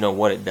lets you know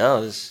what it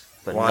does.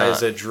 But why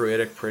is a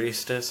druidic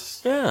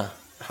priestess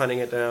hunting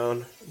it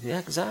down? Yeah,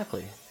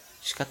 exactly.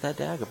 She's got that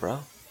dagger, bro.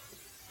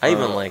 I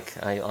like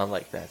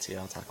that too.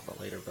 I'll talk about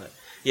it later. But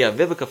yeah,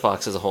 Vivica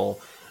Fox as a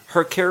whole,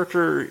 her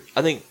character,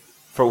 I think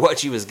for what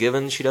she was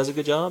given, she does a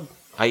good job.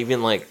 I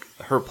even like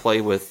her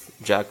play with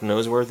Jack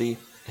Noseworthy,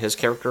 his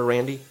character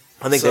Randy.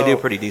 I think they do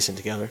pretty decent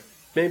together.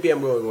 Maybe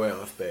I'm going way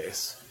off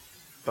base,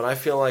 but I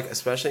feel like,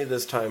 especially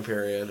this time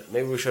period,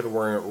 maybe we should have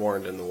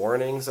warned in the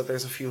warnings that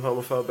there's a few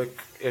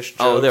homophobic-ish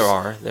jokes. Oh, there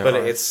are. But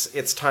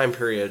it's time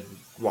period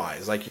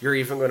wise. Like, you're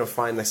even going to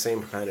find the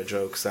same kind of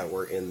jokes that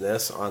were in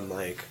this on,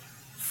 like,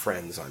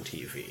 Friends on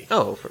TV.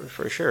 Oh,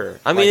 for sure.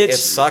 I mean, it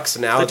sucks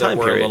now that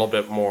we're a little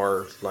bit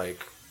more,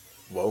 like,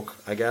 woke,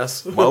 I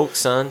guess. Woke,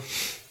 son.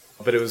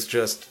 But it was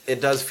just,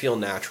 it does feel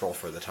natural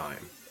for the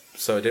time.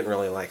 So it didn't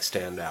really, like,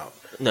 stand out.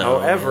 No,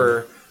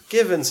 however,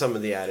 given some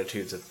of the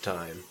attitudes at the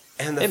time,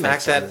 and the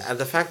fact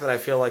that I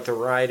feel like the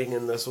writing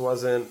in this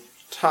wasn't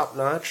top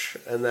notch,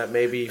 and that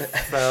maybe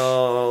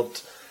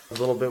felt a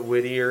little bit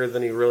wittier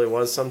than he really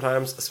was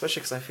sometimes, especially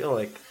because I feel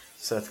like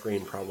Seth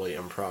Green probably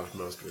improv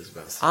most of his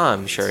best.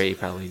 I'm sure he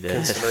probably did.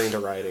 Considering the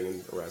writing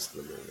and the rest of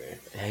the movie.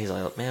 Yeah, he's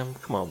like, man,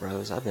 come on,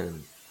 bros. I've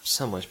been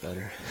so much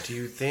better. Do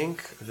you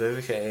think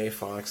Vivica A.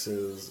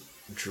 Fox's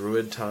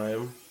Druid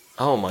Time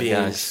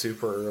being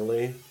super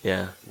early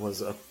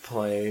was a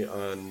play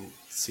on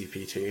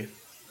CPT?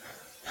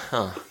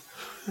 Huh.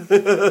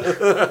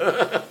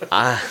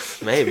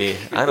 Maybe.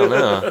 I don't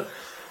know.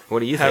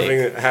 What do you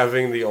think?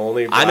 Having the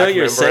only black member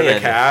in the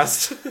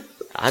cast.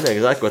 I know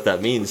exactly what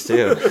that means,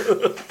 too.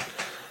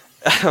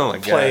 Oh, my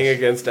god. Playing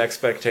against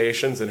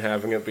expectations and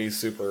having it be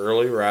super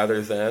early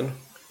rather than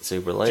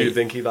super late. Do you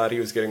think he thought he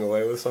was getting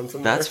away with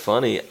something That's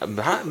funny.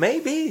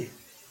 Maybe.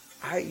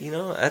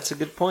 That's a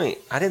good point.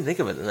 I didn't think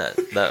of it in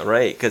that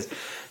right, because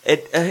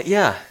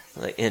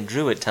like in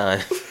Druid Time.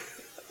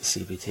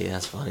 CBT,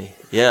 that's funny.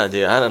 Yeah,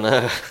 dude, I don't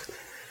know.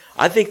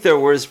 I think there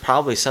was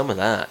probably some of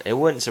that. It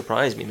wouldn't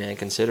surprise me, man,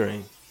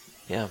 considering.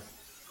 Yeah.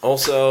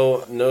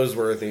 Also,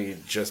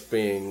 Noseworthy just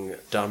being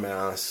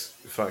dumbass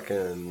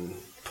fucking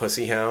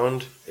pussy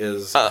hound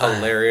is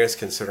hilarious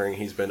considering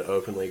he's been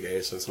openly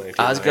gay since 1990.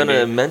 I was going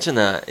to mention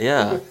that,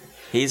 yeah.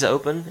 He's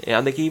open. Yeah,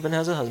 I think he even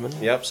has a husband.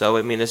 Yep. So,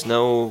 I mean, it's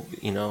no,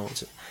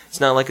 it's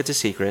not like it's a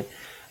secret.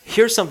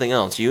 Here's something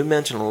else. You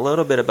mentioned a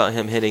little bit about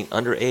him hitting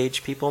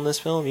underage people in this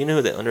film. You know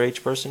who the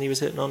underage person he was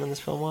hitting on in this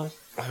film was?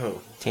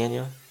 Oh.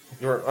 Tanya.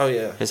 Oh,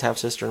 yeah. His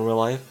half-sister in real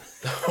life.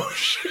 Oh,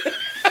 shit.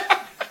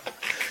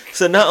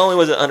 So not only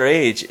was it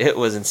underage, it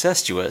was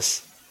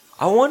incestuous.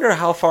 I wonder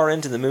how far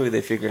into the movie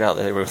they figured out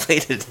that they were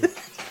related.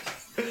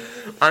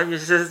 I'm your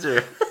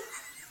sister.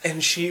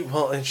 And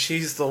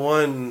she's the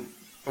one,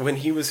 when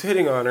he was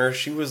hitting on her,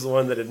 she was the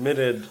one that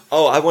admitted...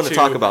 Oh, I want to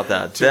talk about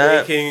that. To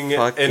making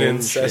an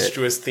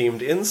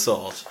incestuous-themed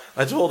insult.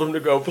 I told him to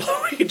go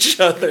blow each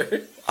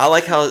other. I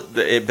like how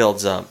it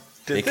builds up.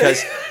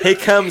 Because he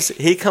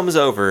comes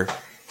over,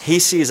 he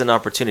sees an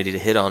opportunity to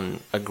hit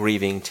on a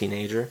grieving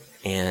teenager,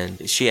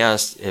 and she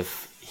asked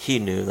if he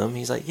knew them.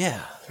 He's like,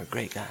 yeah, they're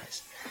great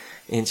guys.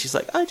 And she's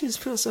like, I just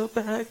feel so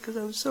bad because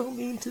I was so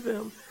mean to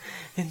them.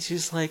 And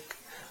she's like,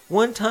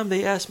 one time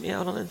they asked me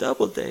out on a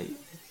double date,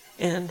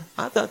 and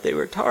I thought they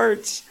were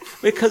tards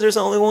because there's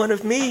only one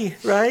of me,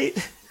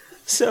 right?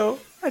 So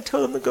I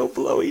told them to go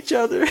blow each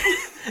other.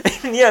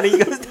 And yeah,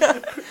 he goes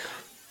down.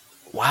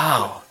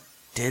 Wow.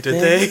 Did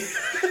they?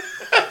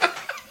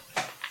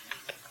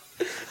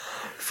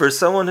 For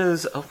someone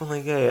who's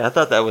openly gay, I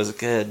thought that was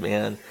good,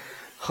 man.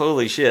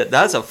 Holy shit,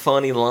 that's a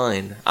funny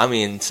line. I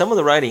mean, some of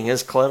the writing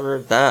is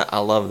clever. I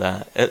love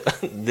that.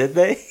 Did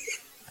they?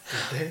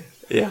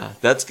 Yeah,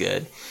 that's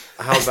good.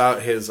 How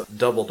about his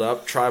doubled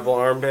up tribal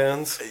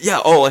armbands? Yeah.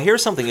 Oh, well,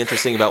 here's something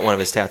interesting about one of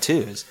his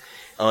tattoos.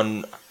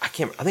 I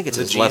think it's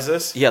the his Jesus.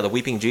 left. Yeah, the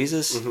Weeping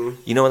Jesus.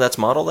 Mm-hmm. You know what that's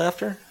modeled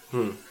after?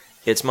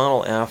 It's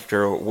modeled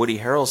after Woody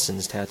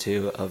Harrelson's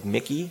tattoo of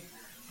Mickey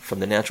from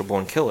the Natural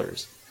Born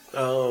Killers.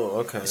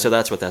 Oh, okay. So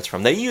that's what that's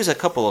from. They use a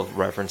couple of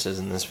references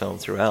in this film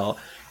throughout.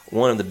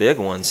 One of the big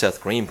ones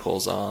Seth Green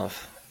pulls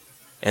off.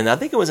 And I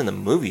think it was in the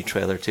movie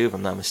trailer, too, if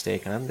I'm not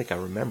mistaken. I don't think I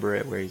remember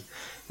it, where he's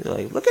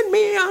like, look at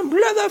me, I'm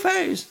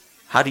Leatherface.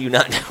 How do you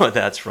not know what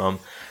that's from?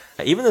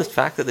 Even the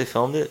fact that they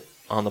filmed it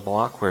on the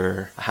block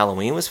where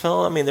Halloween was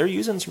filmed, I mean, they're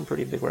using some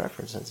pretty big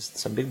references.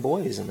 Some big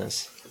boys in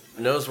this.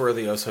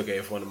 Noseworthy also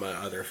gave one of my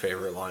other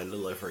favorite line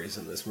deliveries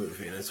in this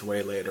movie, and it's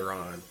way later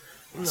on.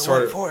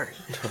 Sort of.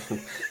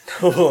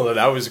 No,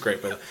 that was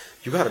great, but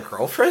you got a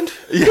girlfriend?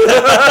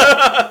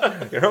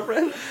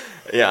 Girlfriend?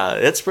 Yeah,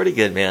 it's pretty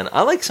good, man.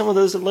 I like some of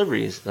those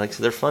deliveries. Like,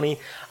 they're funny.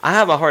 I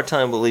have a hard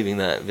time believing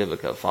that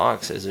Vivica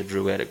Fox is a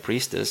druidic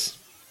priestess.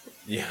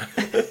 Yeah.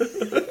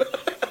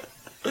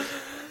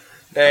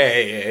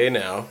 hey,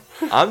 now.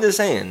 I'm just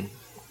saying.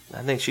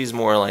 I think she's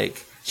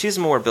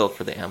more built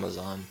for the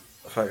Amazon.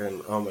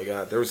 Fucking, oh my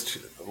god, there was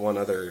one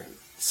other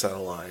set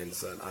of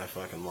lines that I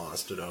fucking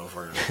lost it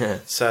over.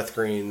 Seth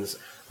Green's,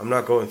 I'm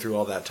not going through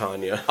all that,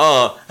 Tanya.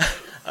 Oh,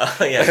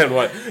 yeah. And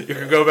what? You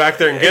can go back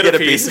there and get a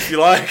piece if you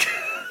like.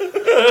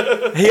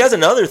 He has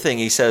another thing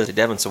he says to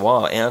Devon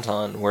Sawa,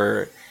 Anton,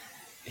 where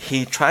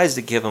he tries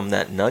to give him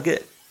that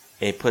nugget,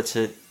 and he puts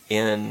it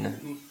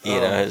in,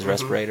 his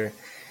respirator,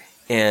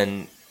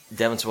 and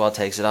Devon Sawa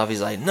takes it off.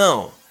 He's like,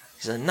 no.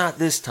 He's like, not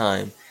this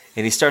time.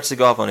 And he starts to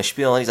go off on a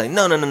spiel, and he's like,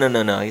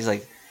 no. He's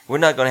like, we're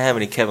not going to have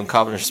any Kevin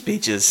Costner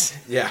speeches.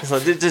 Yeah. He's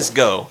like, just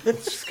go.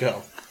 Just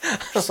go. I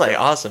was like,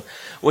 awesome.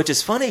 Which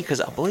is funny,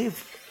 because I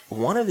believe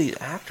one of these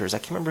actors, I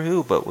can't remember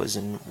who, but was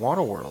in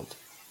Waterworld.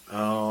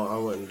 Oh, I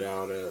wouldn't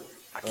doubt it.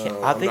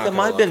 I think it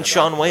might have been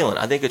Sean Whalen.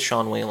 I think it's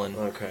Sean Whalen.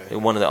 Okay.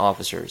 One of the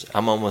officers.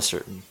 I'm almost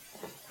certain.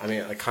 I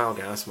mean, Kyle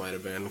Gass might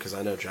have been, because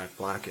I know Jack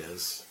Black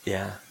is.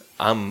 Yeah.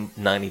 I'm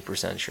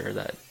 90% sure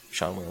that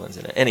Sean Whalen's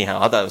in it. Anyhow,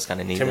 I thought it was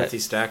kind of neat. Timothy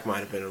Stack might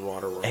have been in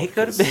Waterworld. He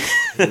could have been.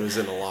 He was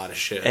in a lot of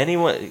shit.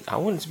 I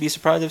wouldn't be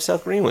surprised if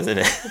Seth Green was in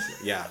it.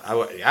 Yeah,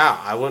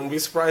 I wouldn't be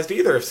surprised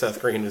either if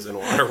Seth Green is in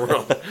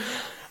Waterworld.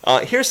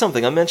 Here's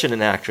something. I mentioned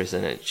an actress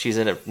in it. She's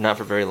in it not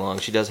for very long.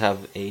 She does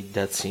have a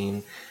death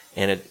scene,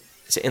 and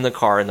it's in the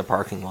car in the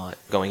parking lot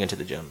going into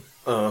the gym.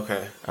 Oh,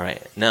 okay. All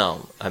right.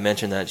 Now, I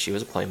mentioned that she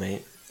was a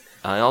playmate.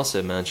 I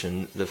also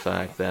mentioned the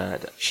fact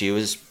that she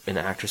was an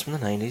actress from the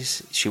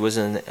 90s. She was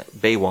in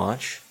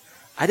Baywatch.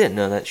 I didn't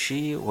know that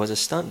she was a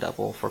stunt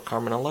double for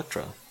Carmen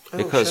Electra,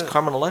 because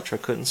Carmen Electra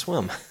couldn't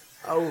swim.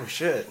 Oh,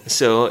 shit.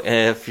 So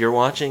if you're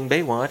watching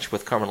Baywatch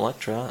with Carmen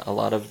Electra, a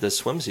lot of the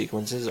swim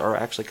sequences are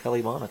actually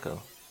Kelly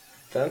Monaco.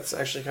 That's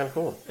actually kind of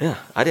cool. Yeah,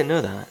 I didn't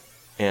know that.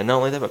 And not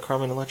only that, but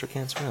Carmen Electra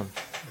can't swim.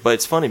 But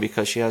it's funny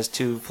because she has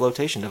 2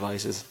 flotation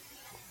devices.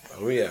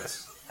 Oh,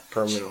 yes.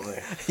 Permanently.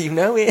 You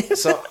know it.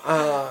 So,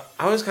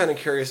 I was kind of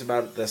curious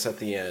about this at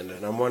the end,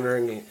 and I'm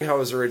wondering how it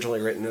was originally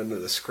written into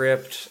the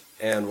script,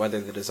 and whether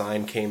the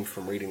design came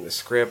from reading the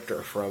script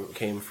or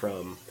came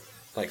from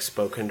like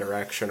spoken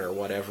direction or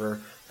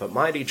whatever. But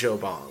Mighty Joe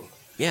Bong.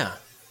 Yeah.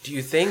 Do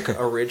you think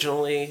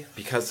originally,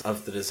 because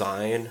of the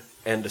design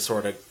and to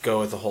sort of go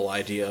with the whole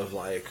idea of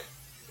like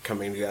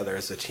coming together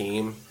as a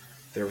team,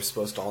 they were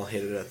supposed to all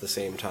hit it at the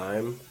same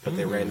time, but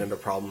they ran into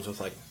problems with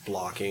like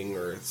blocking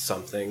or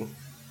something.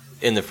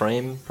 In the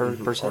frame per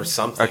se? Or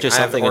something. Or just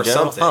something in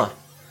general? Huh.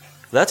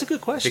 That's a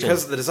good question.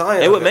 Because the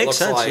design it of would make looks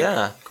sense, like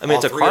yeah. I mean,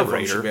 it's a all three of them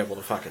carburetor. should be able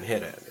to fucking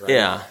hit it, right?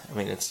 Yeah. I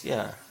mean, it's,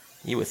 yeah.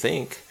 You would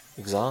think.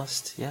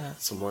 Exhaust, yeah.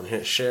 Some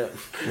one-hit shit.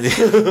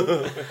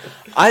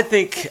 I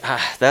think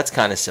that's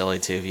kind of silly,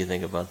 too, if you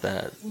think about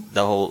that.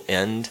 The whole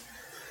end.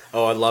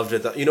 Oh, I loved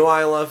it. You know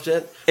why I loved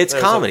it? It's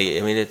comedy.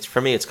 I mean,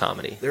 for me, it's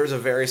comedy. There was a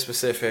very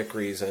specific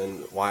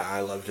reason why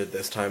I loved it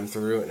this time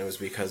through, and it was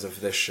because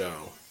of this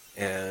show.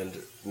 And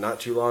not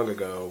too long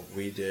ago,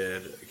 we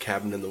did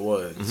Cabin in the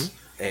Woods,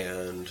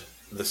 and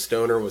the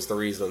stoner was the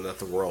reason that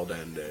the world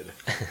ended.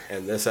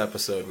 And this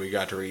episode, we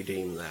got to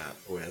redeem that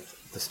with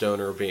the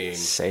stoner being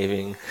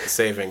saving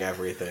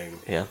everything.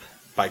 Yep.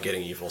 By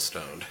getting evil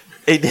stoned.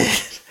 It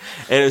did.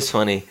 And it was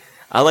funny.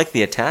 I like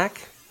the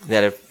attack.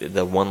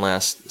 The one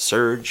last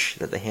surge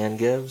that the hand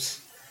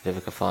gives.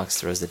 Vivica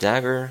Fox throws the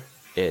dagger.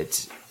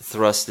 It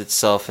thrusts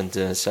itself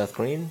into Seth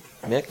Green,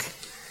 Mick,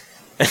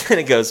 and then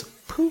it goes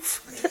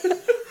poof.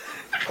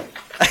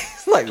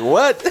 Like,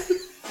 what?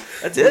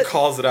 That's it? Who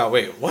calls it out?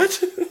 Wait,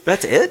 what?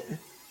 That's it?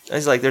 I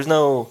was like, there's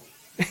no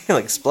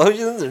like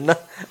explosions or no.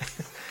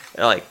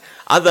 Like,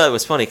 I thought it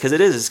was funny because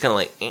it is. It's kind of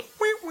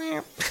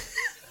like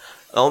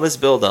all this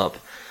build up.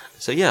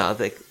 So yeah, I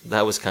think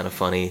that was kind of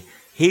funny.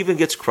 He even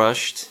gets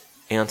crushed.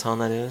 Anton,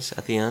 that is,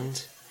 at the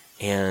end.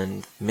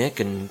 And Mick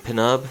and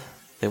Penub,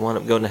 they wind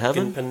up going to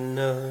heaven.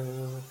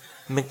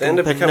 Mick They end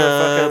up becoming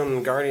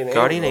fucking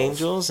Guardian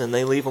Angels, and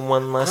they leave him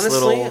one last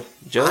Honestly, little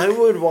joke. I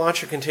would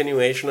watch a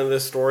continuation of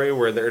this story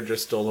where they're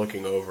just still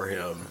looking over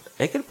him.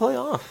 It could play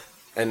off.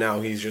 And now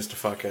he's just a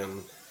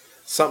fucking...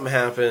 Something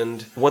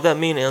happened. Would that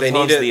mean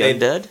Anton's the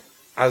undead?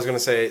 I was going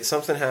to say,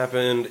 something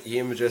happened. He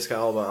and Magiska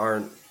Alba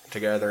aren't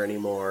together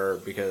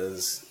anymore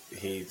because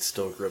he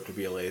still grew up to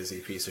be a lazy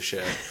piece of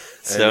shit.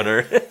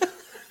 Stoner.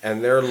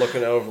 And they're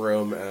looking over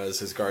him as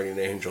his guardian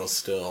angel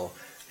still.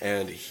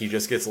 And he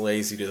just gets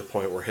lazy to the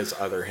point where his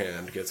other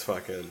hand gets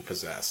fucking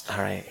possessed. All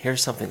right,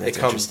 here's something that's it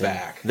comes interesting.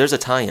 back. There's a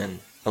tie-in,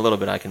 a little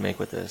bit I can make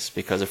with this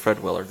because of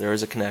Fred Willard. There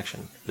is a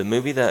connection. The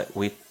movie that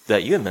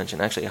you had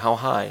mentioned, actually, How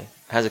High,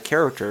 has a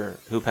character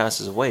who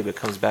passes away but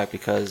comes back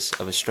because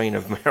of a strain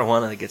of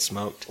marijuana that gets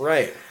smoked.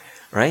 Right.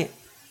 Right?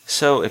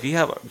 So if you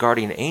have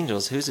guardian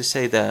angels, who's to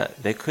say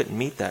that they couldn't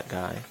meet that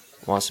guy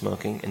while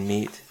smoking and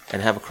meet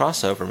and have a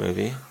crossover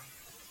movie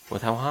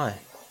with How High?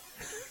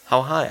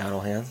 How High,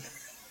 Idlehand?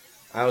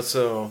 I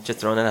also... Just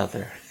throwing it out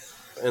there.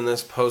 In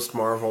this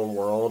post-Marvel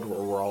world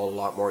where we're all a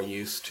lot more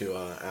used to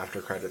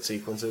after-credit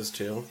sequences,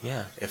 too.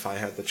 Yeah. If I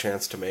had the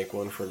chance to make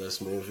one for this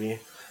movie,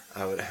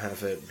 I would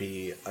have it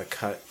be a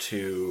cut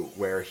to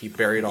where he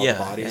buried all the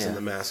bodies in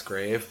the mass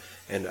grave,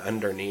 and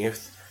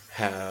underneath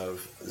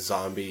have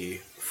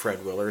zombie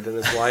Fred Willard and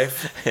his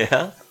wife.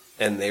 Yeah.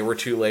 And they were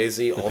too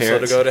lazy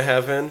to go to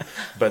heaven,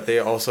 but they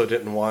also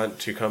didn't want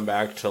to come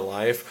back to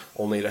life,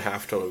 only to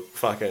have to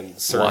fucking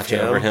serve Watch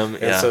over him.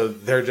 And so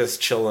they're just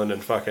chilling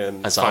and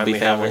fucking finally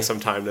having some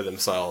time to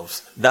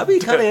themselves. That'd be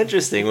kind of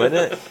interesting,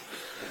 wouldn't it?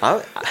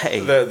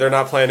 Hey, they're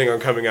not planning on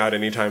coming out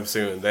anytime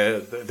soon.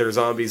 They're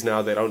zombies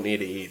now. They don't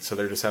need to eat, so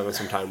they're just having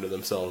some time to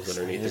themselves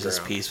underneath the ground. It's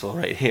just peaceful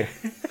right here.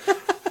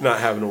 Not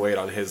having to wait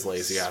on his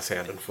lazy ass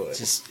hand and foot.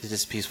 It's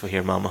just peaceful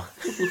here, Mama.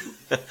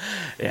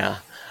 Yeah.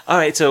 All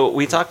right, so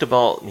we talked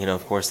about,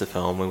 of course, the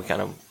film, and we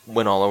kind of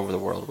went all over the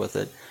world with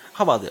it.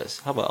 How about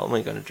this? Let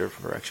me go in a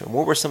different direction.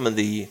 What were some of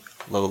the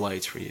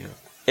lowlights for you,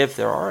 if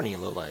there are any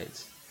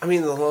lowlights? I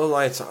mean, the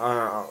lowlights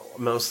are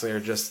mostly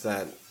just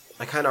that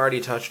I kind of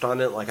already touched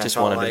on it. Like, just I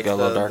felt wanted like to go a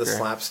little darker. The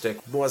slapstick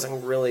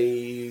wasn't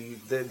really...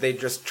 They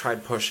just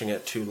tried pushing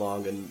it too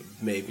long, and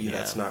maybe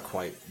that's not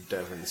quite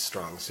Devin's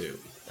strong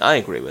suit. I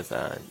agree with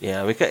that.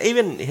 Yeah, because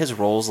even his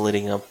roles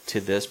leading up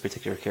to this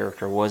particular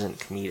character wasn't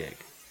comedic.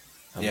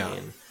 I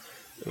mean,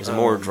 it was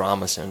more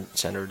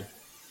drama-centered.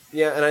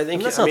 Yeah, and I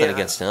think... And that's nothing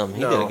against him.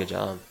 He did a good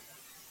job.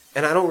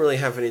 And I don't really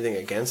have anything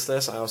against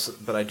this.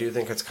 But I do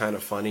think it's kind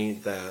of funny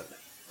that...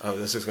 Oh,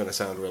 this is going to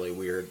sound really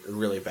weird,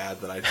 really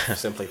bad, that I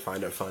simply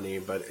find it funny,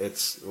 but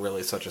it's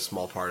really such a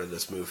small part of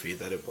this movie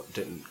that it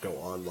didn't go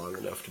on long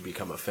enough to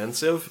become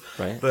offensive.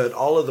 Right. But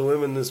all of the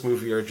women in this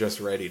movie are just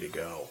ready to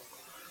go.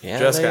 Yeah,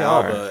 Jessica they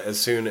Alba, are. as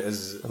soon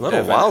as Little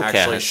Evan Wildcats.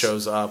 actually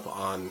shows up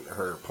on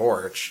her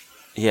porch,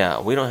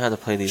 Yeah, we don't have to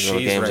play these little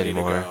she's games ready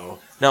anymore. to go.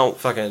 No,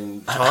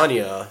 Fucking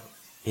Tanya,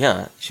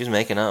 yeah, she's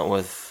making out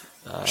with.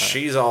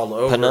 she's all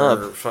over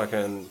Penub.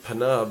 fucking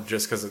Penub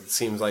just because it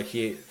seems like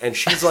he... And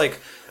she's like...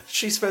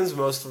 She spends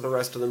most of the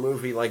rest of the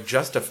movie like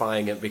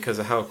justifying it because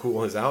of how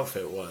cool his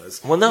outfit was.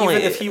 Well, not even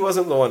only- if he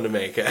wasn't the one to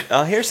make it.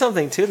 Here's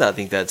something too that I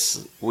think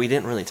we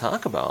didn't really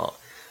talk about.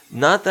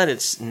 Not that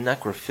it's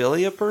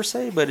necrophilia per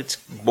se, but it's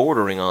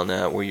bordering on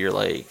that, where you're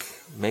like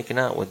making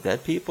out with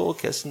dead people,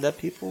 kissing dead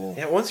people.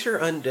 Yeah, once you're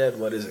undead,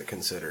 what is it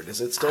considered?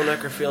 Is it still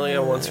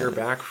necrophilia once you're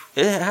back?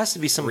 It has to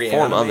be some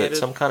form of it, Reanimated?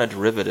 some kind of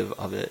derivative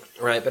of it.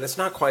 Right, but it's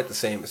not quite the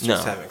same as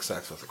just No. having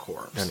sex with a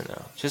corpse.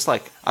 No. Just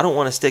like I don't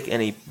want to stick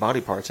any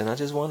body parts in. I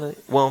just want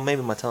to. Well,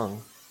 maybe my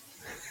tongue.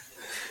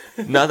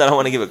 Not that I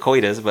want to give it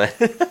coitus, but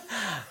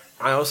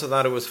I also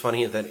thought it was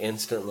funny that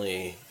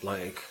instantly,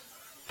 like,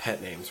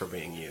 pet names were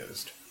being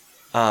used.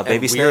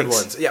 baby And weird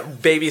snakes. ones. Yeah,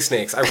 baby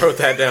snakes. I wrote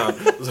that down.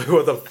 I was like,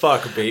 what the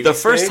fuck, baby The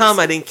snakes? first time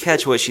I didn't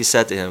catch what she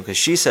said to him because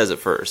she says it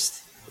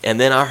first, and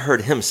then I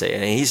heard him say it,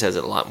 and he says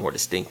it a lot more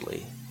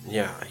distinctly.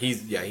 Yeah, he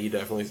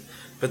definitely.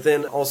 But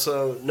then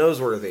also,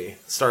 Noseworthy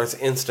starts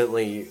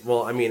instantly.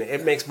 Well, I mean,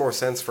 it makes more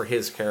sense for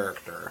his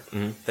character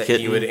that he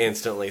Kitten. would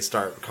instantly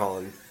start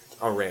calling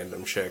a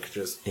random chick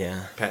just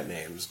Yeah. pet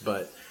names.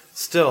 But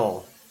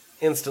still,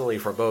 instantly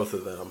for both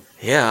of them.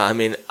 Yeah, I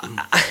mean,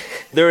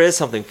 there is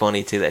something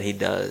funny too that he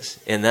does,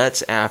 and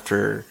that's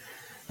after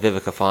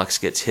Vivica Fox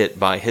gets hit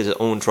by his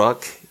own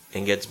truck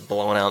and gets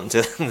blown out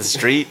into the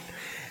street,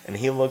 and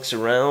he looks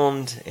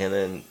around and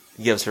then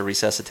gives her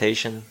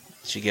resuscitation.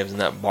 She gives him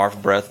that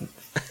barf breath.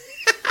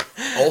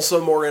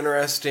 Also, more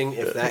interesting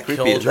if that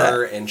Creepy killed as that.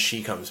 her and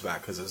she comes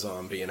back as a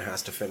zombie and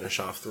has to finish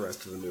off the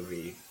rest of the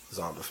movie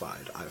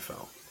zombified. I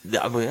felt.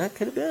 I mean, that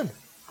could have been.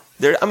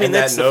 There, I mean, And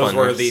that's that the fun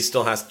Noseworthy ones.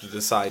 still has to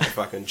decide to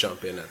fucking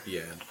jump in at the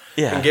end.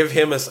 Yeah. And give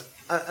him just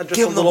Give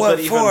a him the little what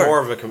bit even for. more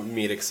of a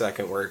comedic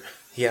second where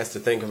he has to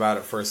think about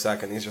it for a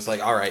second. He's just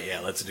like, all right, yeah,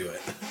 let's do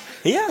it.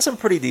 He has some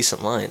pretty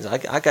decent lines. I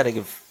got to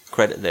give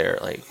credit there.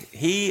 Like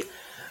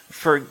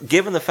for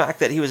given the fact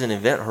that he was in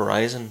Event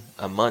Horizon,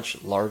 a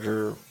much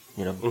larger,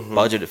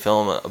 budgeted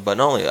film, but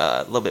not only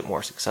a little bit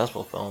more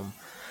successful film.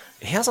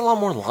 He has a lot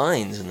more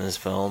lines in this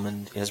film,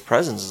 and his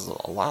presence is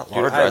a lot Dude,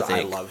 larger. I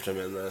think. I loved him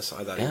in this.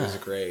 I thought he Yeah. was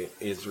great.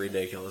 As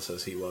ridiculous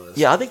as he was.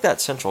 Yeah, I think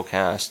that central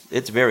cast,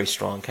 it's a very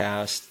strong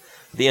cast.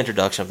 The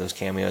introduction of those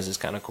cameos is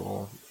kind of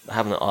cool.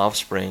 Having the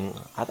Offspring,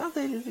 I thought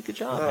they did a good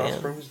job, man.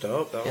 Offspring was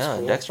dope. That was Yeah,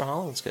 cool. Dexter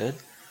Holland's good.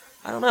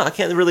 I don't know. I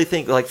can't really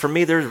think. Like, for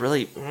me, there's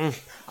really...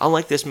 I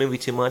like this movie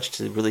too much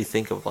to really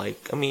think of,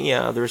 like... I mean,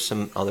 yeah, there's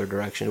some other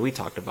direction we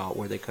talked about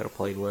where they could have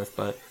played with,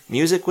 but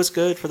music was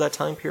good for that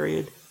time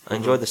period. I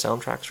enjoyed the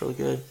soundtracks really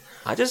good.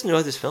 I just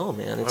enjoyed this film,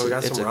 man. Oh, we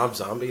got some Rob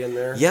Zombie in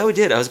there. Yeah, we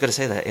did. I was going to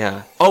say that,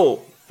 yeah.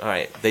 Oh, all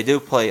right. They do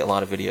play a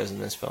lot of videos in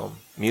this film.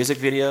 Music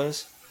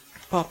videos.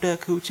 Pop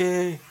that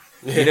coochie.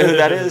 Do you know who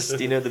that is?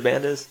 Do you know who the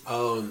band is?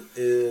 Oh,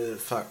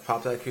 fuck.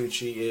 Pop That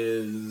Coochie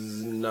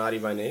is Naughty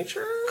by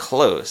Nature?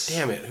 Close.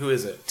 Damn it. Who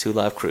is it? Two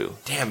Live Crew.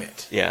 Damn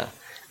it. Yeah.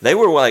 They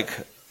were like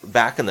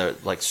back in the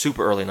like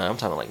super early I'm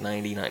talking like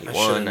 90, I should 91,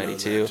 have known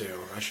 92. that, too.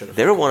 I should have.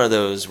 They were one of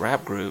those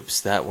rap groups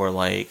that were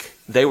like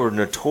they were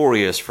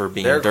notorious for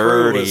being Their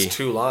dirty. crew was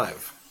Too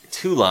Live.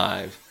 Too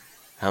Live.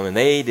 I mean,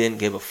 they didn't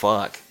give a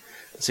fuck.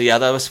 So yeah,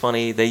 that was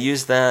funny. They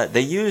used that.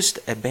 They used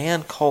a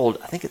band called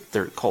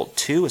they're called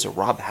Two. It's a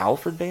Rob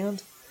Halford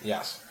band.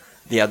 Yes.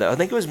 Yeah, I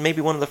think it was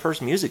maybe one of the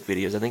first music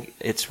videos. I think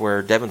it's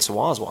where Devin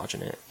Sawaz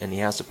watching it, and he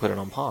has to put it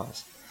on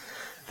pause.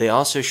 They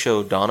also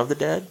show Dawn of the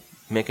Dead.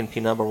 Mick and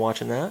Peanut are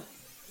watching that.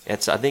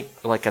 It's, I think,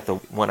 like at the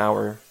 1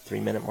 hour, 3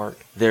 minute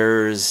mark.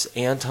 There's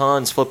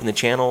Anton's flipping the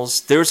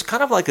channels. There's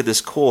kind of like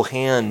this cool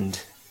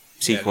hand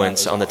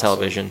sequence was on the awesome.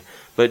 television.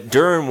 But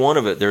during one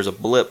of it, there's a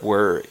blip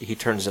where he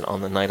turns it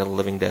on the Night of the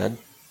Living Dead.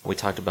 We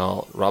talked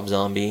about Rob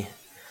Zombie.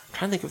 I'm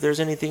trying to think if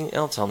there's anything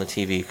else on the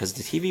TV, because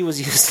the TV was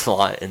used a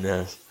lot in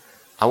this.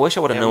 I wish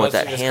I would have known what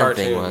that mostly just hand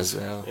thing cartoons.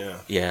 was,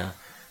 though. Yeah.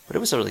 But it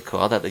was really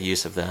cool. I thought the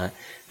use of that.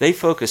 They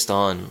focused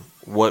on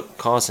what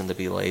caused him to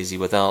be lazy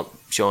without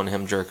showing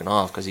him jerking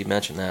off, because he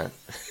mentioned that.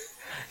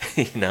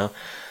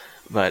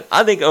 But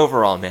I think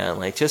overall, man,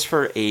 like just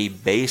for a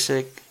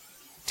basic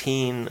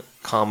teen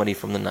comedy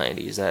from the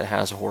 90s that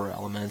has horror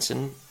elements,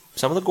 and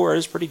some of the gore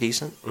is pretty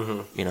decent,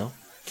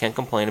 can't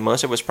complain. And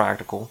most of it was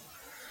practical.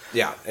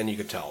 Yeah, and you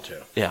could tell,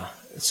 too. Yeah.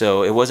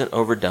 So it wasn't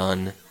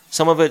overdone.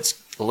 Some of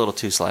it's a little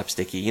too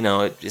slapsticky.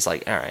 It's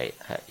like, all right,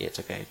 it's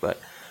okay. But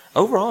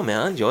overall,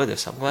 man, I enjoy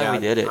this. I'm glad we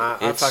did it.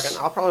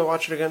 I'll probably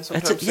watch it again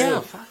sometime soon. Yeah,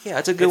 fuck yeah.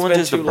 It's a good It's one been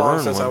just to too long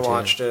burn since I one, too.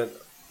 watched it.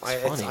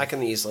 funny. I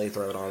can easily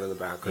throw it on in the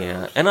background.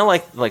 Yeah, and I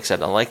like I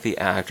said, I like the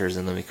actors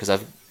in them because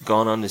I've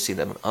gone on to see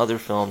them in other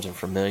films and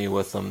familiar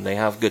with them. They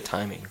have good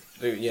timing.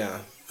 Dude, yeah,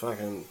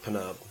 fucking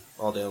Panub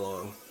all day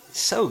long.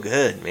 So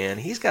good, man.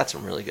 He's got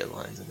some really good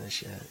lines in this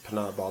shit.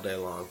 Panub all day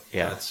long.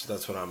 Yeah.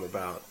 That's what I'm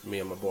about. Me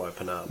and my boy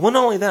Panub. Well,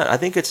 not only that, I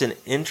think it's an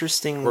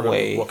interesting We're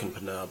way. gonna be wooking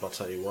Panub, I'll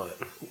tell you what.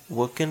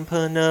 Wookin'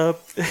 pun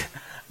up.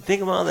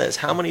 Think about this.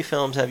 How many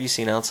films have you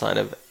seen outside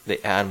of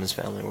the Addams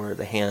Family where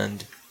the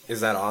hand...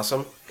 Is that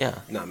awesome? Yeah,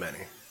 Not many.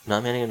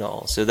 not many at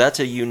all. So that's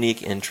a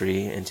unique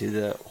entry into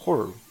the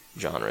horror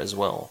genre as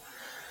well.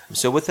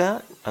 So with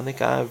that, I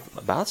think I've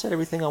about said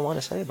everything I want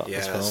to say about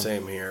this Yeah, film.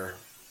 same here.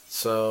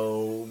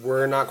 So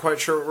we're not quite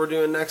sure what we're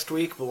doing next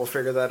week, but we'll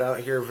figure that out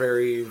here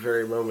very,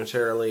 very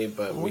momentarily.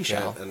 But we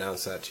shall. can't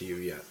announce that to you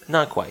yet.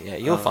 Not quite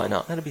yet. You'll find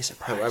out. That'll be a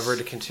surprise. However,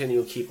 to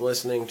continue, keep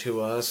listening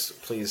to us.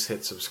 Please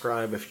hit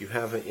subscribe if you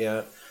haven't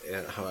yet.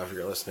 And however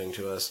you're listening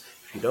to us.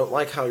 If you don't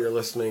like how you're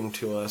listening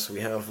to us, we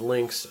have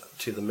links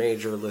to the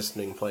major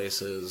listening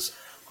places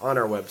on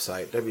our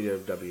website,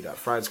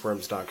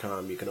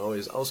 www.friedsquirms.com. You can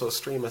always also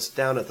stream us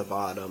down at the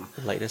bottom.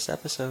 Latest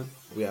episode.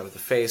 We have the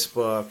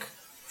Facebook,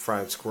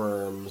 Fried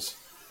Squirms,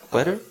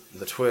 Twitter?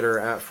 The Twitter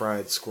at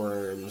Fried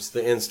Squirms,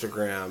 the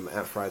Instagram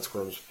at Fried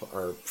Squirms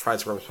or Fried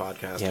Squirms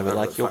Podcast. Yeah, we however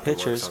like it your fucking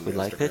works pictures. on We the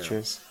like Instagram.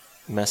 pictures.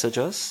 Message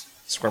us.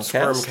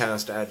 Squirmcast.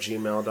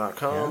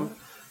 Squirmcast@gmail.com. Yeah.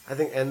 I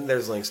think, and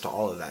there's links to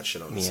all of that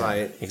shit on the Yeah,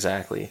 site.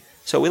 exactly.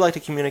 So we like to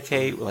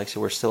communicate. Like I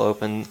said, we're still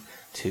open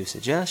to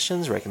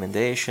suggestions,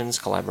 recommendations,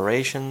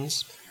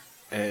 collaborations.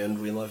 And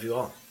we love you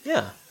all.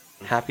 Yeah.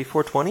 Happy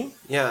 420.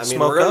 Yeah, I mean,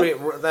 Smoke we're up. gonna be,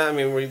 we're, that, I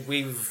mean,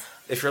 we've.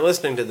 If you're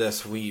listening to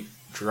this, we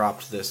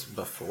dropped this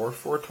before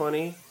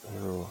 420,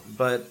 Ooh,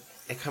 but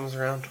it comes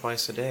around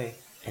twice a day.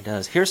 it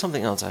does. Here's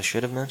something else I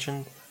should have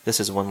mentioned. This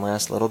is one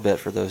last little bit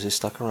for those who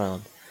stuck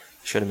around.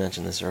 Should have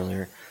mentioned this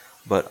earlier.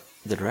 But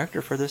the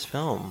director for this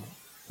film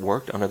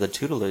worked under the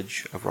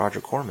tutelage of Roger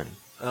Corman.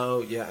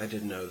 Oh yeah, I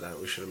didn't know that.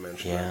 We should have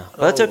mentioned Yeah, that.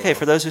 but that's Oh, okay. well.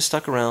 For those who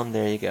stuck around,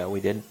 there you go.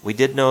 We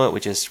did know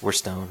it. We're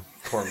stoned.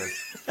 Corman.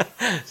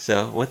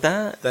 So with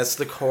that, That's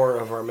the core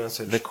of our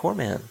message. the core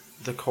man.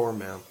 The core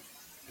man.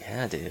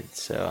 Yeah, dude.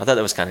 So I thought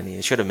that was kind of neat.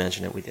 I should have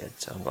mentioned it. We did.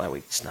 So I'm glad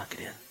we snuck it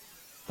in.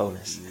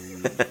 Bonus.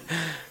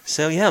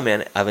 So yeah,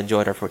 man. I've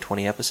enjoyed our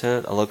 420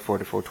 episode. I look forward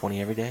to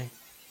 420 every day.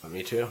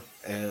 Me too.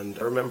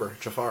 And remember,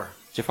 Jafar.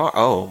 Jafar.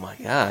 Oh my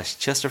gosh.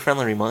 Just a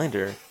friendly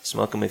reminder.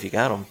 Smoke them if you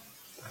got them.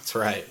 That's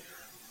right.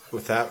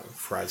 With that,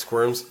 Fried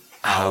Squirms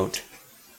Out.